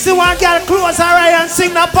 Let's see one girl close her eye and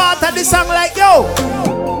sing that part of the song like yo.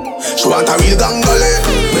 She want a real gangali.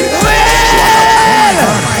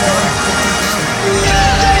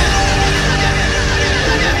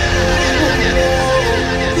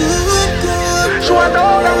 She want the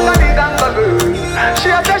gangali.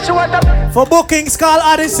 For bookings, call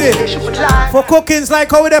Odyssey. For cookings,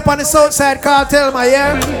 like how we up on the south side, call Telma,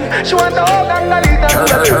 yeah? She want the whole gang to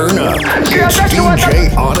Turn up. It's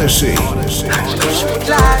DJ Odyssey.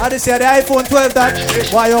 Odyssey, the iPhone 12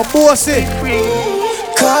 that. Why you bossy?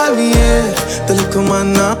 Call me, yeah. The little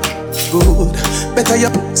man not good. Better you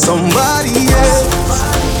somebody else.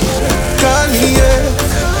 Call me, yeah.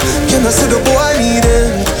 Can I see the boy need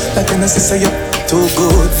it? Like can I say you too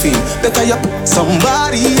good feel. Better you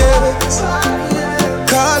somebody else.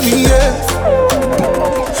 Call me, yeah.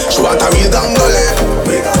 She want a real gangale.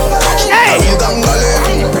 Hey! Real gangale.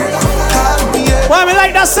 Call me, yeah. Why me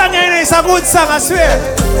like that song, it's a good song, I swear.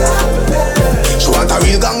 She want a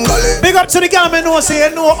real gangale. Big up to the girl, me know, say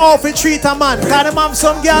you know how to treat a man. Can them have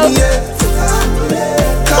some girl?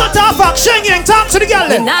 What the fuck? Sheng Yang, talk to the girl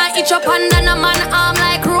then. Nah, itch up under a man arm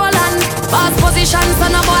like Roland. Boss position,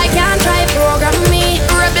 son of boy can't try program me.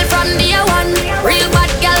 Rebel from the one. Real bad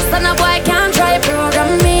girl, son of boy can't try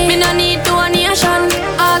program me. Me no need donation.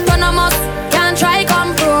 Autonomous, can't try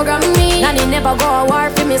come program me. Nanny never go a war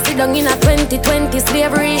for me, sit down in a 2020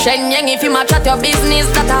 slavery. Sheng Yang, if you match at your business,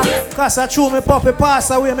 that a. Cause I chew me puppy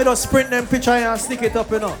pass away, me just sprint them picture and stick it up,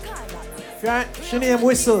 you know. She name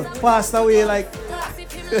whistle, passed away like.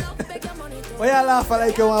 Why you laugh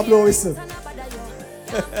like you want to blow whistle?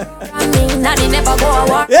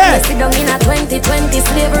 Yeah. Sit down in a 2020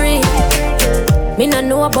 slavery. Me no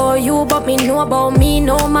know about you, but me know about me.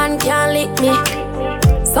 No man can lick me.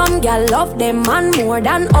 Some gal love them man more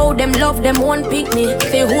than how them love them one pick me.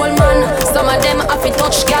 The whole man, some of them have to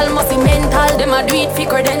touch gal must be mental. Them a do it for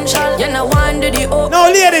credential. You know one do the open. No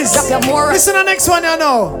ladies, drop your more. Listen to the next one you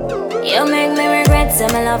know. You make me regret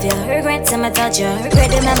some I love you, regret some I touch you, regret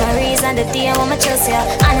the memories and the day I want me trust you.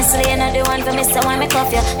 Honestly, you're not the one for me, so I me cuff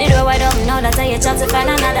you. The door wide open, now that I your chance to find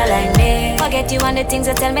another like me. Forget you and the things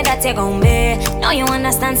that tell me that you're gon' be. Now you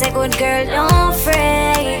understand, say good girl, don't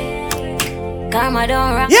fret. Karma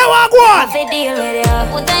don't run. Yeah, what one? If I deal with you,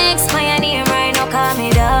 put the X my name right now, call me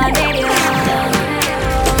dog, baby.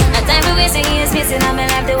 No time for wasting years, missing on my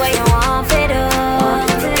life the way you want to do.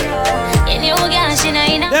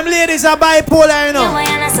 Them ladies are bipolar, you know.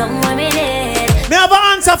 Me have an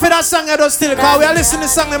answer for that song I don't still, cause we are listening to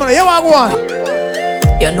the song, you know. You want one?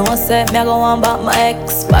 You know, say, me go on back my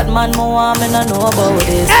ex. Bad man, me want, me no know about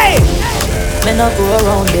this. Hey! Me no go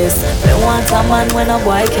around this. Me want a man when a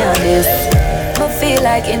boy can't this. Me feel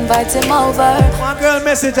like invite him over. One girl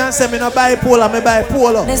message and say me no bipolar, me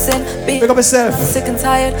bipolar. Listen, pick up yourself. Sick and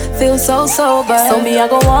tired, feel so sober. So me I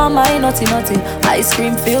go on my naughty naughty. Ice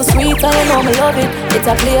cream feel sweet and you know me love it. It's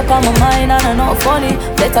a play upon my mind and I know funny.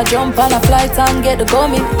 Better jump on a flight and get the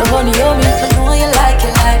gummy, the honey yummy. I know you like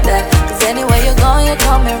it like that. Cause anywhere you go, you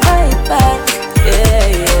coming right back. Yeah,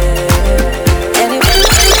 yeah. Anyway.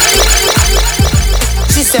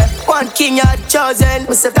 She said, one king you chosen.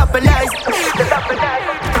 We set up a nice.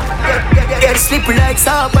 Get sleepy like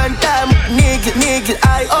soap and time. Niggle,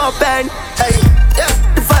 eye open. Hey, yeah,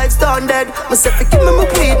 the vibes done dead. Myself, give me my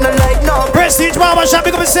weed, no light, no. Prestige Barber Shop,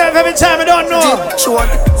 pick up yourself every time, I don't know. She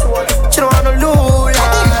don't want no lula.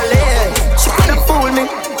 She couldn't fool me.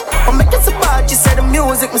 I'm making some bad, she said the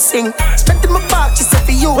music me sing. Straight in my back, she said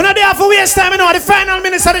for you. We're not there for waste time, you know, the final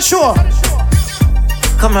minutes of the show.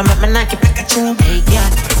 Come on, make me knock it, pick a tune, yeah.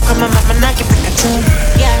 Come on, make me knock it, pick a tune,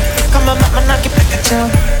 yeah. Come on, make me knock it, pick a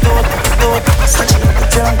tune. Do it, such a pick a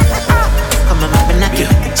tune. Come on, make me knock it,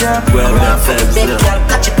 pick a tune. Well, big girl,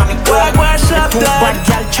 catch it on me, work, shut down. One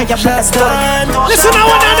girl, try your best, listen, I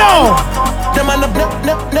wanna know. The man up,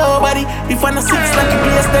 nobody. If I'm a six like a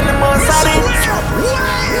place, then the more solid.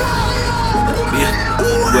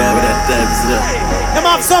 Well, them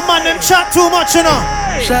have some man, them chat too much, you know.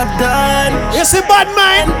 Shut down. You see bad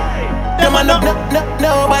mind. Them man up,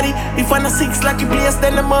 nobody. If I'm a six like a place,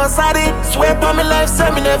 then the more solid. Swear by my life, so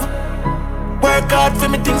me never work hard for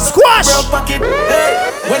me things. Squash. Broke pocket.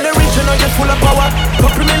 Hey. When the reach, you know you're full of power.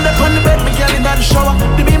 Couple in the on the bed, me girl in the shower.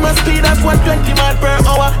 The beam and speed at 120 miles per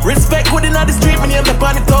hour. Respect good in the street, me name the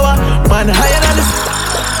on the tower. Man higher than this.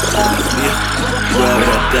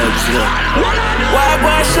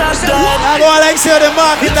 Why shut down? I go like say the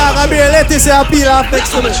market dog, I be a lettuce and peel off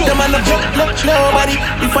next to me. The man up, nobody.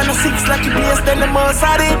 If I'm a six like a place, then the more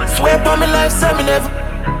solid. Swear by my life, so me never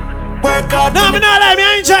work hard. No, me not like me,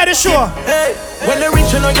 I enjoy the show. Hey, when the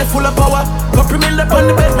rich, you know you're full of power. Couple mil up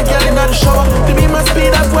on the bed, me girl in the shower. The beam and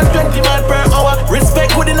speed at 120 miles per hour.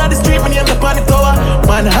 Respect good in the street, me name the on the tower.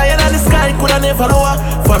 Man higher than the sky, coulda never lower.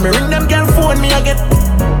 For me ring them girl phone, me I get.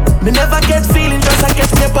 Me never get feeling, just I get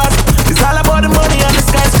papers. It's all about the money and the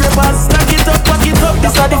skyscrapers. Stack it up, pack it up,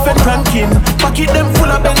 this a different ranking. Pocket them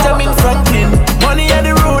full of Benjamin Franklin. Money on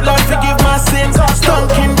the road, like forgive my sins.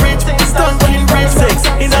 Stunking bridge,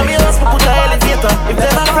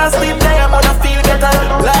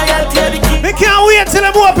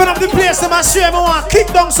 open up the place and I say I want to kick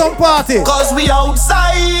down some party. Cause we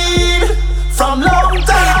outside from long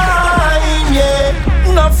time, yeah.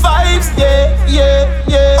 No vibes, yeah.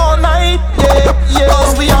 All night, yeah.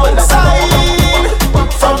 Cause we outside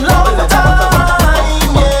from long time,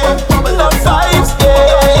 yeah. No vibes,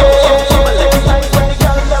 yeah.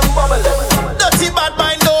 Dirty bad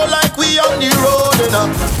mind don't like we on the road, you know.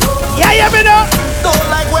 Yeah, me know. Don't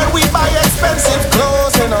like when we buy expensive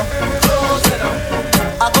clothes, you know.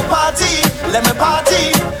 I go party, let me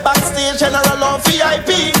party. Backstage general on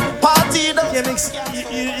VIP. Party the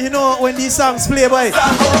you know when these songs play, boy.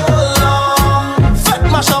 Fat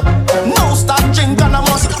mash up, no stop drink and I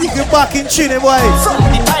must take it back in Chile, boy. From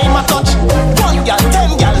the time I touch, 1 girl,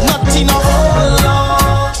 10 girl, nothing no.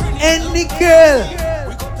 Any girl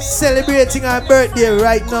celebrating her birthday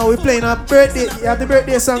right now, we playing her birthday. You have the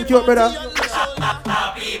birthday song to your brother.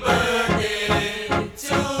 Happy birthday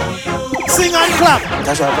to you. Sing and clap.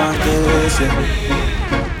 That's your birthday,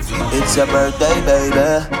 it's your birthday,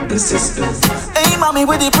 baby. This is Hey, mommy,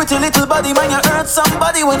 with the pretty little body, man, you hurt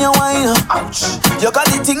somebody when you whine. Ouch. You got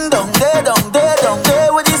the thing down there,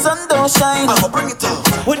 where the sun don't shine. I'ma bring it down.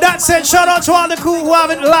 With that said, shout out to all the crew who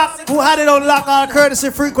haven't locked, who had it on lock, our courtesy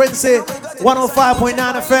frequency 105.9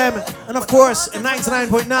 FM, and of course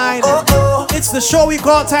 99.9. It's the show we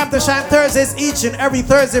call Time to Shine Thursdays, each and every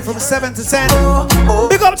Thursday from 7 to 10.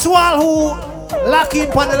 Big up to all who lock in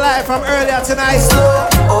on the live from earlier tonight.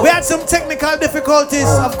 We had some technical difficulties,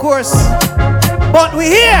 of course, but we're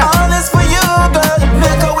here. All this for you, girl.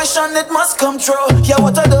 Make a wish and it must come true. Yeah,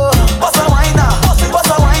 what I do? What's a wine now? What's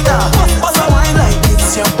a wine now? What's a wine like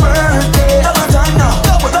it's your birthday? Double time now.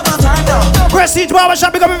 Double time now. Prestige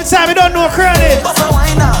Barbershop, big up every time. We don't know credit. What's a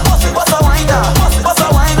wine now? What's a wine now? What's a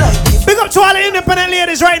wine like? Big up to all the independent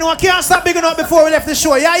ladies right now. I can't stop bigging up before we left the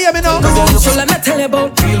show. Yeah, hear me now. So let me tell you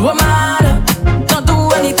about real woman. Don't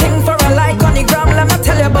do anything for a like on the gram. Let me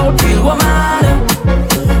tell you about real woman.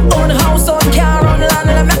 Own house, own car, own land.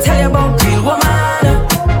 Let me tell you about real woman.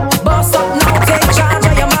 Boss up now, take charge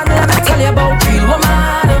of your man. Let me tell you about real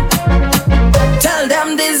woman. Tell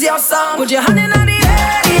them this your song. Put your hand in the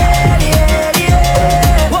air, yeah.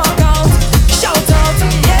 Walk out, shout out,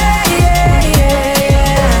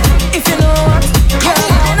 yeah. If you know what, put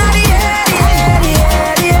your hand in the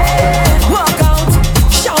air, yeah. Walk out,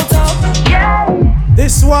 shout out, yeah.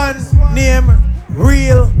 This one name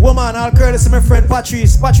Real Woman, all courtesy my friend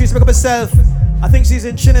Patrice. Patrice, make up herself. I think she's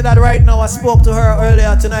in Trinidad right now. I spoke to her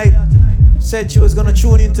earlier tonight. Said she was gonna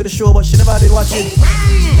tune into the show, but she never did watch it.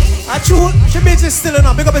 She busy still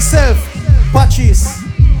enough. Make up herself, Patrice.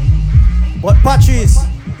 But Patrice,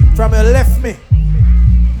 from your left me.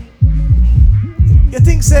 You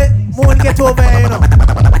think say more get over here, you know?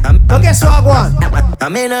 But guess what I want? I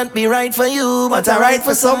may not be right for you, but I right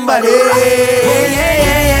for somebody. Yeah.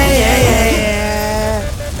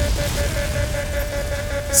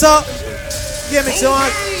 So, give me some.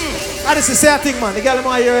 I just say a thing, man. The girl in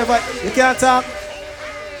my ear, but you can't talk.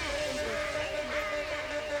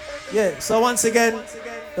 Yeah, so once again,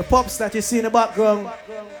 the pops that you see in the background.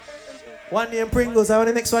 One name Pringles, I want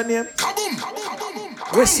the next one name.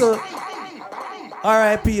 Whistle.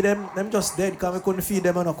 R.I.P. them just dead because we couldn't feed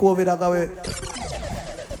them on a COVID that got away.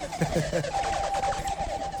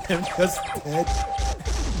 Them just dead.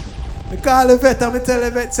 We call the vet and we tell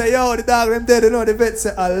the vet, say, yo, the dog them dead, you know, the vet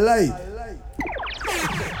say, alive.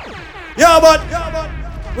 Yo, but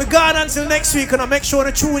we gone until next week, and I make sure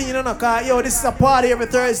to tune in, you know, because, yo, this is a party every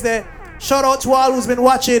Thursday. Shout out to all who's been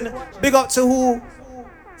watching. Big up to who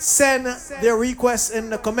send their requests in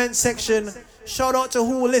the comment section. Shout out to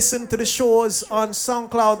who listen to the shows on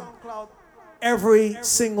SoundCloud every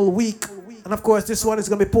single week. And of course, this one is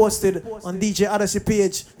going to be posted on DJ Odyssey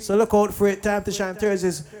page. So look out for it. Time to Shine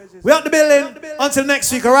Thursdays. We're out the building. Until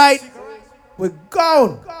next week, all right? We're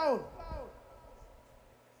gone.